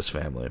mocks them as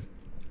family.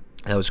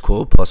 That was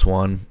cool,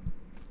 +1.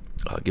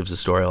 Gives the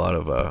story a lot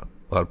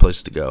of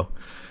places to go.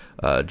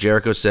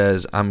 Jericho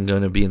says, I'm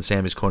going to be in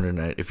Sammy's corner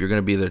tonight. If you're going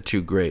to be there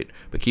too, great.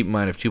 But keep in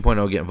mind, if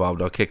 2.0 get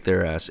involved, I'll kick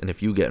their ass. And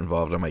if you get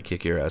involved, I might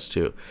kick your ass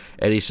too.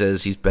 Eddie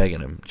says he's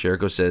begging him.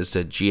 Jericho says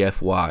to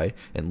GFY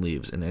and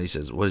leaves. And Eddie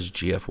says, what is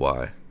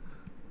GFY?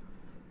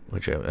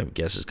 Which I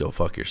guess is go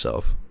fuck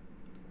yourself.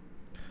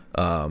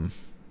 So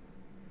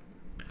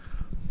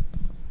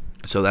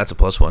that's a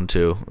 +1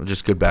 too.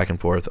 Just good back and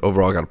forth.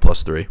 Overall, got a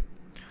 +3.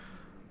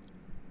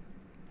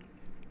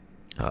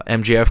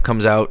 MJF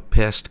comes out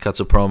pissed, cuts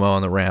a promo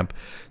on the ramp,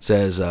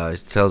 says,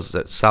 tells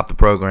that stop the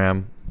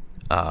program.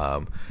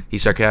 He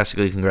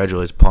sarcastically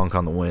congratulates Punk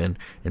on the win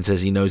and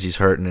says he knows he's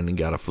hurting and he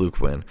got a fluke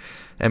win.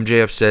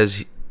 MJF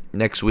says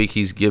next week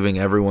he's giving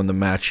everyone the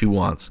match he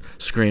wants.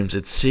 Screams,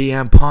 it's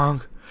CM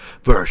Punk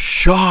versus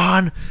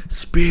Shawn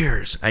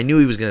Spears. I knew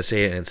he was going to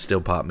say it and it still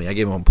popped me. I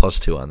gave him a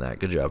 +2 on that.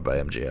 Good job by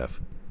MJF.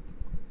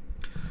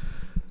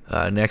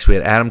 Next we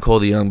had Adam Cole,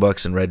 the Young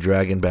Bucks, and Red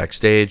Dragon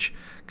backstage.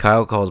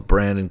 Kyle calls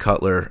Brandon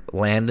Cutler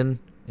Landon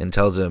and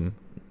tells him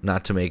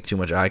not to make too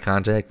much eye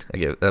contact.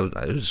 It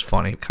was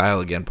funny. Kyle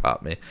again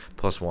popped me.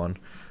 +1.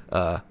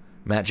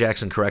 Matt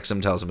Jackson corrects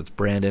him, tells him it's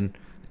Brandon.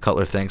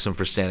 Cutler thanks him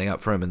for standing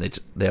up for him, and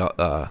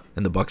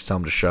the Bucks tell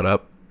him to shut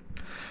up.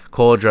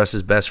 Cole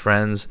addresses best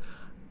friends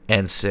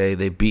and say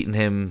they've beaten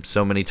him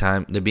so many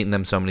times. They've beaten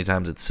them so many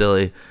times it's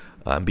silly.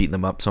 Beating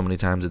them up so many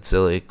times it's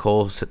silly.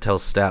 Cole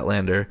tells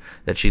Statlander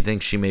that she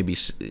thinks she may be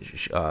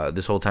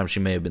this whole time she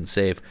may have been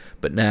safe,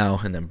 but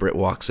now, and then Britt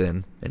walks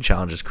in and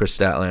challenges Chris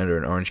Statlander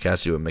and Orange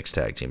Cassidy to a mixed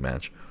tag team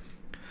match.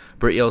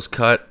 Britt yells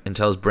cut and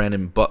tells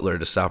Brandon Butler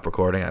to stop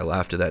recording. I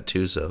laughed at that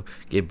too, so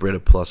gave Britt a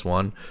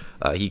 +1.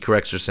 He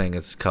corrects her saying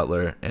it's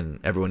Cutler, and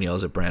everyone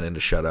yells at Brandon to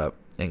shut up,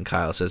 and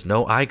Kyle says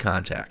no eye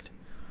contact.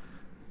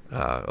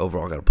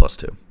 Overall got a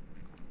 +2.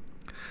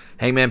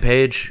 Hangman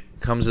Page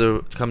comes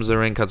to the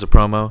ring, cuts a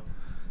promo,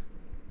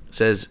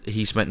 says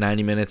he spent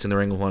 90 minutes in the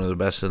ring with one of the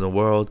best in the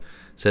world,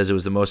 says it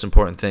was the most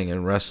important thing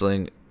in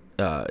wrestling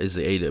is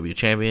the AEW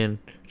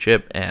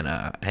championship, and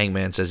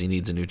Hangman says he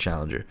needs a new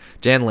challenger.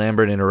 Dan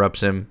Lambert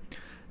interrupts him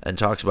and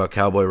talks about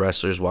cowboy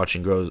wrestlers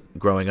watching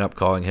growing up,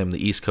 calling him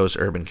the East Coast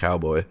Urban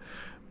Cowboy.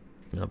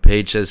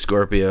 Page says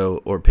Scorpio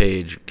or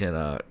Page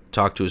can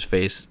talk to his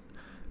face.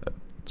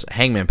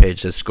 Hangman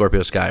Page says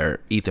Scorpio Sky or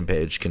Ethan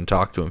Page can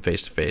talk to him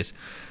face to face.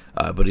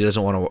 But he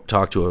doesn't want to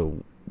talk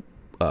to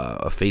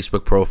a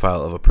Facebook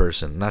profile of a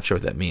person. Not sure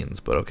what that means,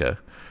 but okay.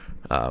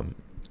 I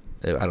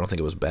don't think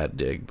it was a bad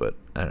dig, but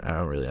I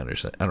don't really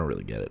understand. I don't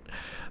really get it.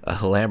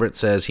 Lambert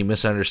says he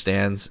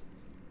misunderstands,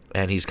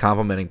 and he's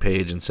complimenting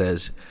Page and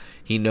says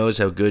he knows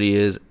how good he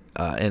is,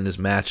 and his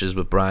matches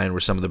with Bryan were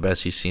some of the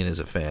best he's seen as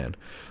a fan.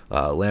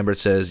 Lambert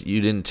says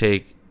you didn't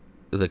take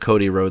the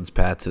Cody Rhodes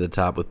path to the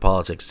top with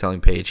politics,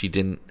 telling Page he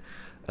didn't.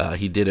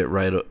 He did it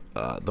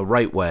the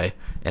right way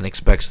and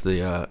expects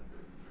the.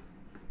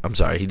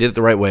 He did it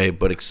the right way,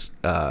 but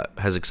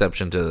has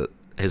exception to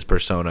his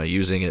persona,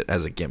 using it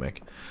as a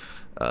gimmick.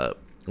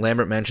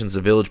 Lambert mentions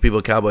the Village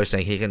People Cowboy,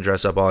 saying he can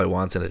dress up all he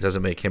wants and it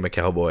doesn't make him a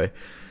cowboy.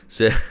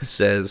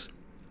 Says,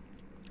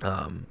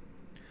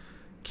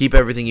 keep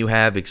everything you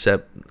have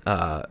except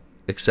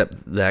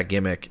that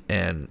gimmick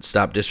and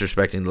stop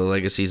disrespecting the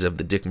legacies of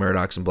the Dick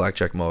Murdochs and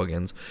Blackjack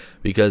Mulligans,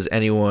 because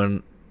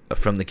anyone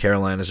from the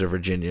Carolinas or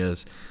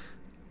Virginias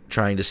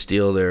trying to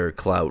steal their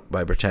clout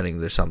by pretending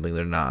they're something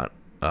they're not,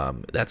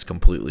 that's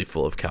completely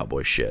full of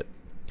cowboy shit.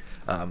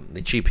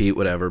 They cheap heat,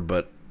 whatever,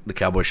 but the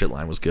cowboy shit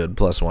line was good.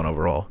 +1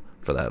 overall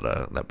for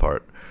that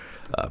part.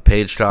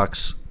 Page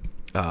talks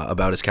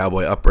about his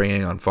cowboy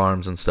upbringing on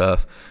farms and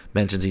stuff.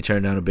 Mentions he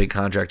turned down a big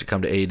contract to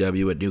come to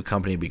AEW, a new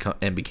company,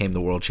 and became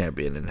the world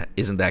champion. And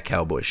isn't that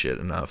cowboy shit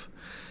enough?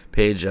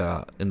 Page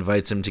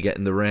invites him to get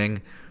in the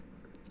ring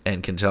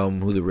and can tell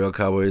him who the real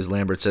cowboy is.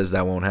 Lambert says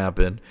that won't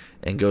happen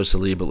and goes to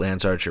leave, but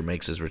Lance Archer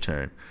makes his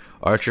return.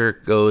 Archer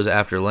goes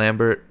after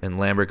Lambert, and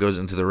Lambert goes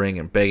into the ring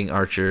and begging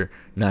Archer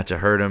not to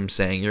hurt him,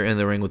 saying, "You're in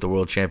the ring with the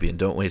world champion.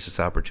 Don't waste this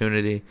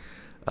opportunity."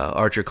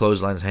 Archer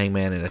clotheslines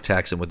Hangman and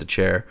attacks him with the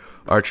chair.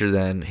 Archer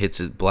then hits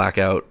his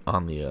blackout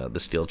on the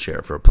steel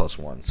chair for a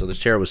 +1. So the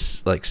chair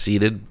was like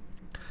seated,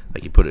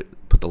 like you put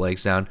the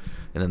legs down,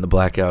 and then the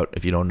blackout.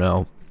 If you don't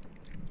know,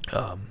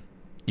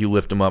 you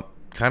lift him up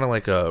kind of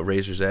like a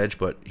razor's edge,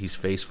 but he's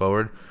face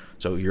forward,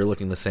 so you're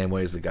looking the same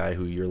way as the guy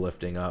who you're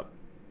lifting up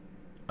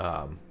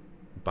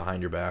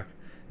behind your back.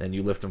 Then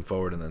you lift him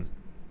forward and then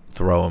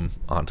throw him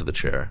onto the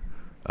chair,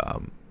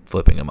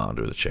 flipping him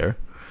onto the chair.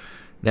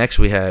 Next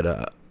we had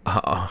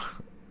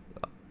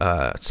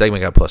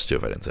segment got +2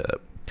 if I didn't say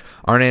that.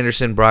 Arn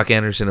Anderson, Brock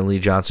Anderson, and Lee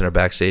Johnson are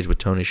backstage with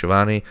Tony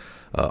Schiavone.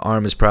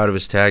 Arn is proud of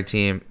his tag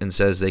team and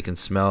says they can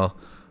smell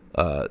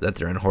that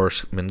they're in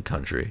Horseman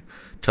country.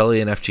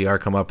 Tully and FTR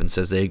come up and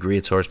says they agree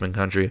it's Horseman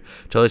country.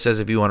 Tully says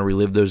if you want to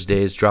relive those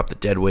days, drop the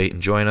dead weight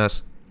and join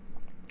us.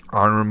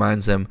 Arn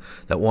reminds them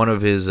that one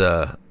of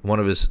them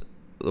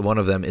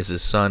is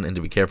his son, and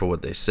to be careful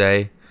what they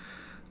say.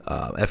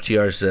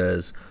 FTR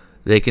says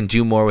they can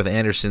do more with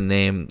Anderson's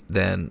name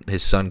than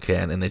his son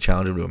can, and they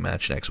challenge him to a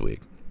match next week.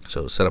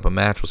 So set up a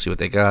match. We'll see what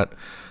they got.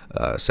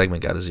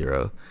 Segment got a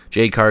 0.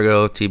 Jade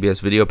Cargo,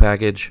 TBS video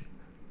package.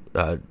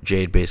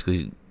 Jade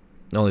basically,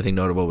 the only thing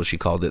notable was she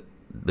called it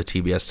the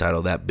TBS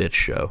title, That Bitch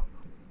Show.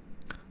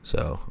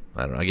 So,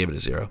 I don't know. I gave it a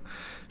 0.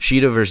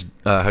 Hikaru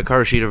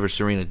Shida versus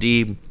Serena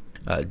Deeb.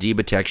 Deeb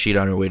attacks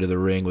Shida on her way to the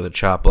ring with a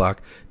chop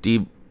block.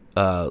 Deeb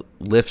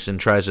lifts and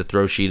tries to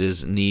throw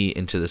Shida's knee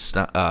into the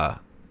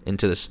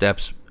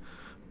steps,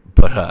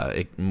 but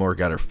it more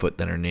got her foot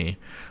than her knee.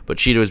 But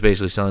Shida was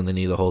basically selling the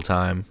knee the whole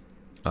time,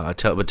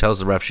 but tells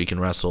the ref she can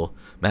wrestle.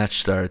 Match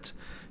starts.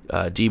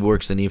 Deeb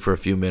works the knee for a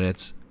few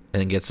minutes,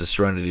 and gets the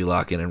Serenity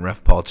lock in, and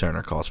ref Paul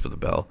Turner calls for the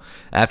bell.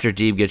 After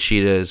Deeb gets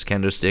Sheeta's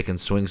kendo stick and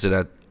swings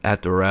it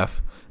at the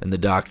ref and the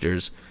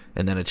doctors,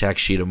 and then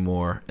attacks Sheeta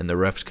more, and the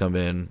refs come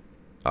in,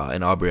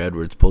 and Aubrey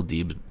Edwards pulls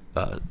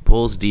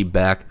Deeb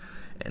back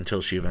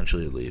until she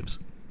eventually leaves.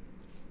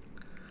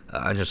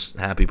 I'm just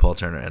happy Paul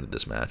Turner ended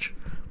this match.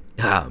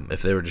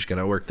 If they were just going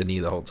to work the knee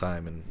the whole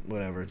time and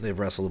whatever, they've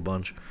wrestled a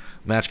bunch.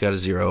 Match got a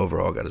 0,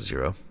 overall got a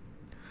 0.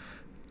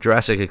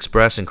 Jurassic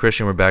Express and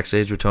Christian were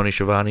backstage with Tony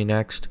Schiavone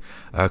next.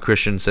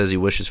 Christian says he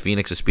wishes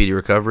Phoenix a speedy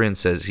recovery and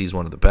says he's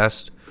one of the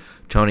best.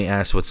 Tony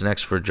asks what's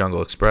next for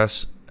Jungle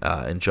Express,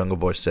 and Jungle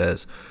Boy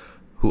says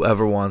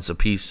whoever wants a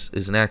piece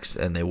is next,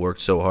 and they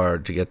worked so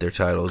hard to get their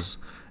titles,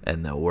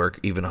 and they'll work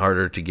even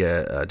harder to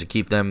get to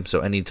keep them.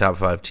 So any top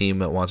 5 team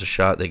that wants a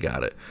shot, they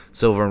got it.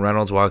 Silver and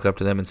Reynolds walk up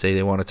to them and say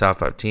they want a top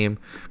 5 team.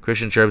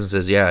 Christian chirps and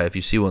says, yeah, if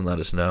you see one, let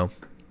us know.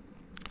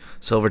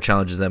 Silver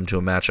challenges them to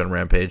a match on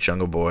Rampage.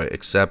 Jungle Boy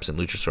accepts, and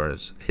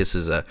Luchasaurus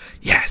hisses a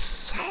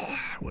yes,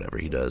 whatever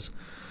he does.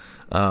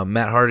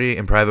 Matt Hardy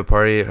and Private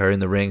Party are in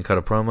the ring, cut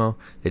a promo.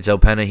 They tell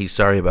Penta he's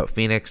sorry about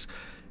Phoenix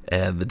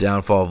and the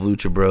downfall of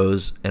Lucha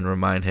Bros, and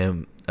remind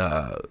him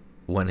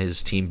when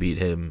his team beat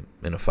him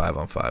in a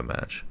 5-on-5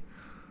 match.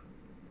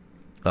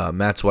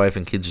 Matt's wife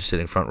and kids are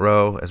sitting front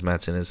row as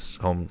Matt's in his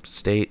home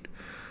state.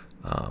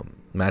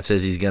 Matt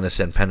says he's going to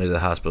send Penta to the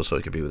hospital so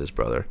he could be with his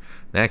brother.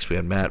 Next, we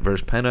had Matt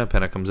versus Penta.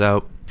 Penta comes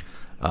out.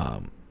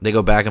 They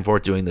go back and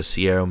forth doing the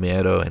Sierra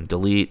Miedo and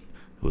delete.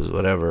 It was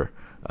whatever.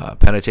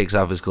 Penta takes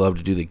off his glove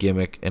to do the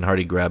gimmick, and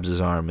Hardy grabs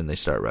his arm, and they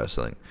start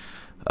wrestling.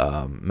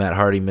 Matt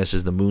Hardy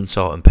misses the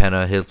moonsault, and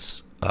Penta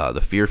hits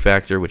the Fear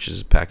Factor, which is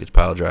a package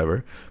pile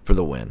driver, for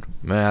the win.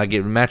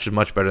 The match is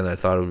much better than I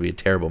thought it would be. A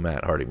terrible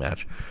Matt Hardy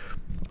match.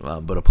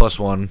 But a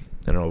 +1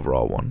 and an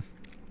overall 1.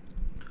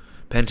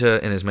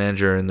 Penta and his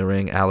manager in the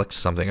ring, Alex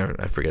something,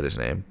 I forget his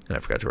name, and I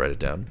forgot to write it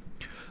down.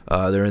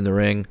 They're in the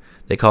ring.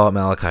 They call it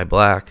Malachi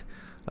Black.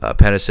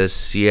 Penta says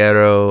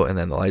Sierra, and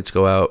then the lights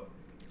go out.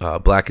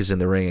 Black is in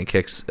the ring and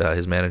kicks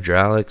his manager,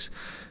 Alex.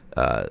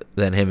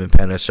 Then him and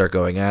Penta start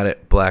going at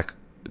it. Black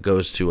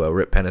goes to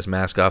rip Penta's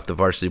mask off. The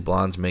Varsity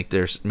Blondes make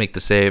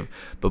the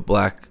save, but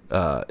Black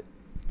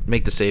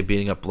make the save,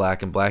 beating up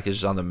Black, and Black is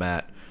just on the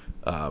mat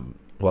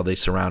while they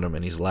surround him,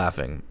 and he's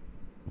laughing.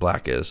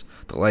 Black is.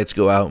 The lights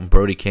go out, and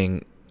Brody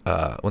King,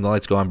 when the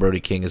lights go on, Brody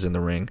King is in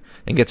the ring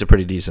and gets a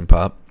pretty decent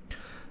pop.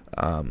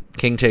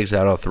 King takes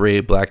out all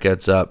 3. Black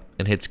gets up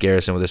and hits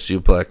Garrison with a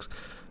suplex.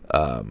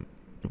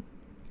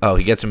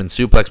 He gets him in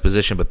suplex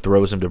position, but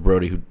throws him to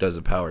Brody, who does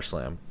a power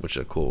slam, which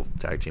is a cool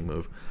tag team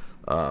move.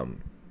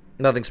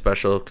 Nothing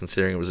special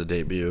considering it was a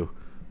debut,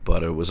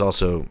 but it was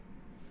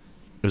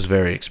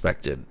very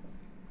expected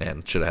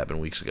and should have happened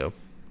weeks ago,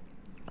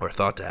 or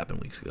thought to happen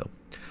weeks ago.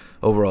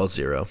 Overall,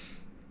 0.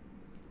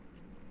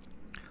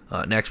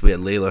 Next, we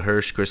had Layla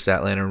Hirsch, Chris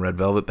Statlander, and Red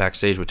Velvet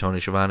backstage with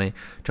Tony Schiavone.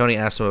 Tony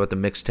asked him about the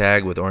mixed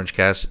tag with Orange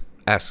Cassidy.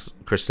 Asked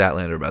Chris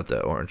Statlander about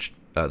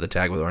the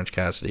tag with Orange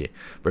Cassidy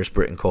versus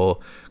Britt and Cole.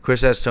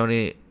 Chris asked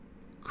Tony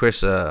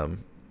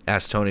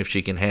if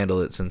she can handle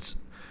it since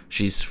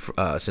she's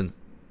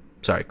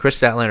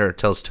Chris Statlander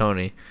tells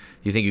Tony,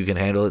 "You think you can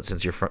handle it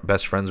since you're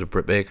best friends with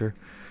Britt Baker?"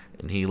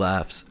 And he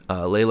laughs.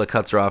 Layla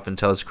cuts her off and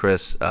tells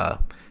Chris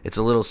it's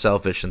a little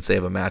selfish since they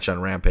have a match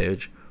on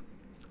Rampage,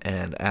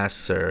 and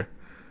asks her,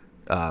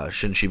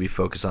 shouldn't she be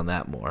focused on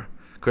that more?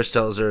 Chris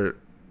tells her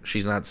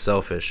she's not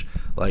selfish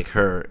like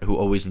her, who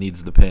always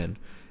needs the pin,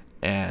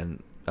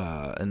 and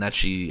that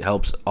she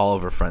helps all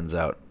of her friends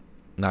out,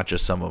 not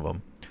just some of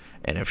them.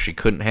 And if she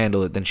couldn't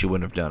handle it, then she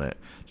wouldn't have done it.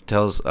 She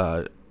tells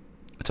her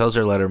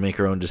let her make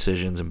her own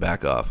decisions and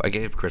back off. I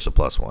gave Chris a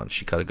 +1.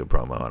 She cut a good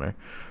promo on her.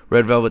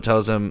 Red Velvet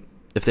tells them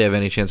if they have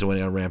any chance of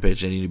winning on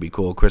Rampage, they need to be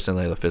cool. Chris and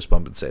Layla fist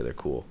bump and say they're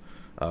cool.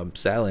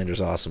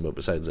 Statlander's awesome, but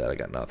besides that, I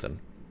got nothing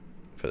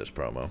for this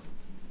promo.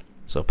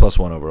 So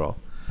 +1 overall.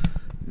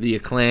 The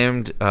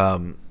Acclaimed are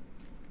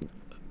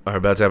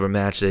about to have a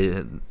match.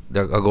 I'll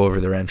go over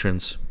their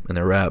entrance and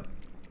their rap.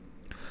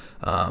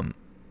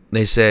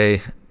 They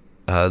say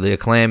the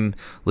Acclaimed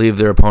leave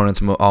their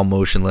opponents all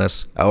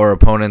motionless. Our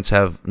opponents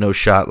have no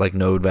shot like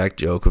Novak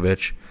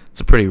Djokovic.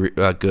 It's a pretty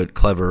good,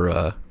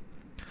 clever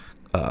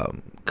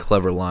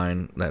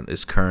line that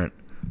is current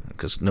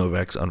because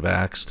Novak's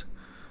unvaxxed.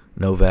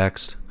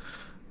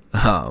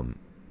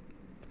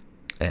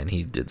 And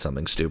he did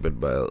something stupid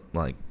by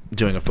like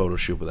doing a photo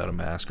shoot without a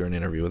mask or an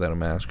interview without a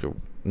mask or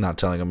not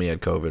telling him he had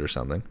COVID or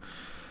something.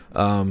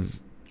 And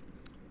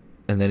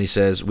then he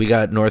says, we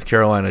got North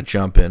Carolina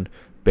jumping.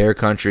 Bear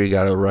Country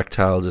got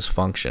erectile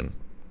dysfunction.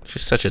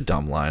 Just such a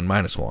dumb line.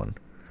 -1.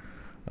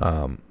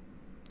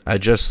 I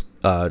just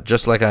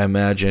like I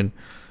imagine,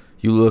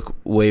 you look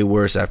way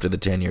worse after the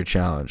 10-year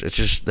challenge. It's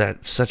just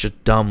that such a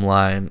dumb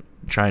line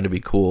trying to be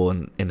cool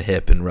and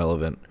hip and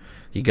relevant.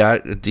 You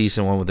got a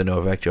decent one with the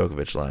Novak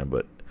Djokovic line,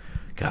 but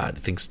God,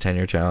 he thinks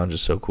 10-year challenge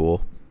is so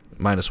cool.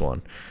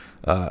 -1.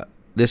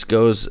 This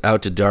goes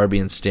out to Darby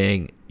and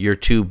Sting. You're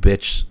too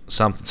bitch.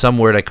 Some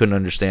word I couldn't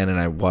understand, and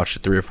I watched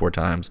it 3 or 4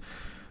 times.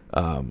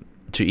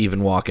 to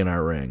even walk in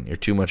our ring. You're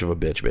too much of a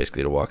bitch,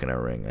 basically, to walk in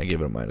our ring. I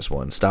give it a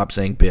 -1. Stop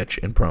saying bitch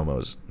in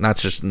promos. Not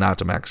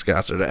to Max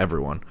Caster, to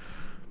everyone.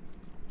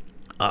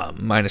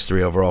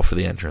 -3 overall for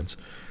the entrance.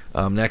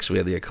 Next, we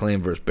have the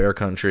Acclaim versus Bear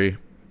Country.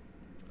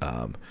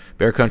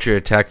 Bear Country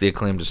attacked the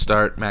Acclaim to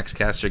start. Max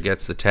Caster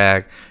gets the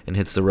tag and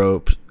hits the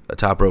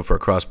top rope for a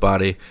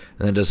crossbody,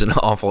 and then does an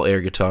awful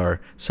air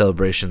guitar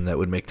celebration that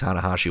would make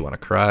Tanahashi want to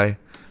cry,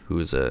 who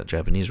is a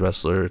Japanese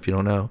wrestler, if you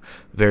don't know.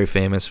 Very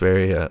famous,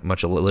 very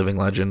much a living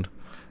legend,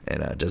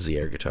 and does the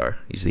air guitar.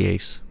 He's the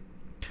ace.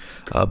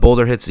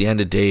 Boulder hits the End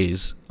of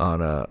Days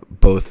on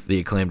both the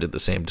Acclaimed at the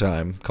same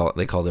time.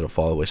 They called it a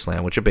fallaway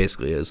slam, which it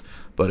basically is,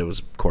 but it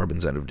was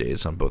Corbin's End of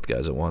Days on both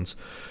guys at once.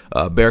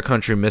 Bear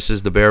Country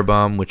misses the bear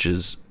bomb, which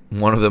is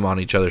one of them on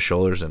each other's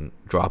shoulders, and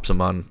drops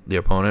them on the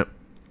opponent.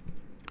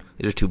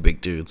 These are two big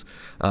dudes.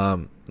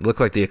 Looked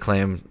like the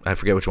Acclaim, I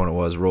forget which one it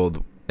was,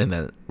 rolled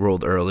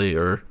early,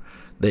 or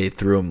they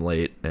threw him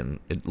late, and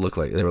it looked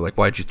like they were like,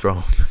 "Why'd you throw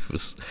him?" It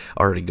was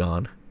already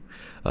gone.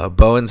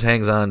 Bowens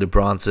hangs on to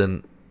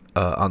Bronson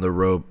on the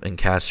rope, and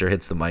Caster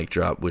hits the mic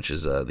drop, which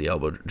is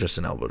just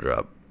an elbow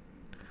drop.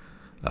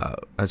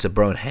 I said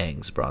Bowen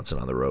hangs Bronson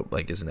on the rope,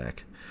 like his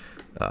neck,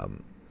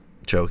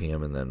 choking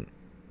him, and then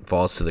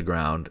falls to the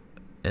ground,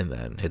 and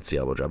then hits the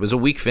elbow drop. It was a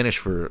weak finish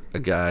for a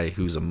guy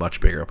who's a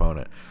much bigger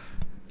opponent.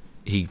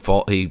 He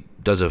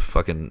does a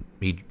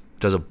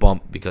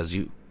bump because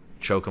you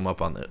choke him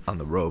up on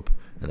the rope,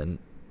 and then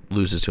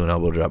loses to an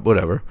elbow drop.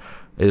 Whatever,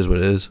 it is what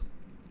it is.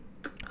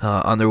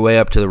 On their way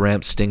up to the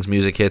ramp, Sting's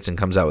music hits and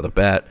comes out with a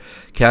bat.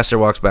 Caster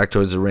walks back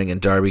towards the ring,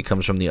 and Darby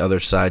comes from the other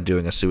side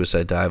doing a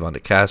suicide dive onto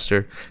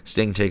Caster.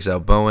 Sting takes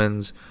out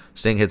Bowens.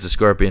 Sting hits a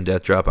Scorpion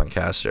Death Drop on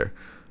Caster.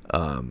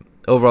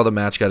 Overall, the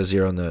match got a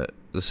 0, and the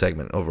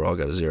segment overall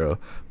got a 0.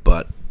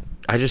 But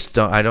I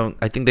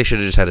think they should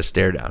have just had a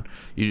stare down.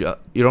 You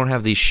don't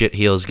have these shit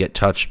heels get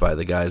touched by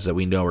the guys that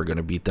we know are going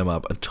to beat them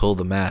up until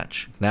the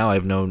match. Now I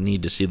have no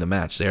need to see the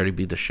match. They already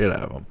beat the shit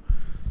out of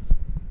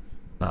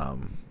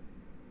them.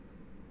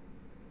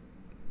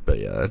 But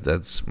yeah,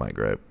 that's my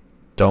gripe.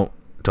 Don't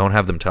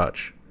have them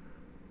touch.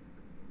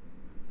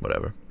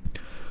 Whatever.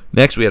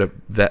 Next, we had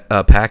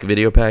a Pac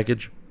video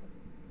package.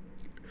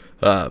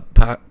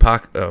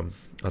 Pac,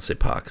 I'll say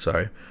Pac.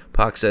 Sorry,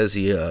 Pac says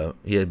he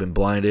had been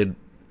blinded,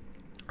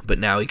 but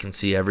now he can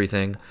see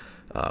everything.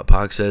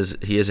 Pac says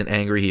he isn't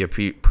angry. He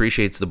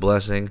appreciates the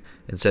blessing,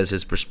 and says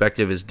his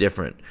perspective is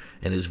different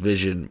and his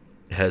vision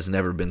has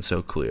never been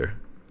so clear.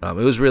 It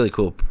was a really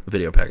cool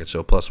video package,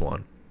 so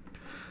 +1.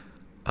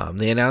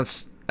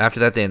 After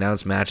that, they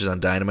announced matches on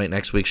Dynamite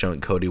next week,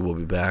 showing Cody will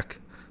be back.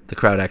 The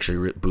crowd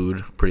actually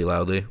booed pretty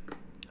loudly.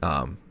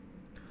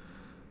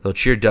 They'll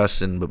cheer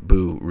Dustin, but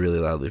boo really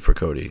loudly for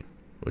Cody,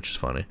 which is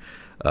funny.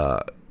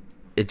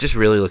 It just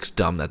really looks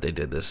dumb that they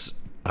did this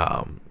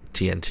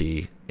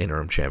TNT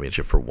Interim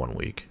Championship for 1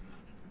 week.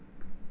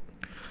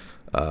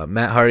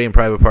 Matt Hardy and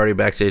Private Party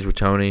backstage with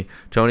Tony.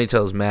 Tony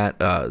tells Matt,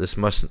 this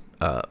must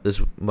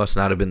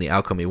not have been the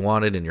outcome he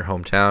wanted in your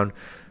hometown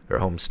or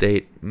home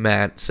state.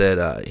 Matt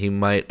said he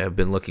might have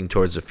been looking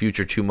towards the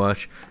future too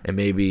much, and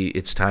maybe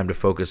it's time to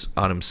focus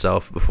on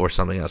himself before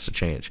something else to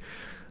change.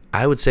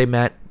 I would say,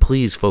 Matt,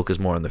 please focus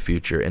more on the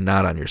future and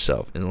not on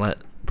yourself, and let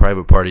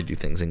Private Party do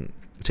things and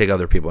take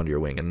other people under your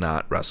wing and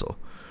not wrestle.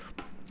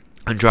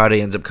 Andrade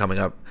ends up coming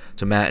up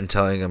to Matt and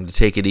telling him to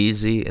take it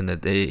easy and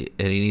that he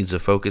needs to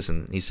focus,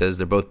 and he says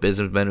they're both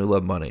businessmen who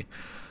love money.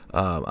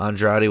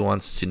 Andrade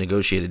wants to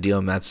negotiate a deal,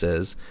 and Matt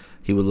says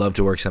he would love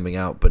to work something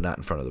out, but not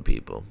in front of the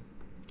people.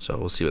 So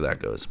we'll see where that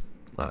goes.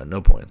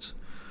 No points.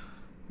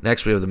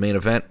 Next, we have the main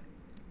event.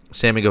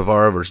 Sammy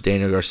Guevara versus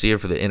Daniel Garcia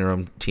for the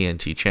Interim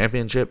TNT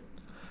Championship.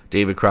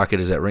 David Crockett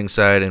is at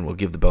ringside and will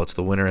give the belt to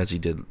the winner, as he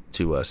did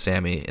to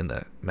Sammy in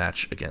the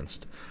match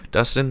against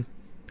Dustin.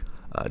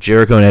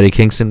 Jericho and Eddie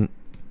Kingston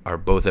are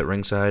both at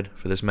ringside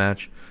for this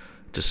match.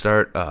 To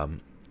start,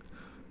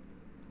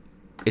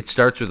 it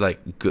starts with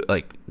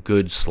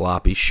good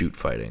sloppy shoot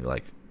fighting.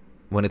 Like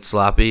when it's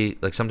sloppy,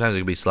 like sometimes it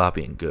can be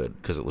sloppy and good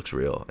because it looks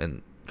real,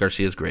 and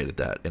Garcia's great at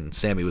that, and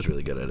Sammy was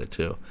really good at it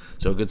too.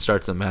 So a good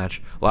start to the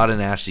match. A lot of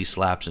nasty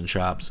slaps and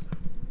chops.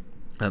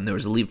 There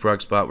was a leapfrog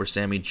spot where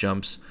Sammy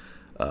jumps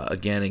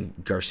again, and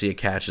Garcia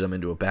catches him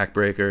into a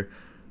backbreaker.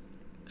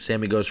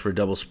 Sammy goes for a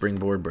double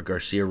springboard, but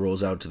Garcia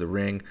rolls out to the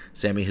ring.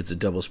 Sammy hits a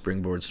double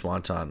springboard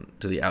swanton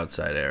to the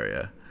outside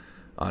area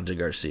onto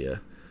Garcia.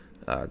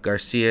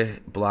 Garcia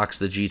blocks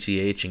the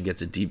GTH and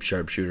gets a deep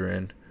sharpshooter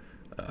in.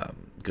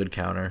 Good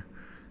counter.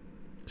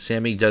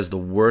 Sammy does the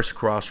worst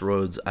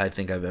crossroads I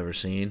think I've ever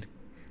seen,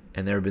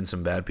 and there have been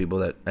some bad people.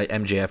 That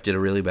MJF did a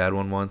really bad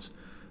one once,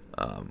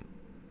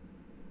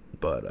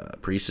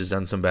 but Priest has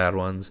done some bad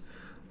ones,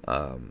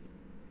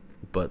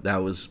 but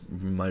that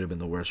might have been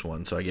the worst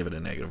one, so I give it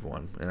a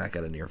 -1, and that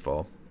got a near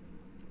fall.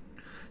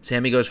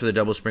 Sammy goes for the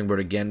double springboard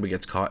again, but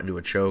gets caught into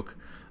a choke.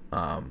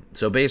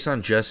 So based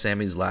on just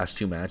Sammy's last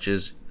 2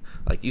 matches,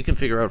 like, you can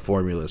figure out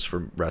formulas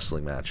for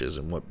wrestling matches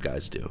and what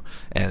guys do.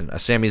 And a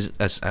Sammy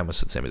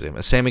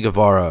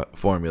Guevara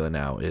formula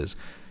now is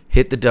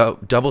hit the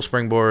double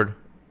springboard,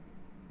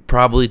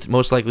 probably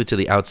most likely to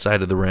the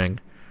outside of the ring.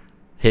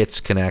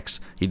 Hits, connects.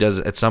 He does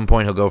at some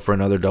point. He'll go for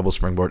another double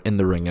springboard in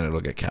the ring, and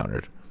it'll get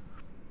countered.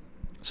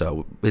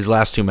 So his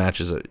last 2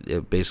 matches,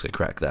 it basically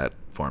cracked that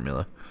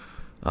formula.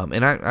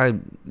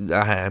 And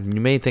you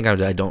may think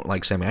I don't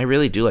like Sammy. I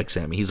really do like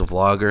Sammy. He's a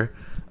vlogger.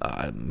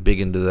 I'm big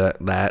into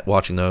that.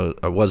 Watching those,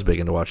 I was big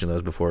into watching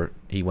those before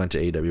he went to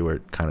AEW, where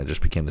it kind of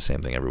just became the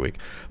same thing every week.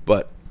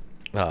 But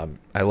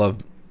I love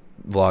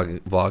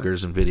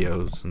vloggers and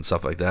videos and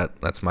stuff like that.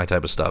 That's my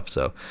type of stuff.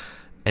 So.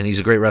 And he's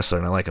a great wrestler,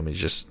 and I like him. He's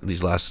just,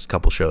 these last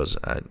couple shows,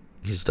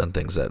 he's done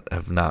things that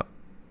have not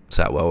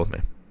sat well with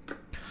me.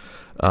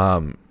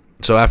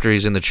 So after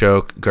he's in the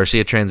choke,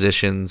 Garcia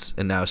transitions,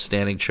 and now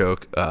standing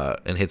choke,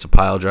 and hits a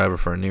pile driver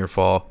for a near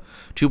fall.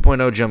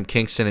 2.0 jump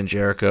Kingston and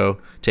Jericho,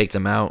 take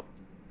them out.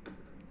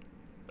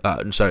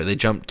 They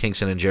jump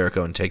Kingston and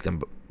Jericho and take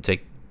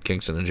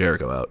Kingston and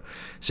Jericho out.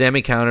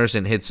 Sammy counters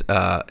and hits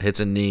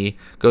a knee,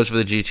 goes for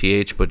the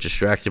GTH, but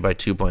distracted by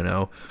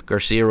 2.0.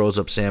 Garcia rolls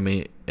up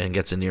Sammy and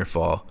gets a near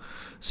fall.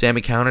 Sammy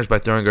counters by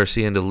throwing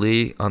Garcia into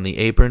Lee on the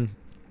apron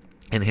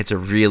and hits a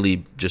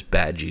really just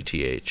bad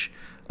GTH.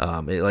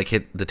 It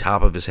hit the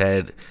top of his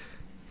head.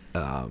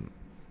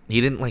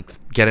 He didn't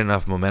get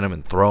enough momentum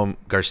and throw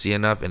Garcia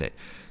enough, and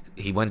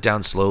he went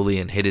down slowly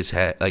and hit his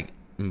head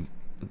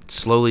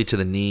slowly to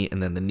the knee,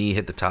 and then the knee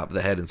hit the top of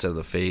the head instead of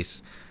the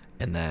face,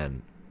 and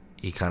then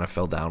he kind of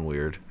fell down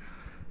weird.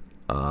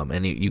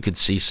 And you could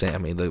see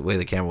Sammy, the way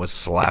the camera was,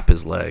 slap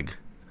his leg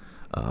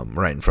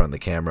right in front of the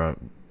camera.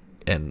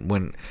 And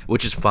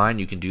which is fine,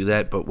 you can do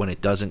that, but when it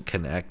doesn't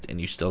connect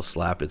and you still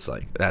slap, it's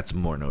that's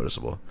more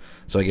noticeable.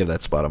 So I give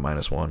that spot a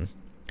 -1.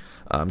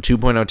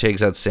 2.0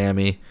 takes out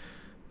Sammy.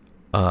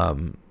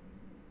 The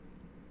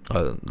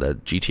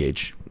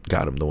GTH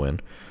got him the win.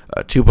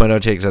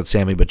 2.0 takes out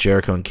Sammy, but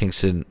Jericho and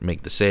Kingston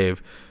make the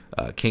save.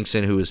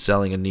 Kingston, who is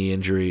selling a knee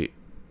injury,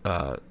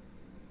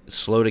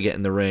 slow to get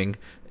in the ring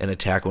and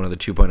attack one of the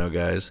 2.0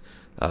 guys.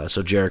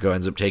 So Jericho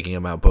ends up taking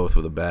him out both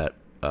with a bat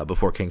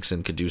before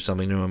Kingston could do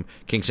something to him.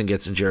 Kingston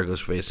gets in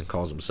Jericho's face and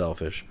calls him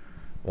selfish,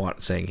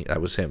 saying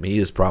that was him. He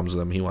has problems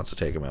with him. He wants to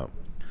take him out.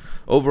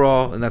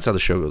 Overall, and that's how the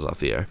show goes off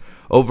the air.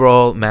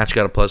 Overall, match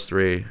got a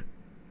 +3,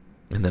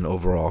 and then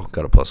overall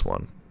got a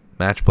 +1.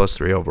 Match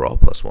 +3, overall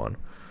 +1.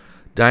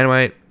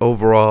 Dynamite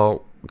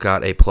overall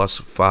got a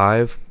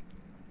 +5.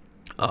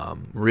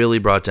 Really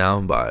brought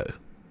down by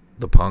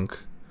the Punk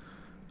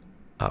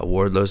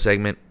Wardlow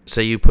segment.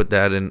 Say you put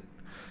that in,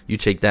 you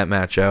take that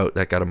match out,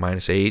 that got a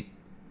 -8.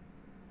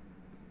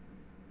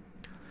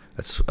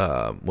 That's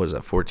what is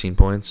that? 14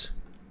 points,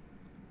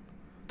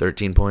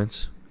 13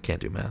 points. Can't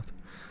do math.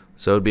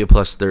 So it'd be a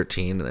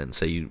 +13, and then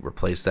say you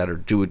replace that or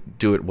do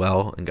it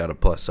well and got a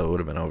plus, so it would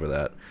have been over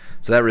that.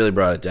 So that really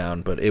brought it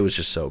down, but it was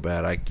just so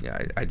bad.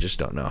 I just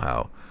don't know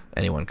how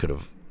anyone could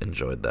have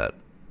enjoyed that.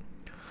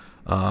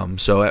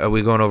 So are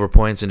we going over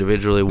points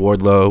individually?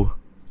 Wardlow,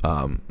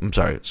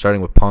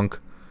 starting with Punk,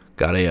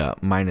 got a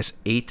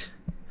 -8.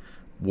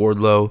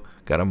 Wardlow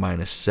got a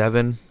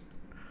 -7.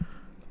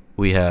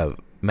 We have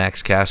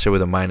Max Caster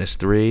with a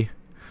 -3.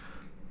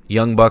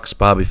 Young Bucks,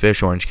 Bobby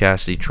Fish, Orange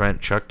Cassidy, Trent,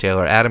 Chuck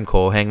Taylor, Adam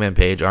Cole, Hangman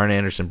Page, Arn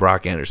Anderson,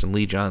 Brock Anderson,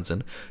 Lee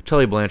Johnson,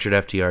 Tully Blanchard,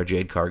 FTR,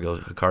 Jade Cargill,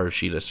 Hikaru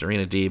Shida,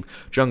 Serena Deeb,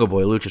 Jungle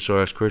Boy,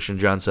 Luchasaurus, Christian,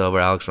 John Silver,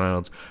 Alex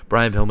Reynolds,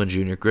 Brian Pillman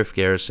Jr., Griff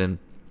Garrison,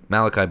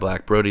 Malachi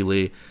Black, Brody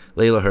Lee,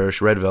 Layla Hirsch,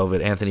 Red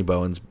Velvet, Anthony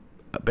Bowens,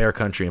 Bear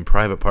Country, and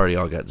Private Party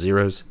all got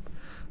zeros.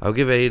 I'll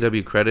give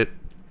AEW credit,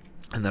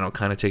 and then I'll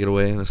kind of take it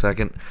away in a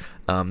second.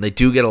 They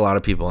do get a lot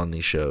of people on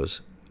these shows,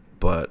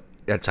 but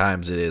at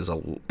times it's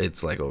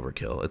like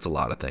overkill. It's a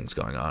lot of things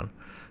going on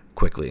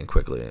quickly.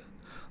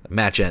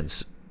 Match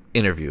ends,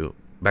 interview,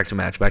 back to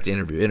match, back to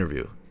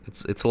interview.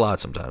 It's a lot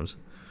sometimes.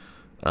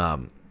 I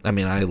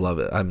mean, I love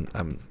it. I'm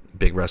a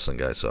big wrestling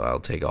guy, so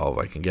I'll take all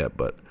I can get,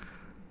 but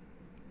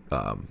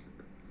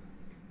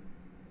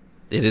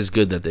it is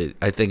good that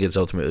I think it's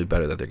ultimately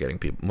better that they're getting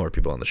more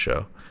people on the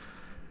show.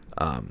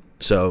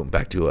 So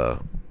back to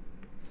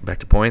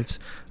points.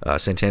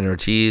 Santana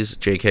Ortiz,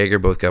 Jake Hager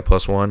both got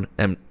 +1,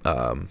 and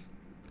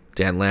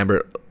Dan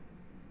Lambert,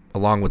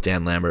 along with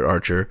Dan Lambert,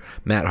 Archer,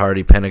 Matt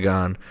Hardy,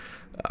 Pentagon,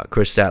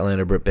 Chris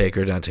Statlander, Britt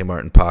Baker, Dante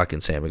Martin, Pac,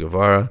 and Sammy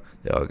Guevara.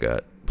 They all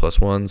got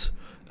 +1s.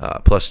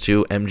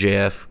 +2,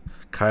 MJF,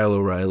 Kyle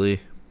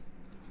O'Reilly,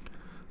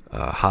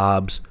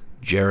 Hobbs,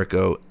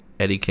 Jericho,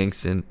 Eddie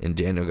Kingston, and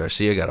Daniel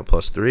Garcia got a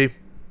 +3.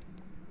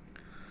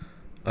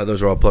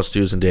 Those are all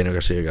 +2s, and Daniel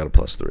Garcia got a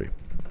 +3.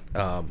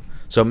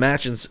 So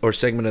match or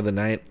segment of the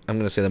night, I'm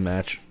going to say the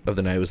match of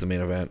the night was the main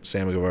event.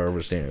 Sammy Guevara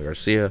versus Daniel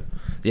Garcia.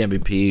 The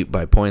MVP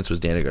by points was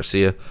Daniel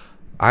Garcia.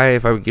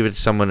 If I would give it to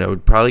someone, I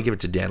would probably give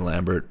it to Dan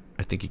Lambert.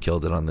 I think he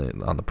killed it on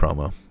the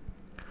promo.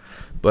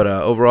 But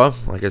overall,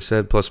 like I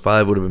said,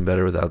 +5 would have been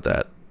better without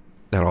that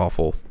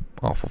awful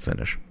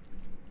finish.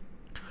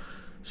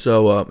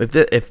 So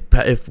if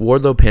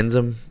Wardlow pins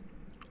him,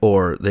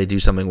 or they do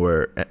something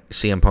where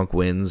CM Punk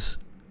wins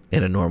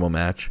in a normal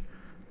match,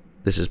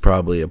 this is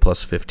probably a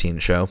 +15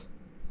 show,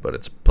 but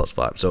it's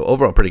 +5. So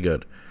overall, pretty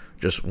good.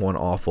 Just one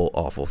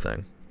awful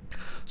thing.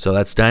 So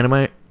that's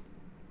Dynamite.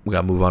 We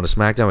got to move on to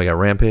SmackDown. We got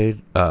Rampage.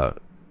 Got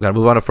to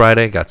move on to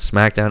Friday. Got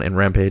SmackDown and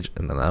Rampage,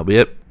 and then that'll be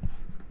it.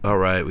 All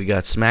right, we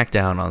got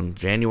SmackDown on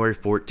January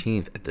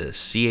 14th at the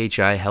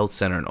CHI Health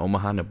Center in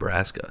Omaha,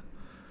 Nebraska.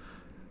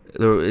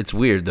 It's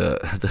weird.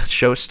 The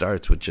show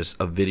starts with just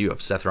a video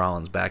of Seth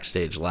Rollins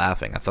backstage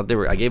laughing.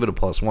 I gave it a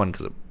 +1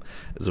 because it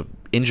was an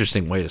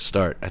interesting way to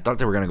start. I thought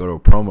they were going to go to a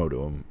promo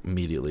to him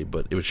immediately,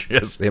 but it was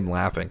just him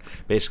laughing,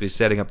 basically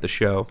setting up the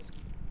show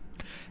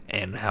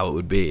and how it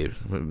would be.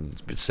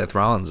 Seth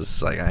Rollins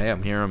is like,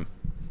 I'm here.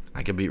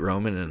 I can beat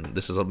Roman, and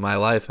this is my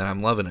life, and I'm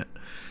loving it.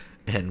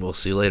 And we'll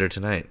see you later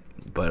tonight.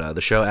 But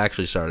the show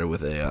actually started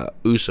with a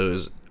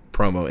Usos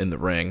promo in the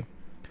ring.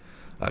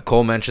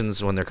 Cole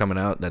mentions when they're coming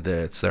out that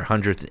it's their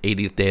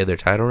 180th day of their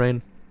title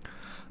reign.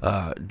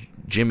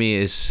 Jimmy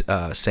is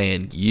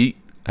saying yeet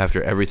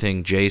after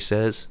everything Jay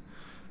says.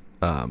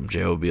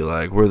 Jay will be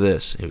like, we're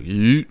this,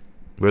 yeet,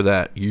 we're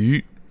that,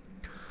 yeet.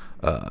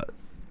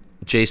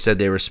 Jay said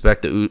they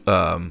respect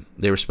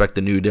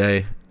the New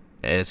Day,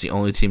 and it's the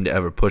only team to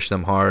ever push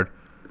them hard.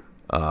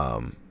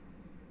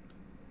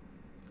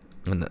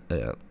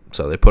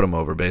 So they put him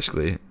over,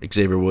 basically.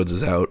 Xavier Woods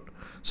is out,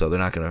 so they're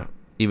not going to,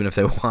 even if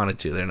they wanted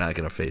to, they're not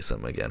going to face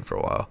them again for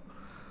a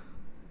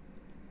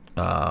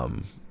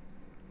while.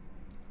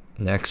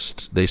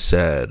 Next, they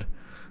said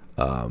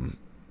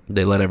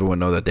they let everyone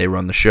know that they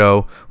run the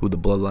show, who the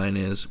Bloodline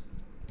is,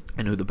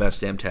 and who the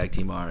best damn tag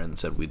team are, and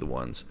said we the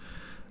ones.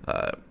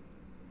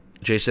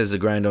 Jay says the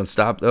grind don't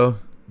stop, though.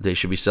 They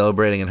should be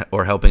celebrating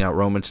or helping out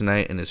Roman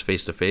tonight in his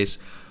face-to-face,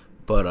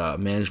 but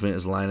management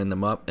is lining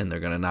them up, and they're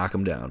going to knock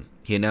him down.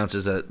 He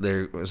announces that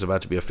there is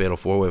about to be a fatal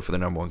four-way for the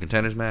number one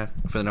contenders match,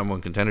 for the number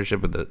one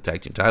contendership with the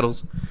tag team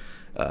titles.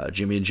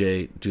 Jimmy and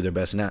Jay do their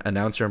best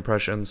announcer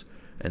impressions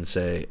and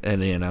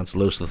they announce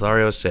Los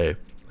Lotharios, say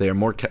they are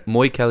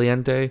muy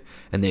caliente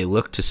and they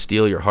look to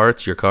steal your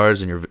hearts, your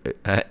cars,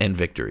 and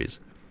victories.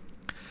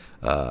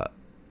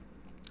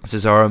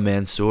 Cesaro and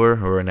Mansoor,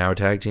 who are now a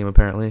tag team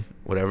apparently,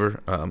 whatever.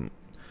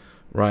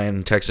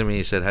 Ryan texted me,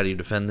 he said, how do you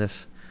defend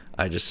this?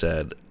 I just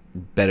said,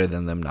 better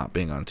than them not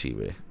being on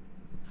TV.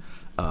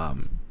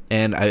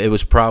 It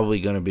was probably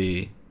going to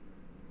be,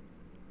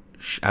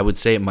 I would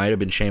say it might have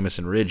been Sheamus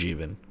and Ridge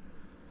even.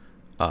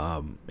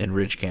 And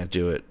Ridge can't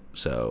do it,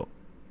 so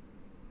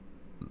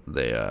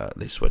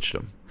they switched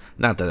him.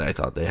 Not that I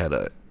thought they had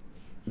a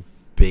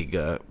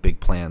big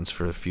plans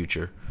for the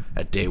future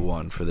at day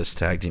one for this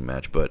tag team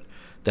match, but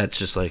that's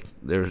just like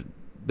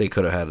they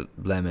could have had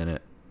them in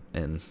it,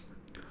 and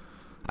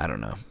I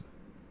don't know.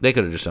 They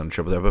could have just done a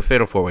triple there, but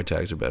fatal four-way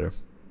tags are better.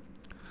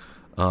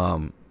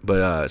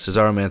 But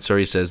Cesaro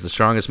Mansoor says the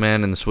strongest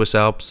man in the Swiss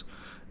Alps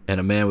and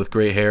a man with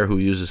great hair who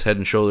uses Head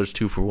and Shoulders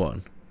 2 for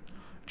 1.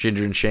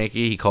 Ginger and Shanky,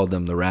 he called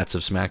them the rats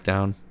of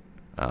SmackDown.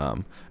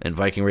 And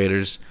Viking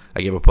Raiders,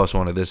 I gave a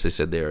 +1 to this. They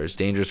said they are as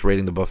dangerous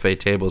raiding the buffet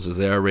tables as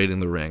they are raiding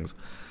the rings.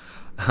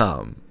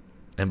 And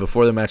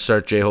before the match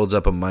starts, Jay holds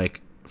up a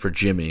mic for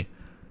Jimmy,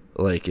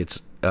 like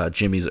it's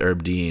Jimmy's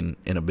Herb Dean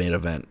in a main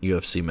event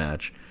UFC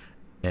match.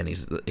 And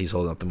he's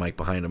holding up the mic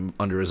behind him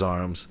under his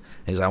arms.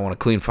 And he's like, I want a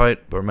clean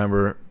fight, but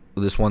remember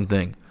this one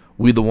thing.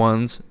 We the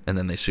ones. And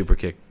then they super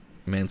kick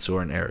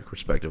Mansoor and Eric,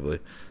 respectively.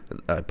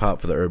 I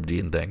popped for the Herb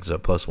Dean thing, so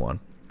 +1.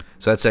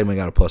 So that segment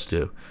got a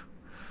 +2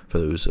 for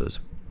the Usos.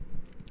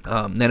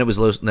 Then it was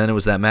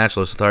that match,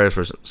 Los Lotharios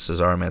versus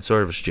Cesaro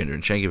Mansoor versus Jinder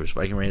and Shanky versus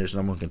Viking Raiders,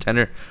 number one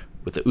contender,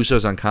 with the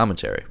Usos on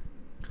commentary.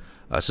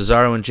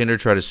 Cesaro and Jinder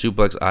try to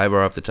suplex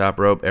Ivar off the top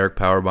rope. Eric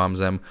powerbombs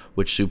them,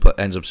 which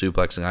ends up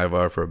suplexing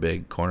Ivar for a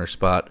big corner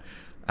spot.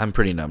 I'm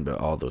pretty numb to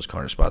all those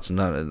corner spots.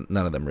 None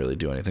of them really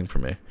do anything for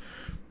me.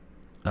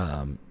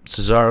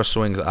 Cesaro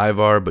swings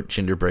Ivar, but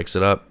Jinder breaks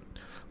it up.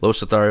 Los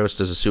Lotharios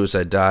does a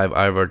suicide dive.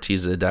 Ivar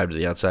teases a dive to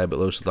the outside, but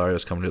Los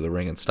Lotharios come to the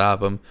ring and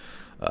stop him.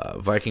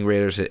 Viking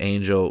Raiders hit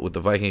Angel with the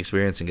Viking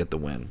experience and get the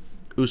win.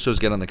 Usos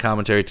get on the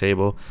commentary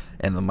table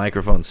and the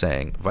microphone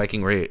saying,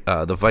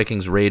 the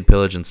Vikings raid,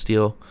 pillage, and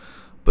steal,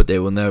 but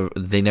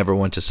they never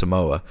went to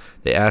Samoa.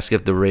 They ask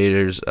if the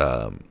Raiders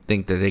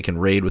think that they can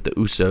raid with the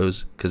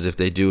Usos, because if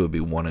they do, it would be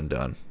one and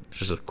done. It's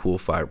just a cool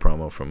fire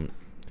promo from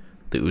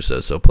the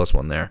Usos, so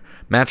 +1 there.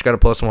 Match got a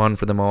 +1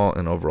 for them all,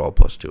 and overall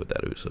 +2 with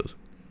that Usos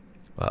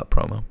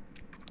promo.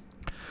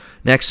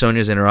 Next,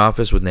 Sonya's in her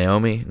office with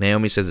Naomi.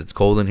 Naomi says it's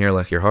cold in here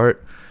like your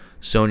heart.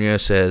 Sonya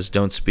says,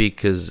 don't speak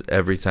because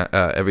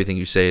everything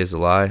you say is a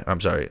lie.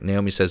 I'm sorry.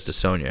 Naomi says to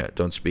Sonya,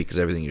 don't speak because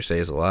everything you say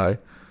is a lie.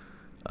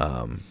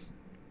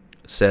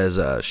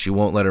 Says she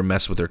won't let her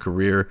mess with her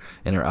career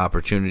and her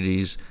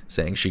opportunities,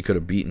 saying she could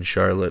have beaten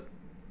Charlotte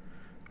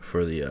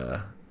for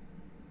the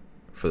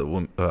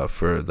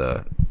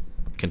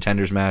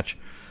contenders match,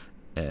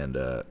 and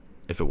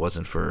if it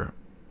wasn't for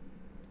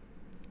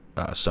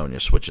Sonya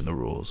switching the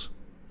rules.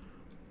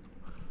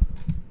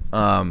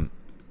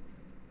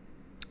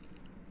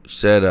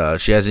 Said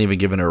she hasn't even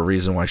given her a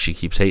reason why she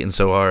keeps hating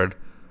so hard.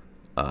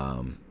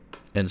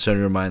 And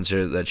Sonya reminds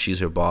her that she's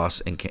her boss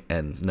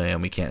and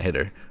Naomi can't hit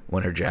her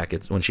when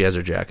she has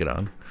her jacket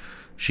on.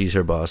 She's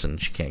her boss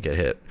and she can't get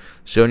hit.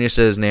 Sonya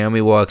says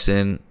Naomi walks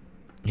in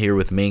here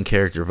with main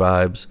character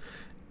vibes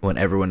when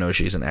everyone knows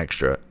she's an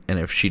extra. And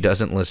if she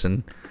doesn't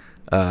listen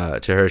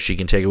to her, she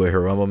can take away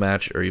her Rumble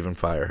match or even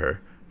fire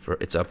her.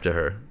 It's up to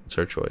her. It's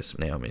her choice,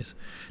 Naomi's.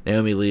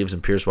 Naomi leaves,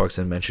 and Pierce walks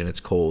in, mention it's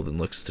cold, and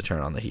looks to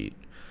turn on the heat.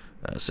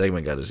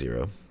 Segment got a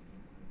 0.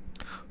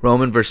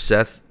 Roman versus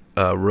Seth,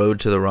 Road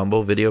to the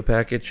Rumble video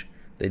package.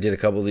 They did a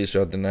couple of these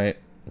throughout the night.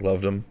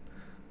 Loved them.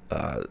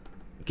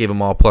 Gave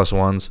them all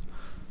 +1s.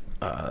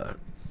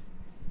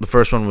 The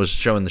first one was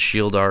showing the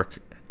Shield arc,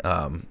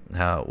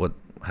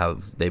 how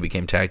they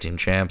became tag team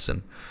champs,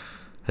 and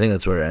I think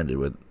that's where it ended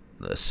with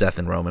Seth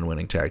and Roman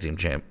winning tag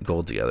team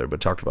gold together, but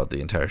talked about the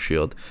entire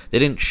Shield. They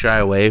didn't shy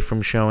away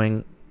from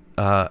showing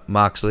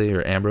Moxley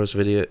or Ambrose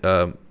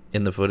video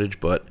in the footage,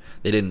 but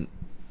they didn't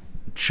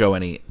show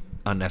any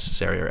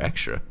unnecessary or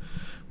extra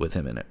with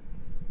him in it.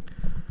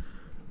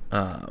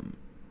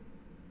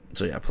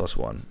 So yeah,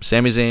 +1.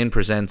 Sami Zayn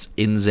presents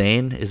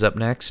Insane is up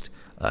next.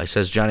 He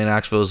says Johnny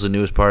Knoxville is the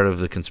newest part of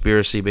the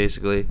conspiracy,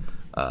 basically.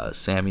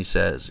 Sammy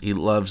says he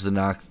loves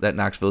that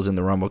Knoxville's in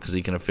the Rumble because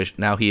he can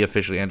now he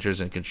officially enters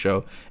and can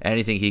show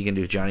anything he can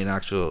do.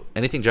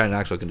 Anything Johnny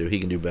Knoxville can do, he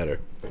can do better.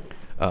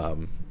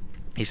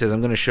 He says,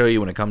 I'm going to show you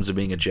when it comes to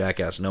being a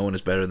jackass, no one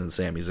is better than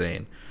Sami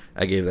Zayn.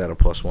 I gave that a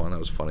 +1. That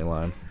was a funny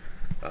line.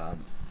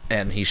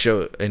 And he's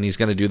going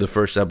to do the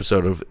first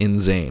episode of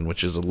Insane,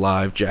 which is a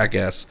live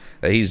jackass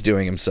that he's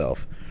doing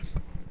himself.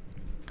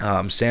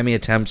 Sammy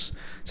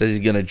says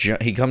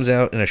he comes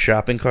out in a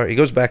shopping cart. He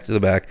goes back to the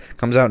back,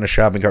 comes out in a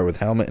shopping cart with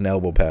helmet and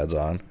elbow pads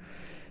on,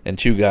 and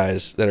 2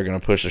 guys that are going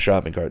to push the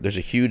shopping cart. There's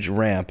a huge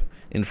ramp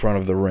in front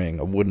of the ring,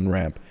 a wooden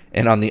ramp,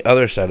 and on the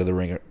other side of the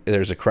ring,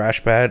 there's a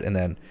crash pad, and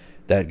then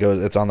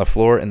it's on the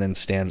floor and then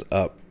stands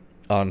up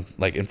on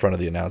like in front of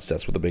the announce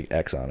desk with a big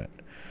X on it.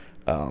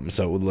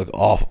 So it would look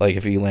awful. Like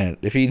if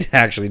he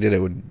actually did it,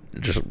 would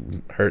just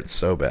hurt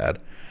so bad.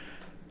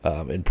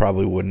 And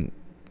probably wouldn't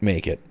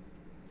make it.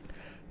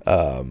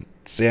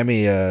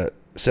 Sammy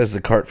says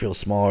the cart feels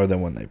smaller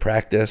than when they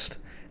practiced,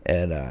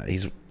 and I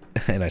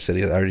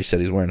already said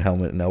he's wearing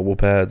helmet and elbow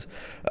pads.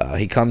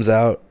 He comes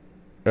out,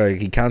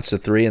 he counts to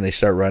 3, and they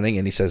start running,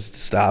 and he says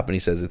stop, and he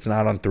says it's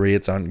not on 3,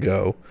 it's on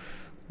go.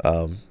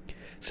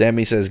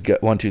 Sammy says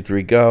 1, 2,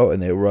 3, go,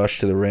 and they rush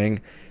to the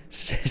ring.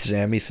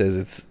 Sammy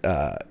says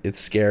it's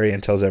scary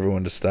and tells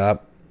everyone to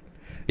stop.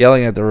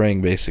 Yelling towards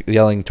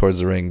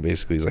the ring,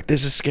 basically. He's like,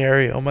 this is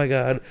scary, oh my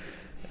god.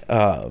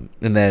 And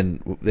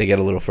then they get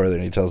a little further,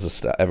 and he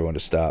tells everyone to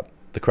stop.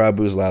 The crowd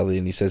boos loudly,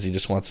 and he says he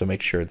just wants to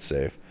make sure it's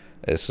safe.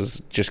 This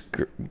is just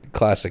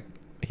classic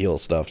heel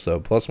stuff, so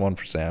 +1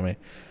 for Sammy.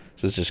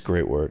 This is just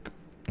great work.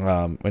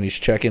 When he's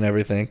checking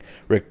everything,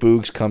 Rick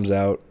Boogs comes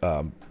out.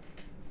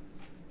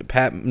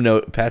 Pat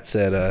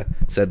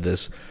said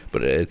this,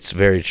 but it's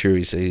very true.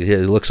 He said he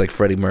looks like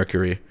Freddie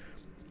Mercury.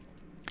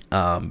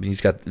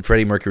 He's got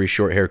Freddie Mercury's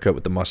short haircut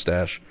with the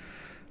mustache.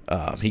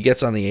 He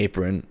gets on the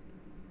apron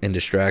and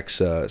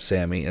distracts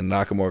Sammy, and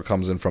Nakamura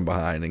comes in from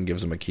behind and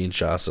gives him a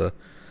Kinshasa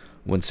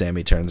when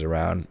Sammy turns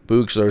around.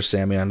 Boogs throws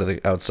Sammy onto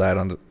the outside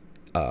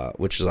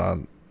which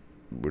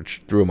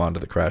threw him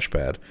onto the crash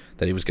pad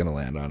that he was going to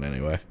land on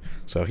anyway.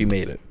 So he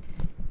made it,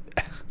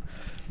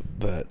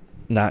 but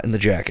not in the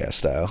jackass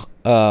style.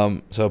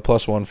 So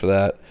 +1 for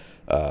that.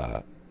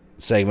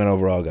 Segment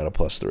overall got a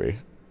 +3.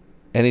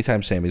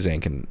 Anytime Sami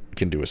Zayn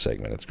can do a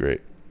segment, it's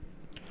great.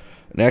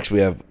 Next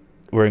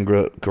we're in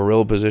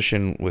gorilla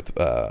position with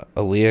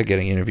Aaliyah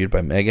getting interviewed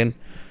by Megan.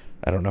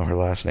 I don't know her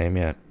last name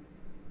yet.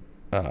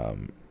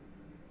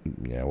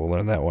 Yeah, we'll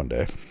learn that one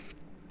day.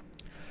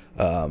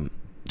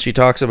 She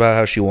talks about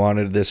how she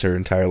wanted this her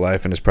entire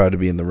life and is proud to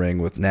be in the ring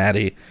with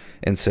Natty,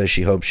 and says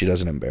she hopes she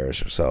doesn't embarrass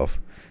herself.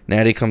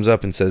 Natty comes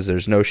up and says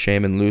there's no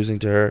shame in losing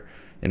to her.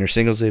 In her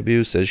singles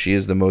debut, says she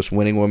is the most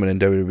winning woman in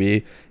WWE,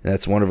 and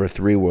that's one of her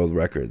 3 world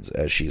records,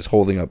 as she's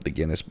holding up the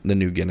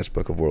new Guinness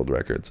Book of World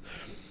Records.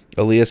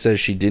 Aaliyah says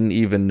she didn't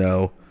even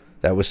know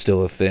that was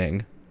still a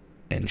thing.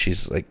 And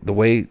she's like, the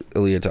way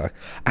Aaliyah talks,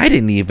 I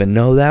didn't even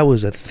know that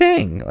was a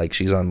thing. Like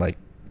she's on like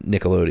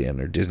Nickelodeon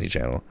or Disney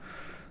Channel.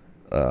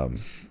 And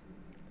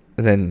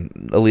then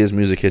Aaliyah's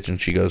music hits and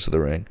she goes to the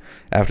ring.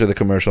 After the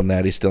commercial,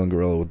 Natty's still in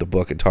Gorilla with the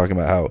book and talking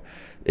about how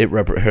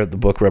the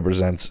book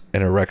represents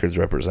and her records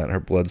represent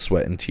her blood,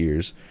 sweat, and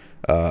tears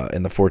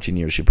in the 14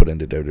 years she put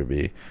into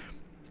WWE.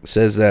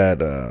 Says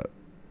that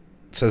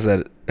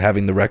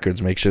having the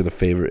records makes her the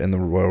favorite in the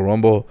Royal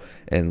Rumble,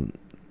 and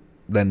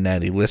then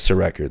Natty lists her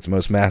records: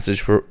 most matches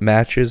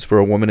for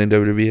a woman in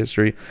WWE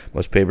history,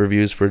 most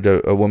pay-per-views for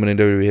a woman in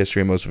WWE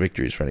history, and most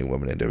victories for any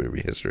woman in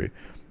WWE history.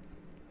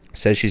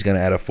 Says she's going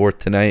to add a 4th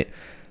tonight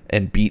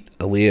and beat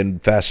Aaliyah in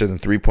faster than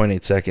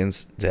 3.8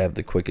 seconds to have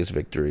the quickest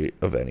victory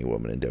of any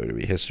woman in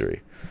WWE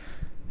history.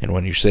 And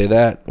when you say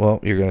that, well,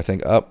 you're going to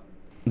think,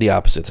 the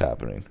opposite's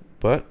happening.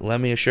 But let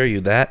me assure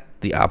you that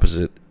the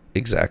opposite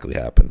exactly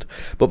happened.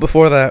 But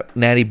before that,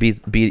 Natty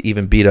beat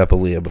up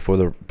Aaliyah before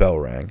the bell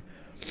rang.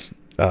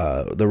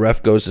 The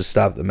ref goes to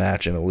stop the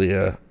match, and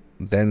Aaliyah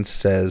then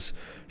says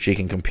she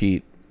can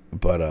compete.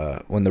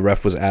 But when the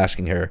ref was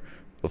asking her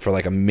for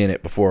like a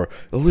minute before,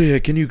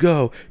 Aaliyah, can you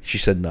go? She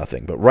said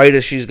nothing. But right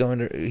as he's going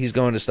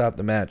to stop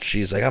the match,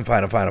 she's like, I'm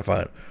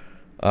fine.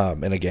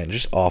 And again,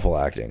 just awful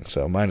acting.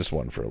 So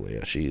 -1 for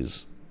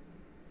Aaliyah.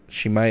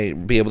 She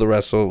might be able to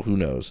wrestle. Who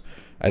knows?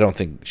 I don't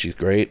think she's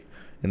great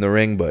in the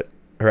ring, but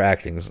her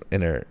acting's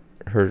and her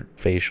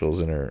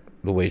facials and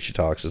the way she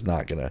talks is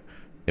not gonna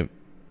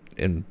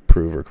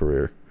improve her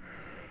career.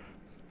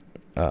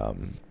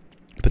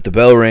 But the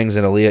bell rings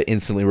and Aaliyah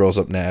instantly rolls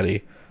up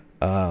Natty.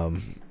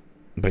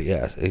 But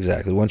yeah,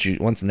 exactly.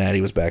 Once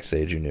Natty was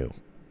backstage, you knew.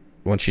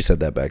 Once she said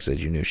that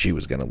backstage, you knew she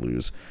was gonna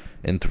lose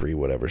in 3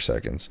 whatever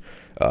seconds.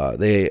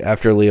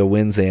 After Aaliyah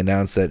wins, they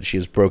announced that she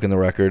has broken the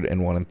record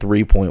and won in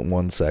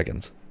 3.1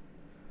 seconds,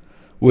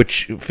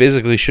 which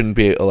physically shouldn't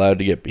be allowed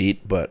to get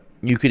beat, but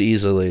you could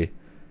easily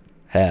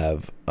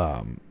have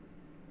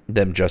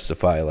them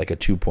justify like a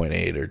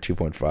 2.8 or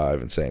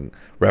 2.5 and saying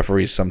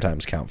referees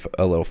sometimes count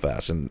a little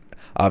fast, and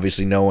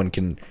obviously no one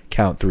can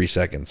count 3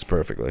 seconds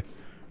perfectly.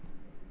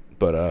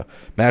 But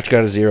match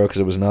got a 0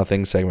 because it was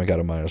nothing. Segment got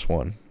a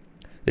 -1.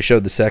 They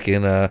showed the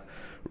second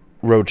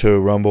Road to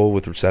Rumble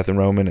with Seth and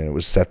Roman, and it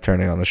was Seth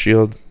turning on the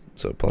Shield,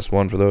 so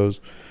 +1 for those.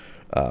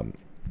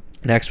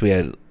 Next, we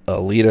had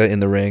Lita in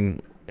the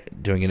ring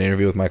doing an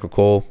interview with Michael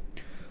Cole.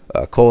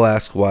 Cole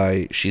asked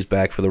why she's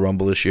back for the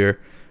Rumble this year.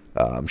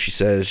 She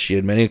says she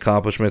had many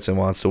accomplishments and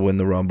wants to win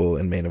the Rumble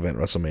and main event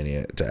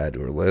WrestleMania to add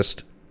to her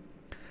list.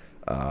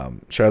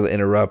 Charlotte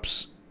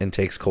interrupts and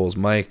takes Cole's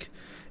mic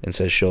and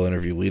says she'll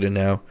interview Lita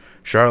now.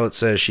 Charlotte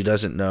says she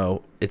doesn't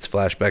know it's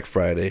Flashback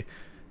Friday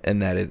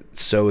and that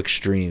it's so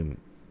extreme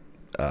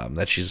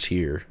that she's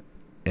here,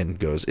 and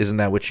goes, "Isn't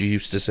that what you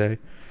used to say?"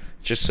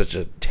 Just such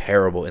a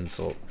terrible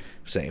insult.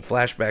 Saying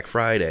Flashback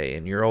Friday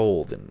and you're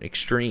old and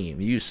extreme.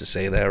 You used to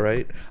say that,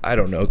 right? I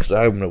don't know, because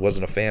I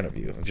wasn't a fan of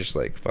you. I'm just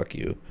like, fuck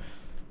you.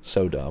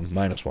 So dumb.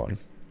 -1.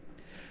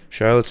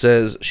 Charlotte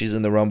says she's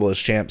in the Rumble as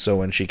champ, so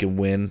when she can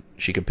win,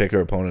 she can pick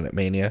her opponent at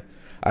Mania.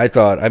 I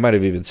thought, I might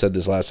have even said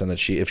this last time,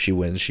 that if she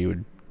wins, she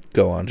would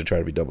go on to try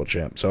to be double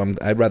champ. So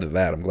I'd rather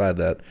that. I'm glad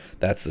that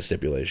that's the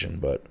stipulation,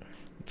 but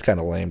it's kind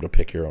of lame to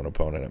pick your own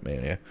opponent at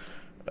Mania.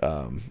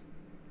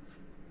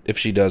 If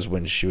she does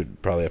win, she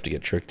would probably have to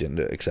get tricked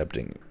into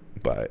accepting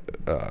by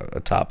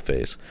a top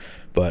face,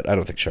 but I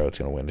don't think Charlotte's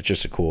going to win. It's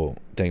just a cool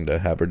thing to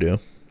have her do.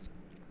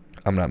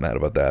 I'm not mad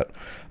about that.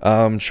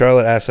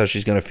 Charlotte asks how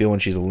she's going to feel when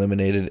she's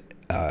eliminated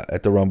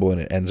at the Rumble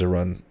and it ends a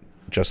run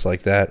just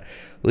like that.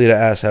 Lita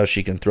asks how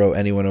she can throw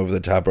anyone over the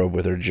top rope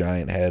with her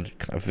giant head.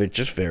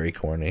 Just very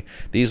corny.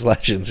 These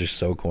legends are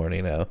so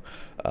corny now.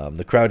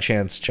 The crowd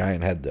chants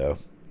giant head, though,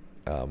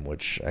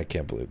 which I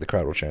can't believe. The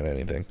crowd will chant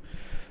anything.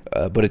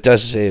 But it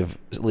does save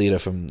Lita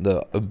from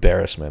the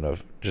embarrassment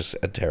of just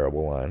a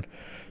terrible line.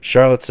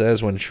 Charlotte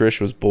says when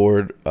Trish was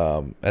bored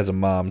as a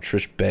mom,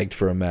 Trish begged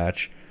for a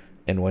match,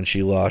 and when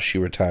she lost, she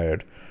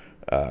retired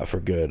for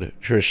good.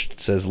 Trish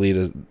tells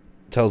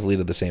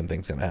Lita the same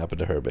thing's going to happen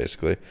to her,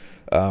 basically.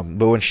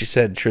 But when she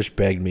said Trish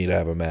begged me to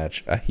have a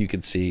match, you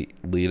could see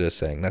Lita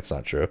saying that's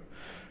not true.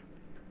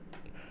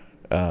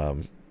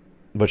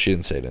 But she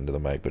didn't say it into the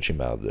mic, but she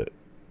mouthed it.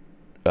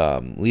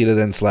 Lita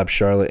then slaps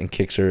Charlotte and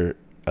kicks her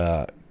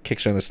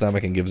in the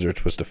stomach and gives her a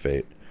twist of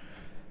fate.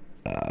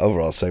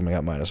 Overall segment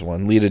got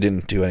 -1. Lita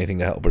didn't do anything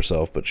to help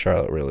herself, but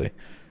Charlotte really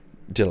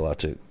did a lot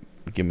to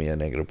give me a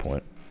negative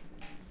point.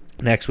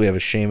 Next, we have a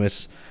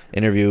Sheamus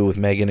interview with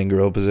Megan in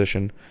gorilla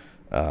position.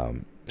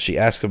 She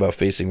asks about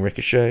facing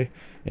Ricochet,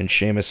 and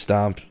Sheamus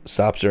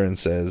stops her and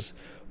says,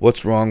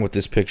 "What's wrong with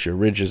this picture?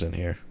 Ridge isn't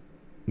here.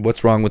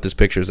 What's wrong with this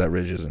picture is that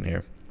Ridge isn't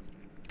here."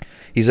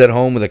 He's at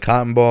home with a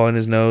cotton ball in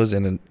his nose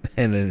and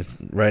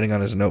writing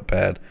on his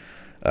notepad.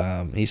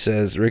 He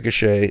says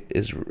Ricochet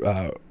is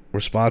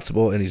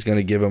responsible and he's going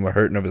to give him a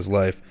hurting of his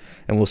life,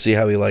 and we'll see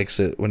how he likes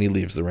it when he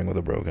leaves the ring with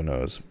a broken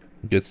nose.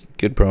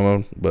 Good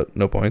promo, but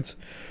no points.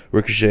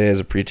 Ricochet has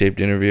a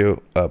pre-taped interview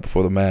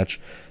before the match.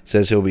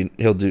 Says there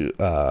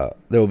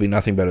will be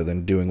nothing better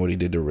than doing what he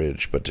did to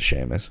Ridge, but to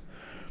Sheamus.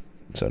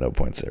 So no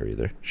points there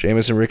either.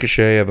 Sheamus and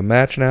Ricochet have a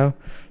match now.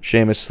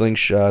 Sheamus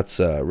slingshots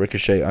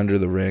Ricochet under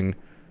the ring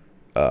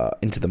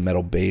into the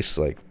metal base,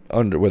 like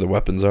under where the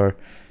weapons are.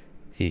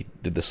 He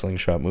did the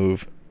slingshot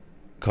move,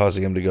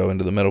 causing him to go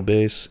into the metal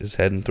base, his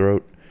head and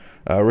throat.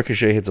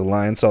 Ricochet hits a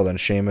Lionsault on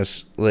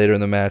Sheamus later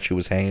in the match, who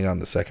was hanging on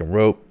the second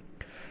rope.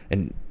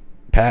 And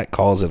Pat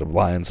calls it a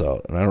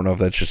Lionsault. And I don't know if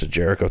that's just a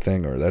Jericho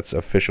thing or that's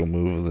official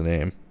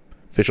name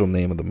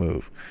of the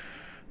move.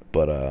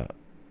 But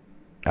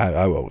I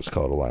always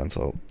call it a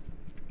Lionsault.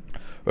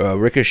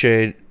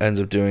 Ricochet ends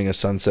up doing a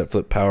sunset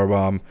flip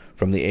powerbomb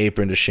from the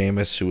apron to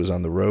Sheamus, who was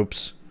on the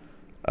ropes.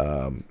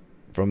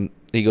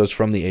 He goes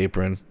from the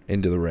apron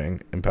into the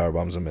ring and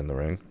powerbombs him in the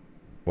ring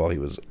while he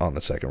was on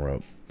the second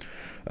rope.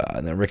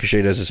 And then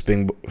Ricochet does a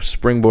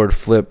springboard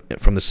flip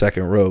from the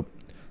second rope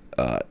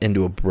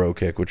into a bro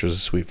kick, which was a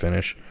sweet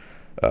finish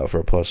for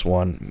a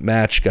 +1.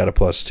 Match got a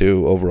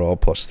 +2, overall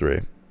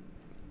 +3.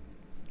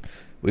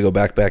 We go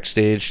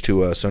backstage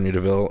to Sonya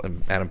Deville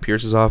and Adam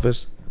Pearce's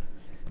office.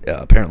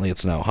 Apparently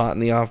it's now hot in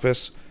the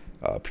office.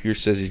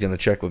 Pearce says he's going to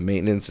check with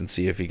maintenance and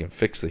see if he can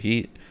fix the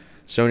heat.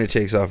 Sonya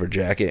takes off her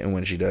jacket, and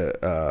when she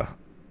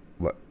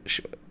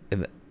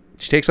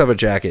takes off her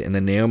jacket, and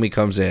then Naomi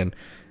comes in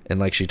And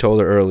like she told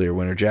her earlier,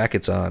 when her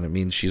jacket's on, it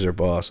means she's her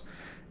boss.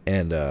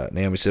 And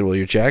Naomi said, well,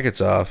 your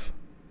jacket's off.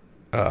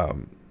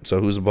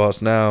 So who's the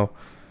boss now?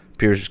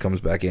 Pierce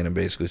comes back in and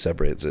basically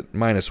separates it.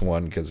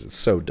 -1 because it's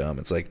so dumb.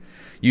 It's like,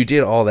 you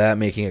did all that,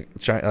 making it,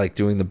 like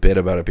doing the bit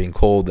about it being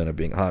cold and it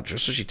being hot,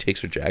 just so she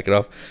takes her jacket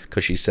off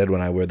because she said,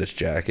 when I wear this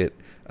jacket,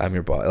 I'm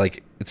your boss.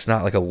 Like, it's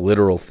not like a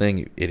literal thing,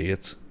 you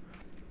idiots.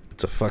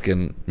 It's a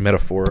fucking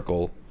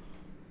metaphorical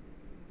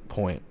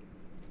point.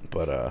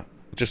 But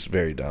just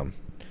very dumb.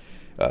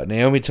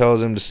 Naomi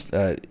tells him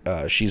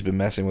she's been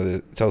messing with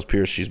it. Tells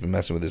Pierce she's been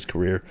messing with his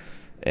career,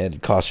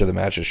 and cost her the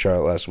match with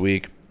Charlotte last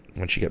week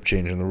when she kept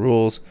changing the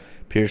rules.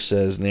 Pierce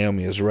says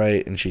Naomi is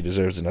right and she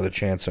deserves another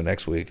chance. So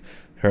next week,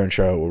 her and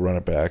Charlotte will run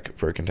it back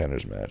for a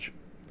contenders match.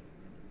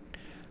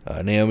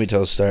 Naomi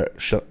tells Sonya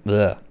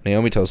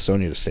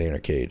to stay in her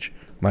cage.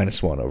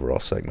 -1 overall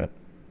segment.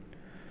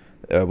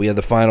 We had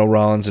the final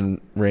Rollins and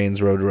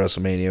Reigns Road to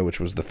WrestleMania, which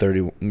was the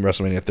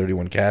WrestleMania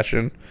 31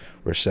 cash-in,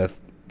 where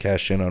Seth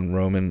cashed in on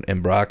Roman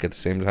and Brock at the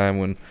same time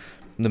when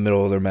in the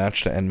middle of their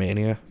match to end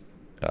Mania.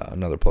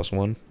 Another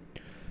 +1.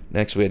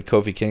 Next, we had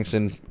Kofi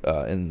Kingston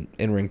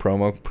in-ring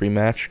promo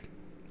pre-match.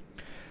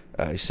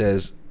 He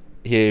says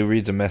he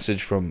reads a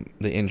message from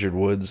the injured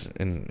Woods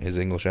in his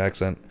English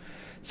accent.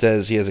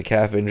 Says he has a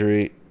calf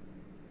injury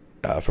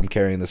from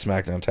carrying the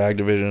Smackdown tag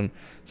division.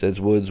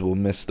 Says Woods will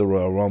miss the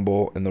Royal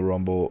Rumble, and the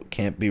Rumble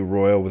can't be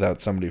royal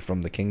without somebody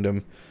from the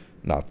Kingdom,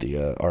 not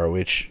the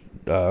ROH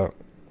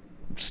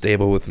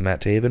stable with Matt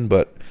Taven,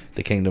 but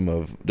the Kingdom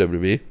of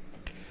WWE.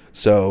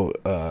 So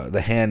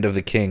the Hand of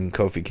the King,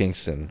 Kofi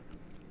Kingston,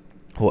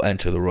 will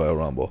enter the Royal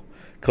Rumble.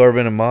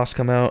 Corbin and Moss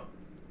come out.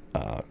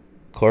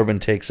 Corbin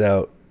talks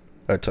about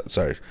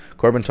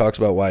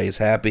why he's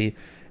happy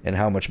and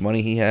how much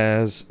money he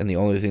has, and the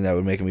only thing that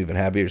would make him even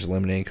happier is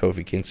eliminating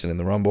Kofi Kingston in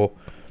the Rumble.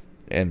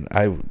 And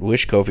I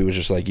wish Kofi was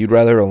just like, you'd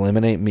rather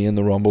eliminate me in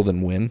the Rumble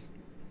than win?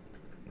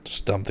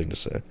 Just a dumb thing to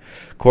say.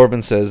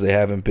 Corbin says they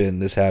haven't been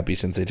this happy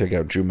since they took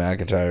out Drew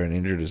McIntyre and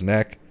injured his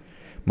neck.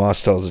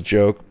 Moss tells a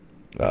joke.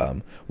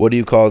 What do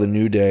you call the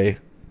New Day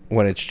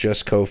when it's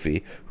just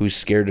Kofi, who's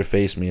scared to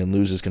face me and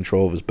loses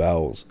control of his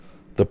bowels?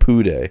 The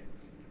Poo Day.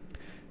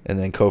 And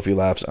then Kofi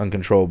laughs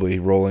uncontrollably,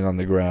 rolling on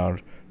the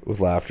ground with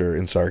laughter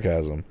and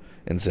sarcasm,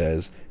 and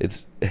says, he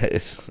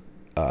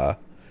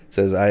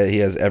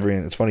has every.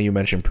 It's funny you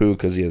mentioned poo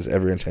because he has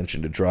every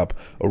intention to drop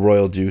a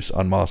royal deuce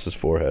on Moss's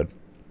forehead.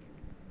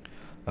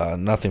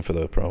 Nothing for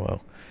the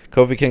promo.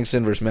 Kofi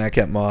Kingston versus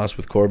Madcap Moss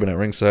with Corbin at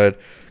ringside.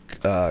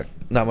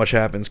 Not much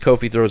happens.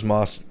 Kofi throws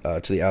Moss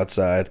to the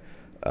outside,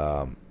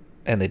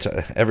 and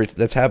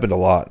that's happened a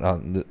lot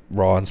on the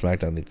Raw and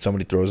SmackDown.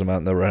 Somebody throws him out,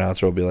 and the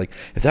announcer will be like,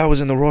 "If that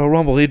was in the Royal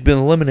Rumble, he'd been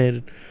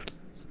eliminated."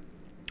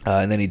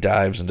 And then he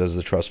dives and does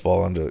the trust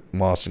fall onto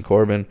Moss and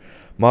Corbin.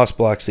 Moss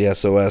blocks the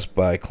SOS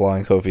by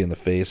clawing Kofi in the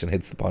face and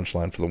hits the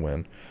punchline for the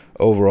win.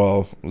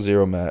 Overall,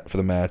 0 for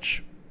the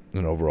match,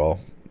 and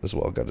overall as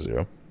well got a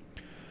 0.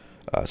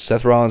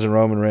 Seth Rollins and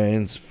Roman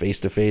Reigns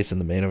face-to-face in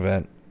the main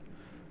event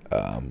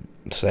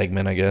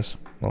segment, I guess.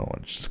 I don't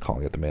want to just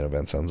calling it the main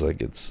event. Sounds like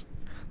it's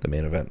the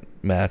main event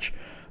match.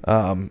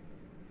 So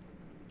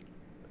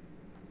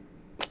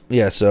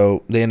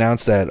they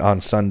announced that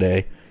on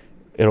Sunday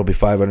it'll be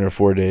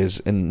 504 days,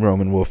 and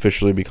Roman will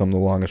officially become the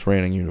longest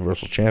reigning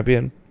Universal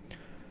Champion.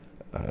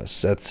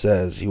 Seth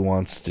says he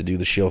wants to do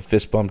the Shield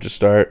fist bump to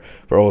start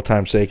for old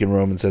time's sake, and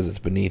Roman says it's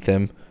beneath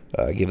him.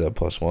 I give that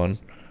 +1.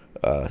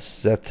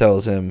 Seth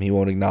tells him he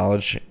won't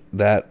acknowledge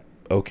that.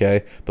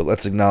 Okay, but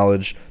let's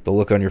acknowledge the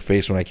look on your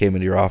face when I came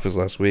into your office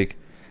last week.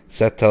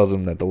 Seth tells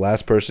him that the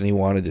last person he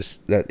was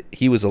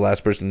the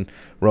last person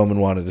Roman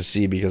wanted to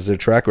see because their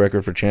track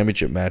record for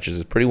championship matches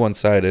is pretty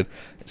one-sided.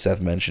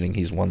 Seth mentioning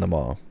he's won them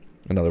all.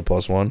 Another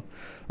 +1.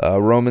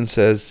 Roman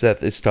says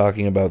Seth is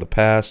talking about the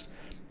past,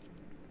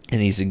 and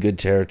he's in good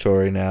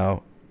territory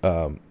now.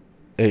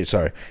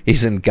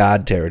 He's in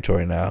God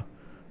territory now.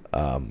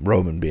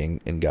 Roman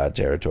being in God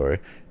territory,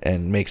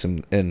 and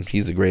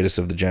he's the greatest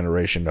of the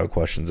generation, no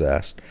questions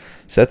asked.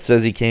 Seth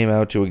says he came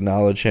out to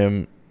acknowledge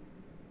him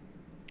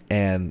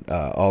and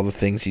all the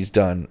things he's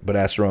done, but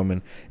asks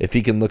Roman if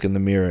he can look in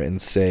the mirror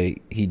and say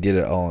he did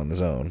it all on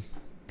his own.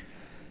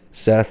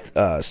 Seth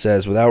says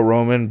Seth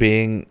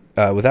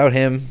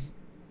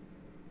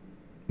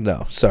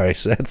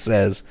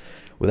says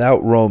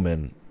without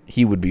Roman,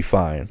 he would be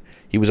fine.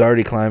 He was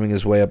already climbing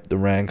his way up the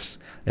ranks,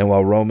 and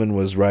while Roman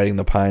was riding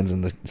the pines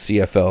in the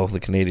CFL, the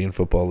Canadian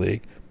Football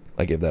League,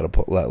 I give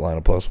that line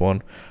a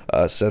 +1.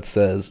 Seth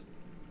says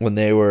when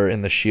they were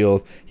in the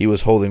Shield, he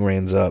was holding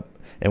Reigns up,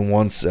 and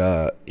once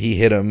he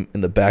hit him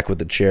in the back with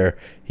the chair,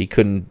 he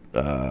couldn't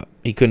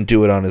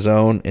do it on his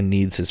own and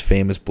needs his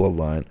famous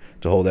bloodline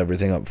to hold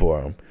everything up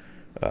for him.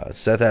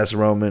 Seth asks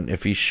Roman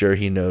if he's sure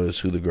he knows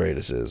who the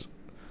greatest is.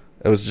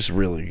 It was just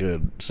really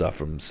good stuff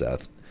from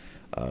Seth.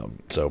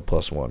 So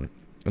 +1.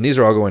 And these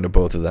are all going to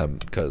both of them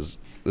because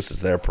this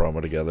is their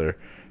promo together.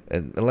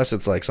 And unless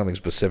it's like something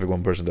specific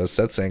one person does,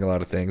 Seth's saying a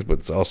lot of things, but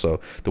it's also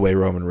the way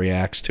Roman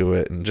reacts to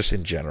it, and just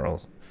in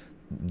general,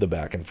 the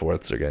back and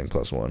forths are getting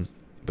 +1.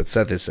 But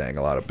Seth is saying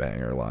a lot of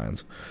banger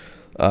lines.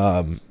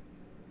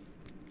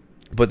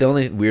 But the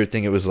only weird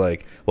thing, it was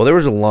like, well, there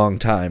was a long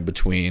time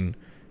between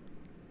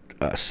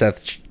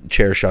Seth's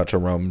chair shot to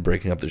Roman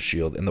breaking up the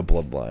Shield and the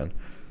Bloodline.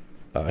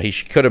 He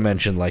could have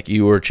mentioned, like,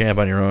 you were a champ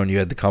on your own, you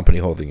had the company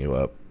holding you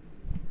up.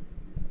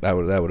 That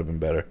would have been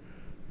better.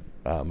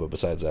 But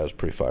besides that, it was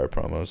pretty fire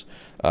promos.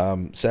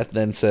 Seth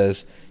then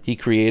says he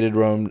created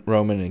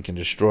Roman and can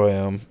destroy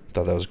him.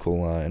 Thought that was a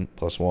cool line.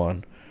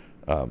 +1.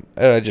 And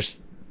I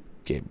just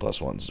gave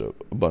 +1s to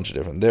a bunch of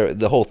different.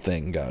 The whole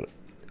thing got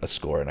a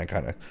score, and I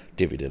kind of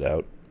divvied it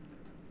out.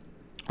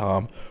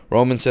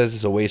 Roman says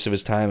it's a waste of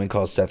his time and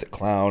calls Seth a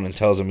clown and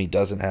tells him he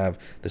doesn't have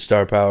the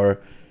star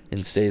power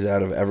and stays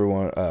out of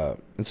everyone.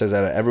 And says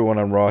out of everyone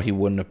on Raw, he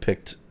wouldn't have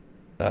picked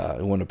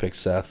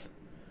Seth.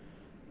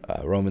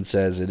 Roman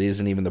says it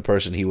isn't even the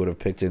person he would have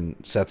picked in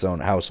Seth's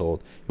own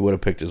household. He would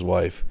have picked his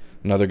wife.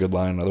 Another good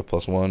line, another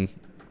 +1.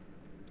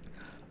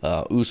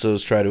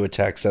 Usos try to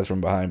attack Seth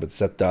from behind, but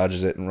Seth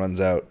dodges it and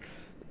runs out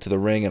to the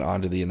ring and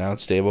onto the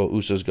announce table.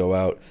 Usos go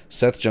out.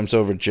 Seth jumps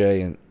over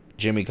Jay, and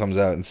Jimmy comes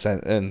out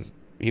and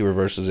he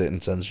reverses it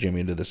and sends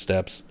Jimmy into the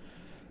steps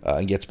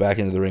and gets back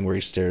into the ring where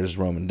he stares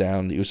Roman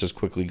down. The Usos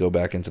quickly go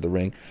back into the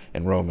ring,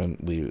 and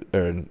Rollins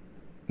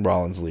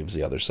leaves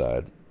the other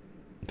side,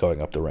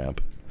 going up the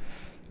ramp.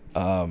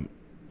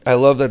 I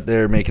love that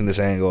they're making this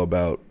angle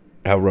about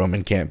how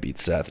Roman can't beat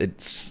Seth.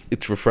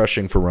 It's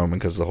refreshing for Roman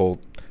because the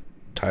whole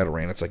title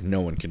reign, it's like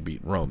no one can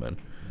beat Roman.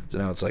 So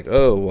now it's like,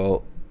 oh,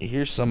 well,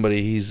 here's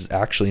somebody he's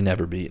actually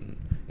never beaten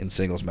in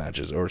singles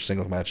matches or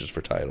singles matches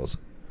for titles.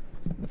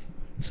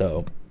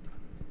 So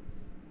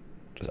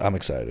I'm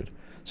excited.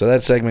 So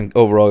that segment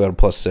overall got a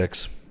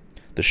 +6.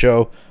 The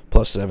show,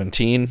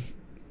 +17.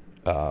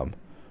 We'll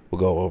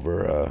go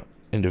over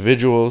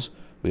individuals.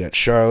 We got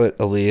Charlotte,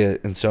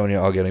 Aaliyah, and Sonya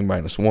all getting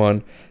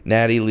 -1.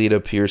 Natty, Lita,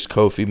 Pierce,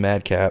 Kofi,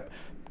 Madcap,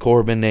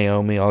 Corbin,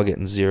 Naomi all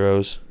getting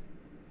 0s.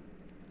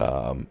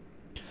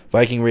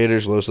 Viking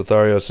Raiders, Los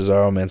Lotharios,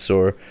 Cesaro,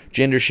 Mansoor,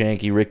 Jinder,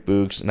 Shanky, Rick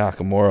Boogs,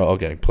 Nakamura all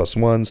getting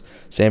 +1s.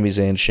 Sami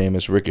Zayn,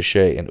 Sheamus,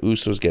 Ricochet, and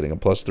Usos getting a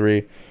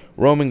 +3.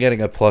 Roman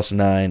getting a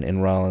 +9,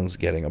 and Rollins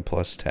getting a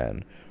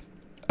 +10.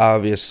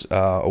 Obvious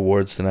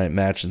awards tonight,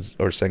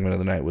 or segment of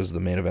the night, was the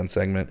main event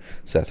segment.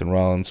 Seth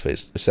Rollins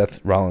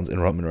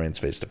and Roman Reigns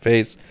face to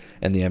face,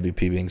 and the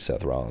MVP being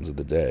Seth Rollins of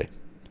the day.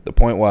 The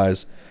point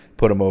wise,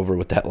 put him over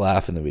with that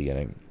laugh in the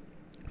beginning,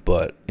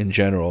 but in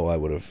general, I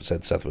would have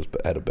said Seth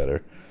had a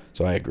better.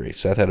 So I agree.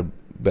 Seth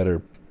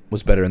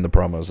was better in the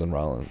promos than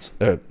Rollins.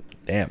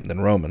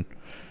 Than Roman.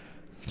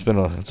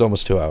 It's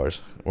almost 2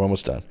 hours. We're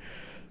almost done.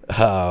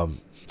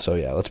 So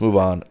yeah, let's move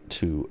on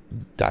to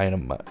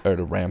Dynamite, or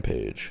to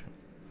Rampage,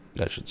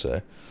 I should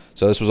say.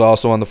 So this was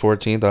also on the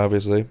 14th,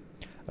 obviously,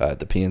 at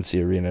the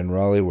PNC Arena in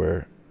Raleigh,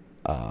 where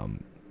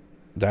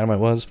Dynamite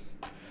was.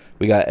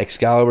 We got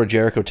Excalibur,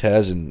 Jericho,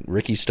 Tez, and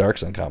Ricky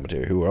Starks on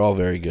commentary, who are all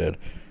very good.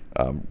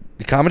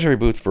 The commentary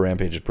booth for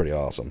Rampage is pretty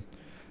awesome.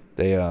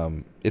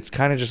 It's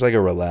kind of just like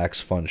a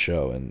relaxed, fun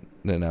show, and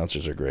the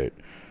announcers are great.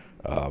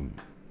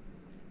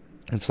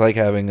 It's like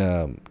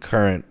having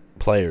current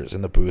players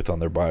in the booth on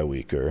their bye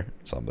week or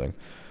something,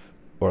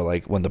 or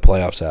like when the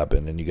playoffs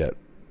happen and you get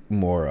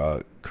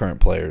more current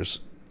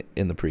players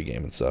in the pregame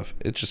and stuff.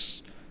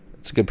 It's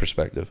a good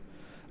perspective.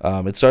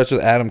 It starts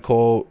with Adam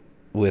Cole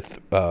with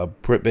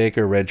Britt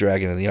Baker, Red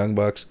Dragon, and the Young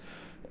Bucks,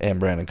 and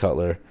Brandon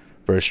Cutler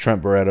versus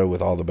Trent Barretta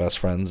with all the best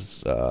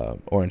friends,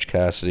 Orange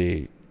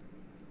Cassidy,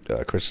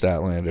 Chris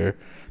Statlander,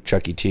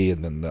 Chucky T,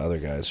 and then the other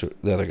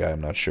guy,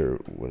 I'm not sure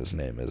what his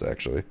name is,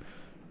 actually.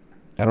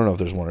 I don't know if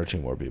there's one or two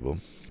more people.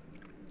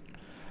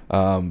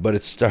 But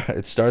it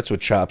starts with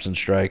chops and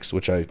strikes,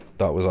 which I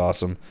thought was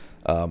awesome.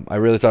 I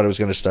really thought it was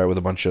going to start with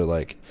a bunch of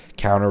like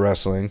counter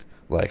wrestling,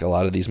 like a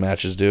lot of these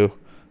matches do,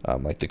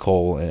 like the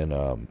Cole and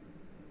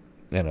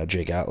a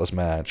Jake Atlas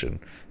match, and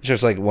it's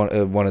just like one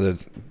of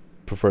the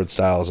preferred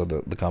styles of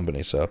the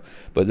company. So,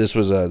 but this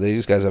was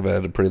these guys have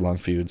had a pretty long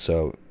feud,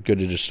 so good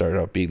to just start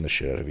out beating the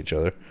shit out of each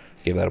other.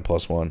 Gave that a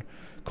 +1.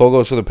 Cole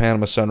goes for the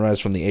Panama Sunrise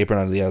from the apron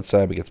onto the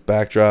outside, but gets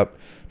backdrop.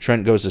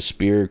 Trent goes to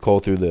spear Cole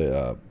through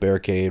the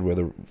barricade where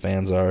the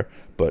fans are,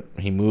 but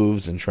he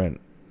moves and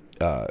Trent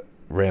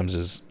rams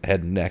his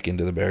head and neck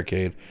into the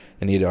barricade,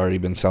 and he had already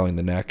been selling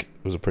the neck.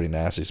 It was a pretty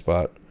nasty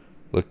spot.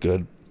 Looked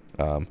good.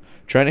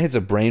 Trent hits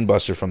a brain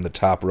buster from the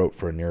top rope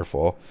for a near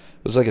fall.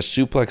 It was like a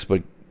suplex,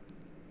 but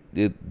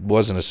it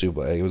wasn't a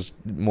suplex. It was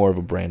more of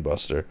a brain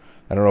buster.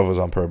 I don't know if it was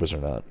on purpose or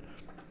not,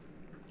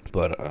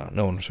 but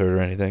no one was hurt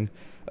or anything.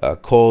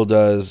 Cole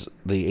does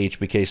the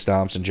HBK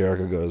stomps, and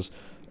Jericho goes,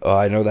 "Oh,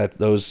 I know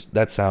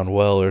that sound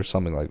well," or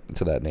something like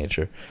to that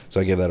nature.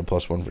 So I give that a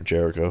 +1 for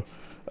Jericho.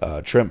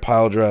 Trent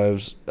pile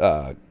drives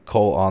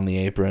Cole on the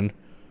apron.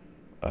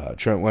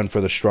 Trent went for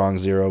the Strong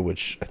Zero,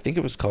 which I think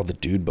it was called the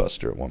Dude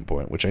Buster at one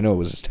point, which I know it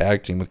was his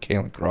tag team with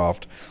Kalen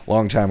Croft a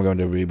long time ago in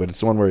WWE, but it's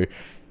the one where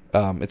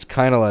it's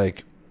kind of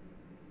like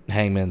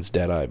Hangman's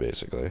Deadeye,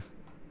 basically.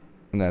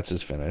 And that's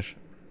his finish,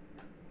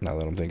 now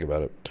that I'm thinking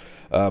about it.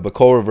 But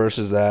Cole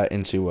reverses that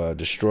into a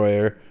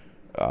Destroyer.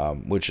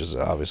 which is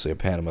obviously a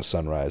Panama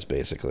Sunrise,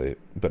 basically,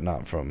 but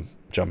not from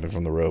jumping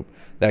from the rope.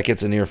 That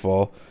gets a near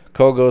fall.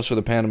 Cole goes for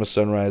the Panama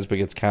Sunrise, but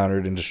gets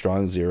countered into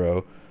strong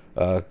zero.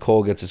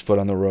 Cole gets his foot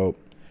on the rope.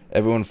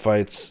 Everyone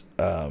fights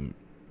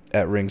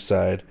at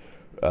ringside.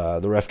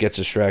 The ref gets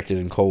distracted,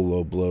 and Cole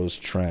low blows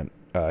Trent.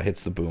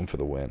 Hits the boom for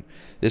the win.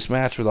 This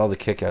match with all the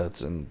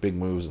kickouts and big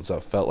moves and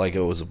stuff felt like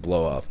it was a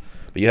blow-off.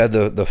 But you had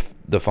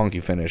the funky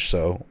finish,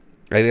 so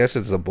I guess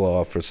it's a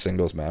blow-off for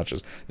singles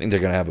matches. I think they're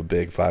going to have a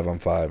big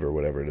 5-on-5 or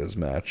whatever it is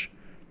match.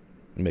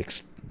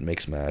 Mixed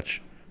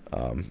match.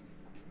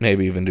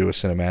 Maybe even do a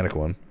cinematic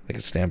one, like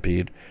a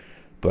Stampede.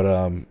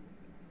 But,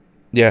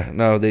 yeah,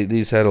 no,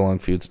 these had a long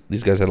feud.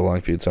 These guys had a long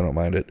feud, so I don't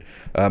mind it.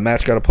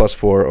 Match got a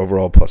 +4,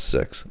 overall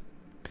 +6.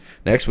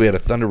 Next, we had a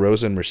Thunder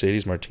Rosa and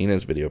Mercedes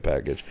Martinez video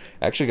package.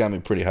 Actually got me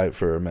pretty hyped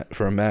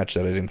for a match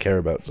that I didn't care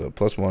about, so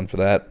 +1 for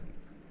that.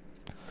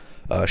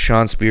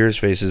 Sean Spears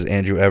faces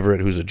Andrew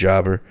Everett, who's a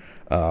jobber.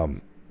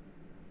 I'm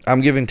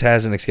giving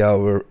Taz and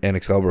Excalibur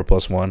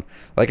 +1.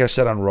 Like I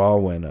said on Raw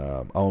when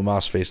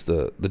Omos faced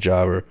the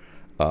jobber,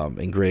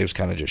 and Graves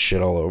kind of just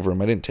shit all over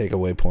him. I didn't take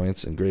away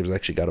points, and Graves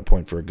actually got a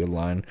point for a good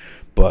line,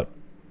 but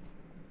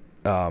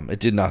it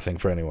did nothing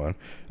for anyone.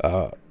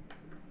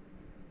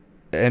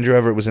 Andrew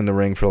Everett was in the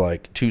ring for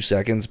like 2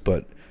 seconds,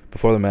 but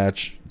before the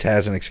match,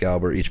 Taz and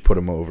Excalibur each put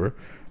him over,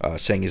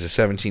 saying he's a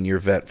 17-year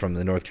vet from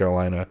the North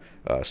Carolina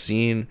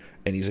scene,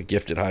 and he's a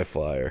gifted high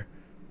flyer.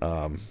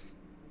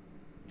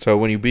 So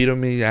when you beat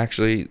him,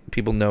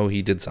 people know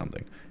he did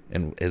something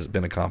and has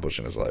been accomplished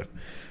in his life.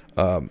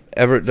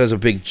 Everett does a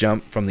big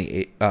jump from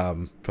the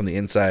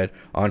inside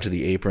onto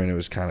the apron. It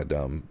was kind of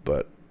dumb,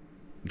 but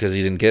because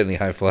he didn't get any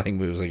high-flying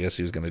moves, I guess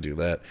he was going to do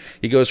that.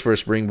 He goes for a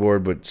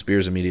springboard, but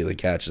Spears immediately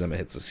catches him and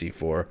hits the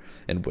C4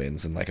 and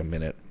wins in like a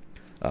minute.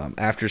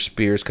 After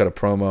Spears cut a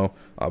promo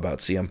about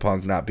CM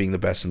Punk not being the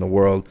best in the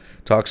world,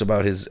 talks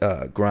about his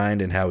grind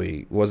and how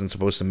he wasn't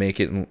supposed to make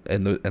it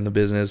in the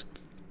business,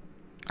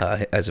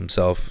 as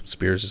himself,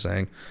 Spears is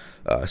saying.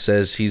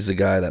 Says he's the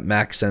guy that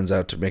Max sends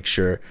out to make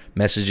sure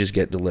messages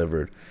get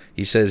delivered.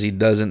 He says he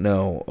doesn't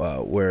know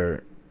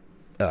where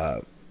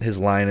his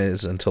line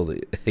is until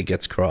it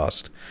gets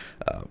crossed.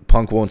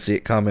 Punk won't see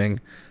it coming.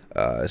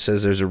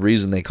 Says there's a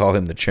reason they call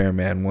him the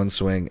chairman. One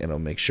swing, and it'll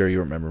make sure you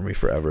remember me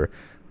forever.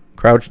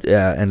 Crowd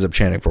ends up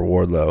chanting for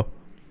Wardlow,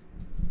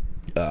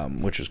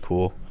 which is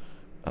cool.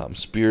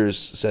 Spears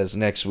says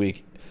next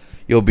week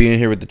you'll be in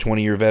here with the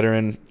 20-year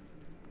veteran,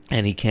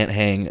 and he can't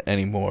hang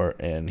anymore,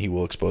 and he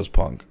will expose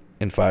Punk.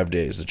 In 5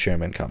 days, the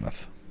chairman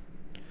cometh.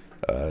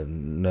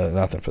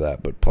 Nothing for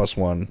that, but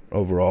 +1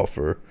 overall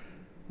for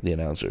the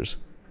announcers.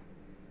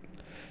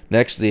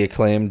 Next, the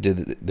Acclaim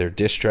did their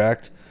diss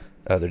track.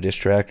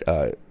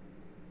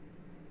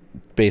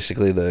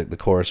 Basically, the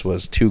chorus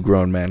was two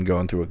grown men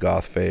going through a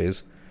goth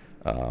phase.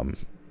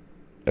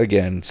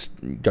 Again,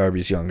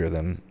 Darby's younger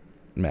than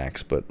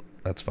Max, but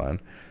that's fine.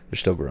 They're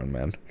still grown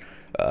men.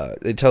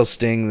 They tell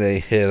Sting they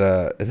hit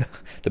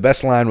the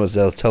best line was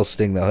they'll tell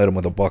Sting they'll hit him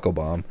with a buckle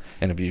bomb.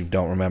 And if you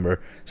don't remember,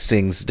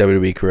 Sting's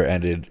WWE career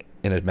ended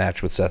in a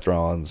match with Seth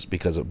Rollins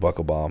because of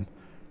buckle bomb.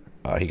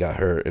 He got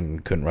hurt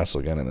and couldn't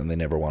wrestle again, and then they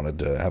never wanted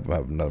to have him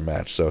have another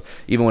match. So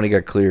even when he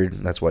got cleared,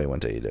 that's why he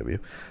went to AEW.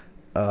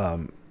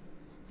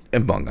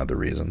 Among other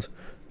reasons.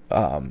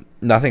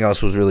 Nothing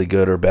else was really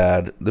good or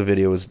bad. The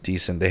video was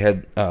decent. They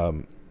had, I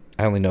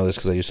only know this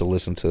because I used to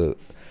listen to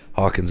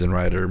Hawkins and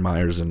Ryder,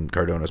 Myers and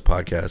Cardona's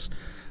podcast.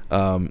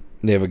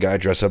 They have a guy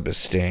dress up as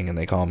Sting, and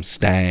they call him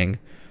Stang,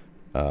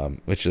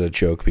 which is a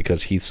joke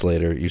because Heath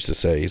Slater used to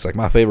say, he's like,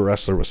 my favorite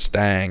wrestler was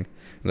Stang.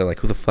 And they're like,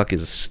 who the fuck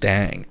is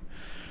Stang?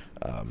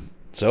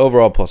 So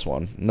overall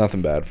 +1,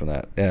 nothing bad from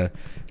that. Yeah,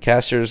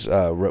 Caster's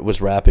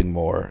was rapping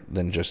more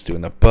than just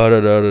doing the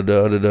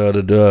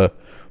ba-da-da-da-da-da-da-da,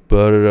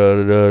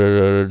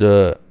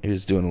 ba-da-da-da-da-da-da. He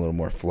was doing a little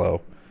more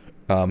flow.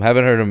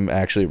 Haven't heard him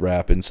actually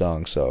rap in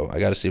songs, so I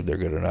got to see if they're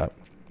good or not.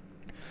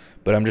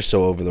 But I'm just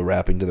so over the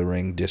rapping to the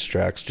ring diss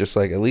tracks. Just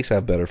like at least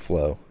have better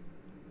flow.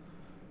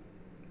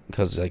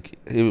 Because like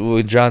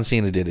what John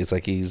Cena did, it's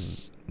like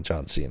he's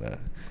John Cena.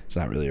 It's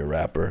not really a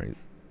rapper.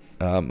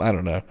 I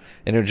don't know.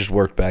 And it just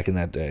worked back in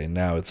that day. And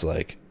now it's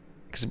like,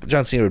 because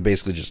John Cena would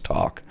basically just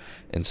talk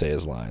and say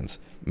his lines.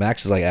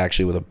 Max is like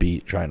actually with a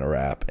beat trying to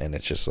rap, and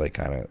it's just like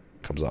kind of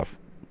comes off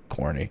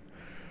corny.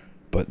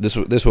 But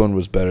this one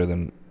was better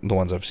than the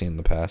ones I've seen in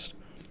the past.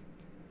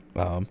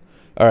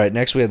 All right,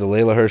 next we had the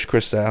Layla Hirsch,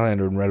 Chris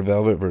Statlander, and Red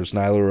Velvet versus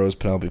Nyla Rose,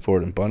 Penelope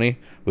Ford, and Bunny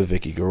with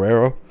Vicky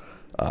Guerrero.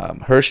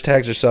 Hirsch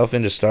tags herself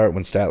in to start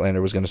when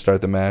Statlander was going to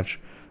start the match.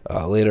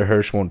 Later,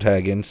 Hirsch won't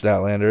tag in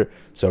Statlander,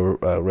 so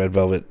Red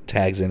Velvet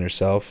tags in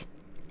herself.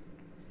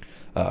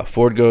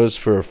 Ford goes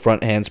for a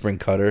front handspring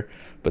cutter,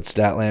 but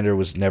Statlander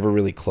was never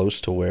really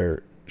close to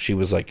where she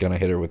was like gonna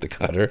hit her with the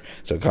cutter,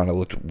 so it kind of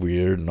looked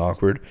weird and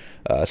awkward.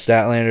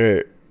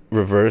 Statlander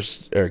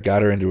reversed or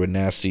got her into a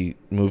nasty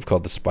move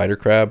called the Spider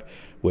Crab,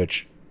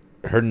 which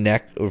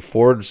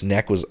Ford's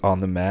neck was on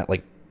the mat,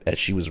 like as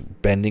she was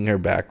bending her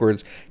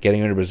backwards,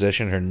 getting her into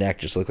position. Her neck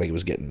just looked like it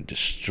was getting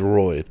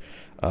destroyed.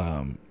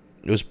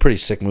 It was a pretty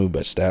sick move by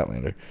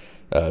Statlander.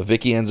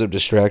 Vicky ends up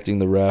distracting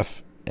the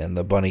ref, and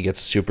the bunny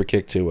gets a super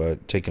kick to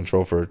take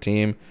control for her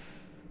team,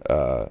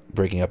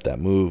 breaking up that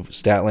move.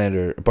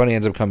 Bunny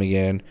ends up coming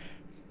in.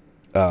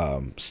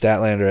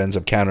 Statlander ends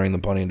up countering the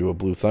bunny into a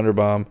blue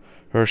thunderbomb.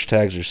 Hirsch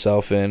tags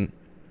herself in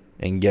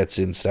and gets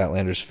in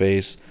Statlander's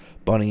face.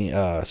 Bunny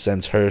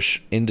sends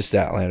Hirsch into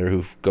Statlander,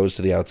 who goes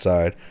to the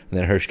outside, and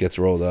then Hirsch gets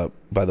rolled up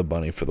by the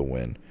bunny for the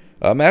win.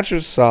 Match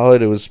was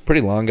solid. It was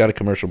pretty long. Got a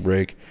commercial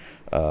break.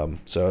 And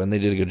they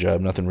did a good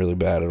job. Nothing really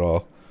bad at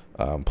all.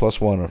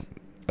 +1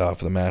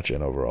 for the match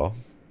and overall.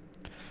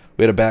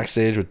 We had a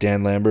backstage with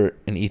Dan Lambert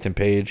and Ethan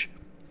Page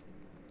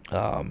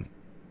and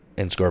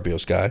Scorpio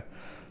Sky.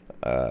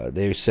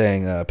 They were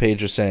saying,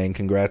 Page was saying,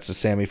 congrats to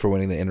Sammy for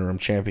winning the interim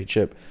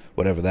championship,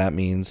 whatever that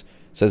means.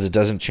 Says it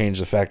doesn't change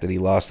the fact that he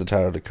lost the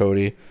title to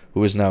Cody,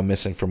 who is now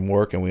missing from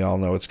work, and we all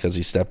know it's because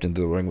he stepped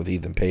into the ring with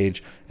Ethan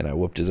Page, and I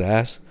whooped his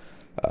ass.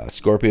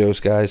 Scorpio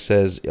Sky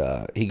says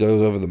he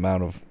goes over the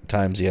amount of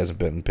times he hasn't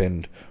been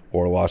pinned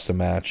or lost a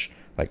match.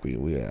 Like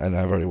and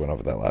I've already went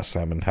over that last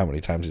time, and how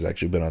many times he's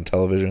actually been on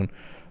television.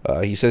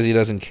 He says he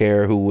doesn't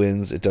care who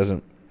wins. It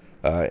doesn't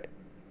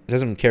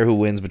care who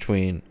wins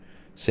between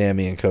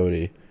Sammy and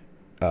Cody.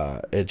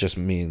 It just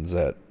means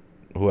that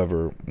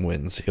whoever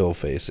wins, he'll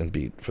face and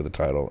beat for the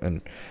title,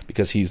 and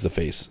because he's the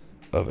face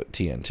of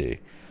TNT.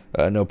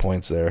 No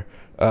points there.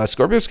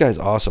 Scorpio Sky is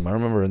awesome. I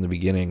remember in the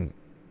beginning,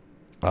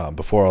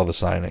 before all the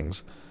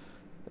signings,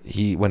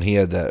 when he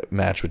had that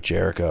match with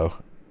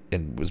Jericho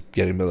and was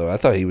getting below, I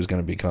thought he was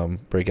going to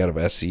break out of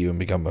SCU and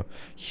become a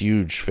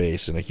huge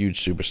face and a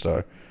huge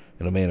superstar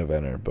and a main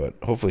eventer, but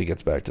hopefully he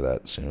gets back to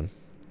that soon.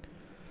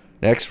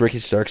 Next, Ricky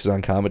Starks is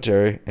on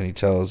commentary, and he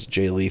tells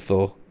Jay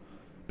Lethal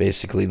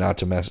basically not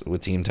to mess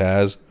with Team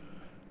Taz.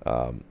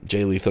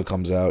 Jay Lethal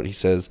comes out. He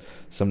says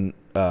since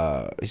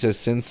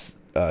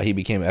Starks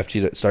became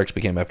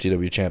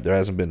FTW champ, there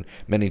hasn't been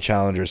many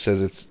challengers.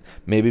 Says it's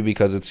maybe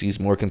because he's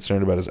more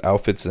concerned about his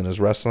outfits than his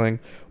wrestling,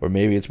 or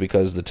maybe it's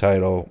because the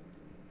title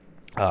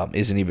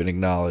isn't even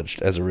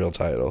acknowledged as a real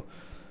title.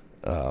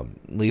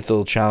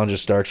 Lethal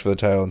challenges Starks for the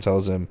title and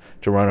tells him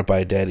to run it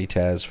by Daddy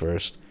Taz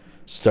first.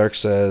 Starks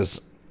says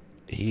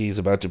he's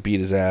about to beat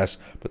his ass,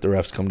 but the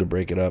refs come to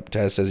break it up.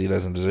 Taz says he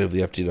doesn't deserve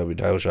the FTW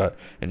title shot,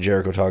 and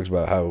Jericho talks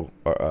about how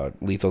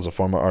Lethal's a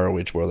former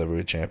ROH World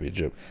Heavyweight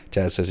Championship.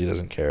 Taz says he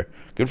doesn't care.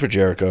 Good for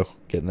Jericho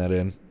getting that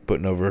in,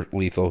 putting over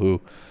Lethal,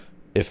 who,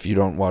 if you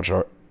don't watch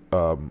ROH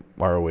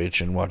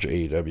and watch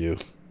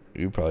AEW,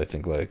 you probably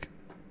think like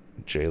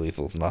Jay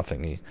Lethal's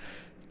nothing.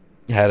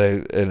 He had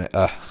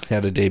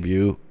a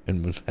debut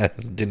and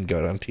didn't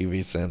go on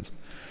TV since.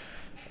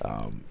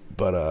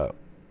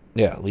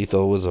 Yeah,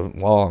 Lethal was a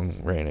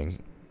long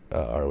reigning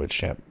ROH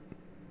champ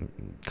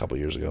a couple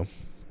years ago.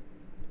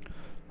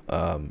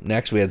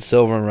 Next, we had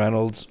Silver and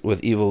Reynolds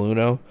with Evil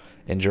Uno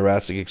and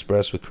Jurassic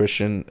Express with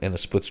Christian in a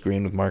split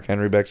screen with Mark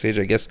Henry backstage.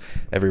 I guess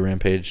every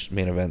Rampage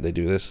main event they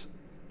do this.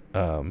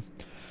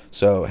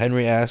 So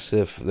Henry asks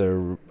if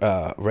they're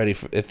ready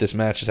if this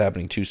match is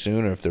happening too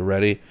soon or if they're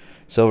ready.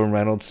 Silver and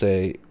Reynolds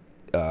say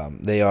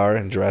they are,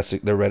 and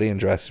they're ready, and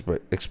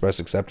Jurassic Express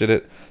accepted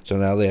it. So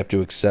now they have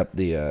to accept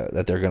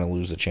that they're going to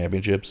lose the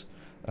championships.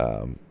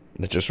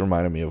 It just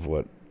reminded me of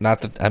what.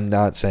 Not that I'm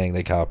not saying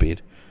they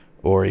copied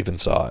or even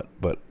saw it,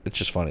 but it's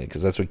just funny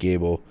because that's what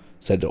Gable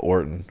said to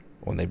Orton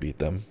when they beat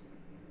them,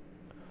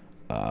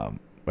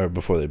 or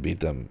before they beat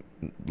them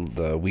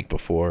the week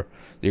before.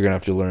 You're gonna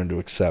have to learn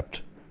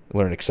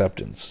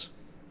acceptance,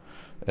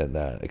 and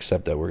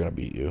accept that we're gonna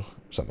beat you,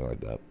 something like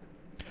that.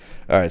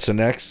 All right, so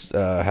next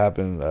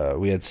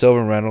we had Silver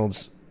and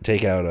Reynolds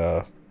take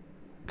out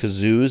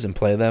kazoos and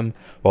play them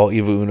while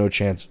Evil Uno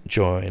chants,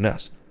 "Join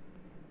us,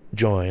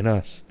 join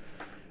us."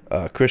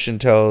 Christian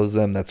tells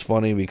them that's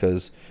funny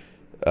because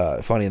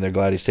and they're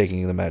glad he's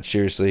taking the match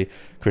seriously.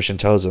 Christian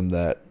tells him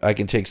that I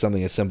can take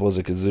something as simple as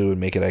a kazoo and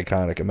make it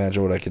iconic.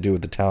 Imagine what I could do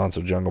with the talents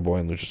of Jungle Boy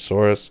and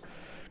Luchasaurus.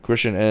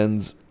 Christian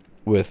ends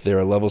with, there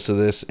are levels to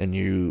this, and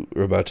you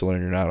are about to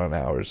learn you're not on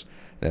ours.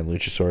 And then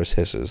Luchasaurus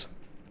hisses.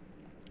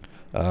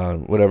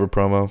 Whatever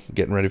promo,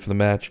 getting ready for the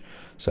match.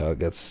 So it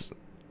gets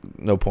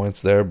no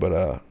points there,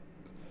 but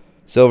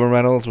Silver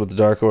Reynolds with the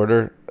Dark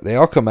Order, they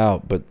all come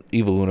out, but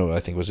Evil Uno, I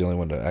think, was the only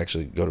one to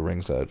actually go to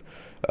ringside.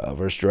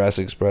 Versus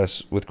Jurassic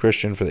Express with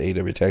Christian for the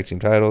AEW Tag Team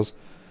titles.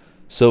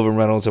 Silver and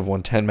Reynolds have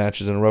won 10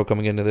 matches in a row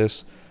coming into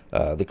this.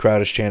 The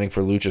crowd is chanting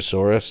for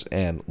Luchasaurus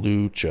and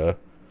Luchasaurus.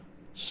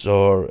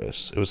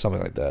 It was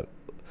something like that.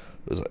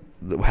 It was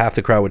like half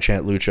the crowd would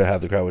chant Lucha,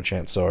 half the crowd would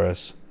chant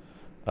Saurus.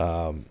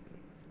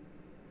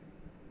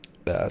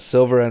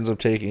 Silver ends up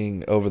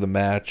taking over the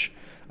match.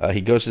 He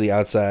goes to the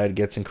outside,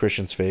 gets in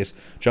Christian's face.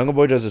 Jungle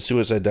Boy does a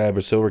suicide dive,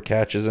 but Silver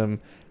catches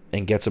him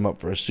and gets him up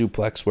for a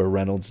suplex, where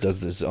Reynolds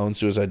does his own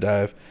suicide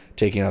dive,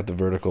 taking out the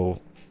vertical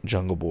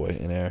Jungle Boy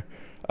in air.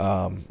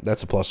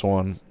 That's a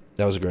 +1.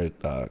 That was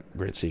a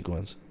great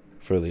sequence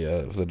for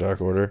the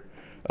Dark Order.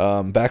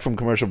 Back from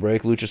commercial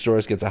break,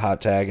 Luchasaurus gets a hot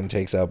tag and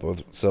takes out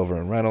both Silver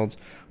and Reynolds.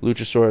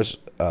 Luchasaurus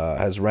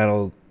has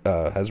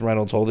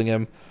Reynolds holding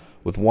him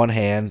with one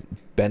hand,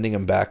 bending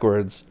him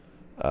backwards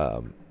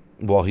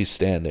while he's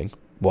standing.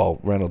 while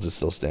Reynolds is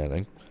still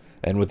standing,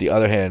 and with the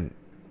other hand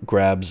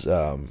grabs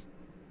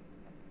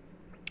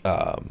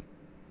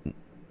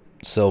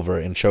Silver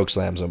and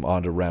chokeslams him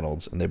onto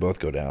Reynolds, and they both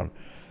go down.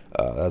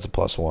 That's a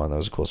 +1. That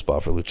was a cool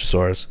spot for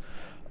Luchasaurus.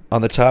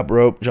 On the top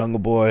rope, Jungle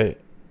Boy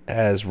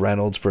has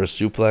Reynolds for a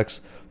suplex.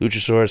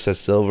 Luchasaurus has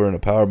Silver in a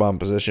powerbomb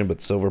position, but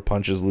Silver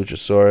punches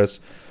Luchasaurus,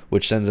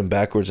 which sends him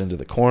backwards into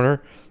the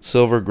corner.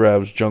 Silver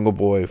grabs Jungle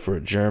Boy for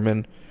a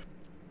German,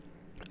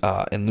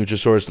 and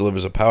Luchasaurus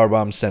delivers a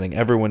powerbomb, sending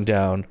everyone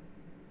down.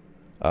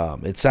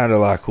 It sounded a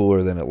lot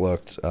cooler than it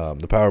looked.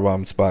 The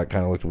powerbomb spot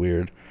kind of looked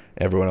weird.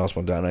 Everyone else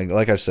went down.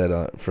 Like I said,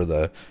 I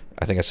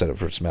think I said it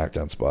for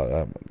Smackdown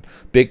spot.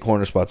 Big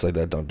corner spots like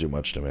that don't do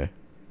much to me.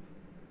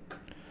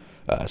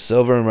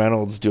 Silver and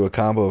Reynolds do a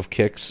combo of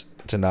kicks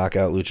to knock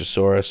out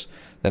Luchasaurus,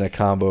 then a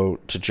combo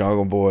to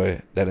Jungle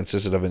Boy that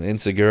insisted of an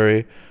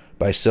enziguri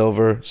by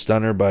Silver,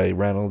 stunner by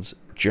Reynolds,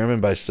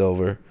 German by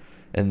Silver,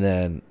 and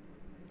then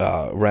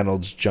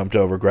Reynolds jumped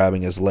over,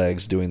 grabbing his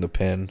legs, doing the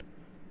pin,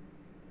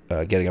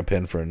 getting a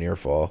pin for a near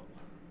fall.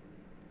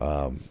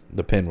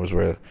 The pin was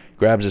where he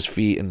grabs his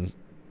feet and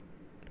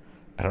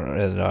I don't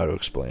really know how to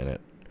explain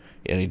it,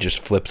 and he just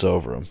flips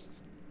over him.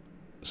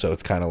 So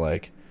it's kind of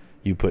like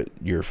you put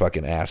your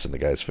fucking ass in the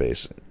guy's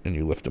face and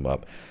you lift him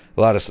up.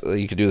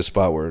 You could do the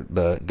spot where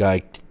the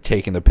guy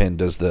taking the pin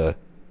does the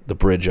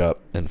bridge up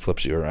and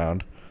flips you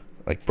around.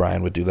 Like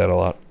Brian would do that a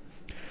lot.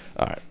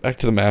 All right, back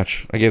to the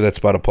match. I gave that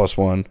spot a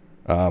 +1.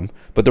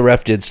 But the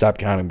ref did stop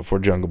counting before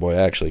Jungle Boy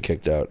actually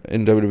kicked out.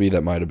 In WWE,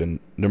 there might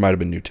have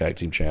been new tag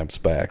team champs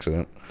by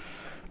accident.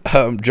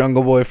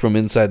 Jungle Boy from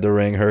inside the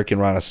ring, Hurricane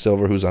Rana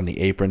Silver, who's on the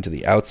apron to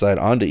the outside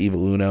onto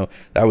Evil Uno.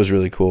 That was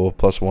really cool.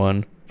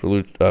 +1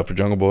 for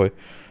Jungle Boy.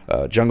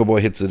 Jungle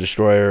Boy hits the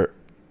Destroyer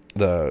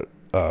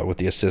with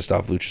the assist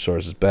off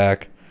Luchasaurus'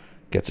 back.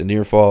 Gets a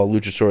near fall.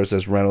 Luchasaurus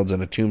has Reynolds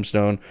in a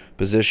tombstone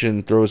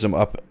position, throws him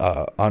up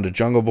onto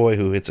Jungle Boy,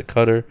 who hits a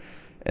cutter,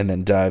 and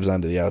then dives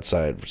onto the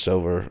outside for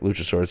Silver.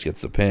 Luchasaurus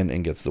gets the pin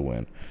and gets the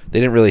win.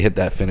 They didn't really hit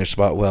that finish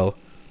spot well.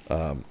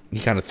 He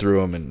kind of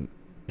threw him, and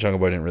Jungle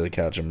Boy didn't really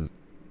catch him,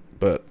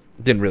 but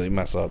didn't really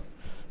mess up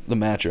the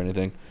match or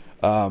anything.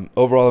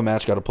 Overall, the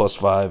match got a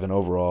 +5, and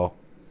overall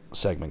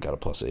segment got a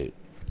 +8.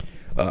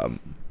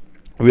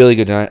 Really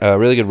good night.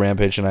 Really good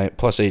Rampage tonight.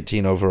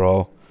 +18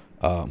 overall.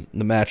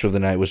 The match of the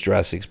night was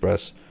Jurassic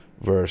Express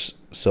versus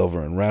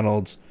Silver and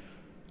Reynolds.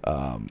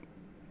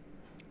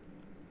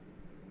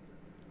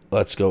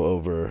 Let's go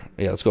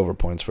over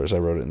points first. I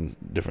wrote it in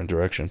a different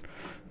direction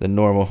than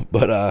normal,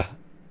 but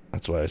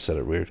that's why I said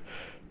it weird.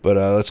 But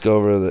let's go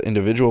over the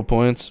individual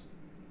points.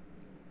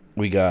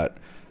 We got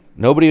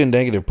nobody in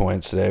negative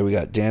points today. We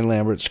got Dan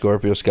Lambert,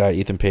 Scorpio Sky,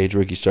 Ethan Page,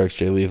 Ricky Starks,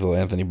 Jay Lethal,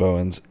 Anthony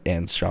Bowens,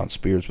 and Sean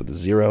Spears with a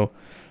 0.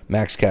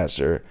 Max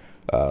Caster,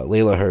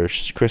 Layla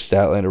Hirsch, Chris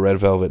Statlander, Red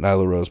Velvet,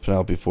 Nyla Rose,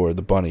 Penelope Ford,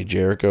 The Bunny,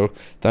 Jericho,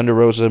 Thunder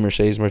Rosa,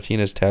 Mercedes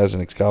Martinez, Taz,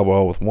 and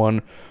Excalibur with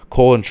 1.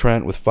 Cole and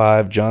Trent with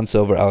 5. John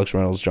Silver, Alex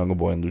Reynolds, Jungle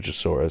Boy, and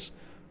Luchasaurus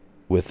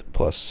with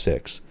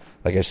 +6.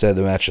 Like I said,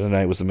 the match of the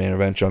night was the main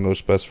event, Jungle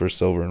Express versus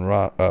Silver and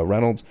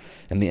Reynolds,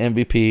 and the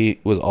MVP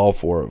was all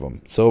 4 of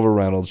them: Silver,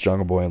 Reynolds,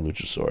 Jungle Boy, and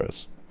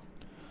Luchasaurus.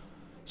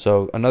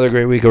 So another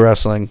great week of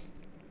wrestling.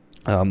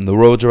 The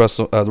road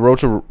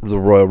to the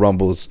Royal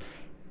Rumble is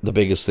the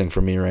biggest thing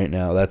for me right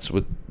now. That's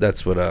what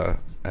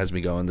has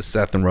me going. The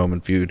Seth and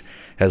Roman feud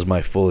has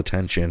my full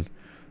attention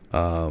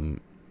for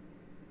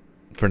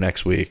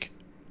next week.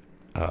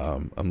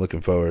 I'm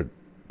looking forward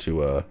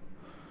to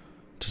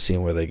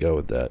seeing where they go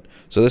with that.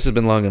 So this has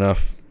been long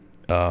enough.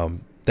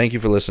 Thank you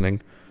for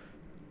listening.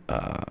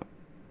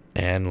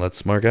 And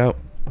let's mark out.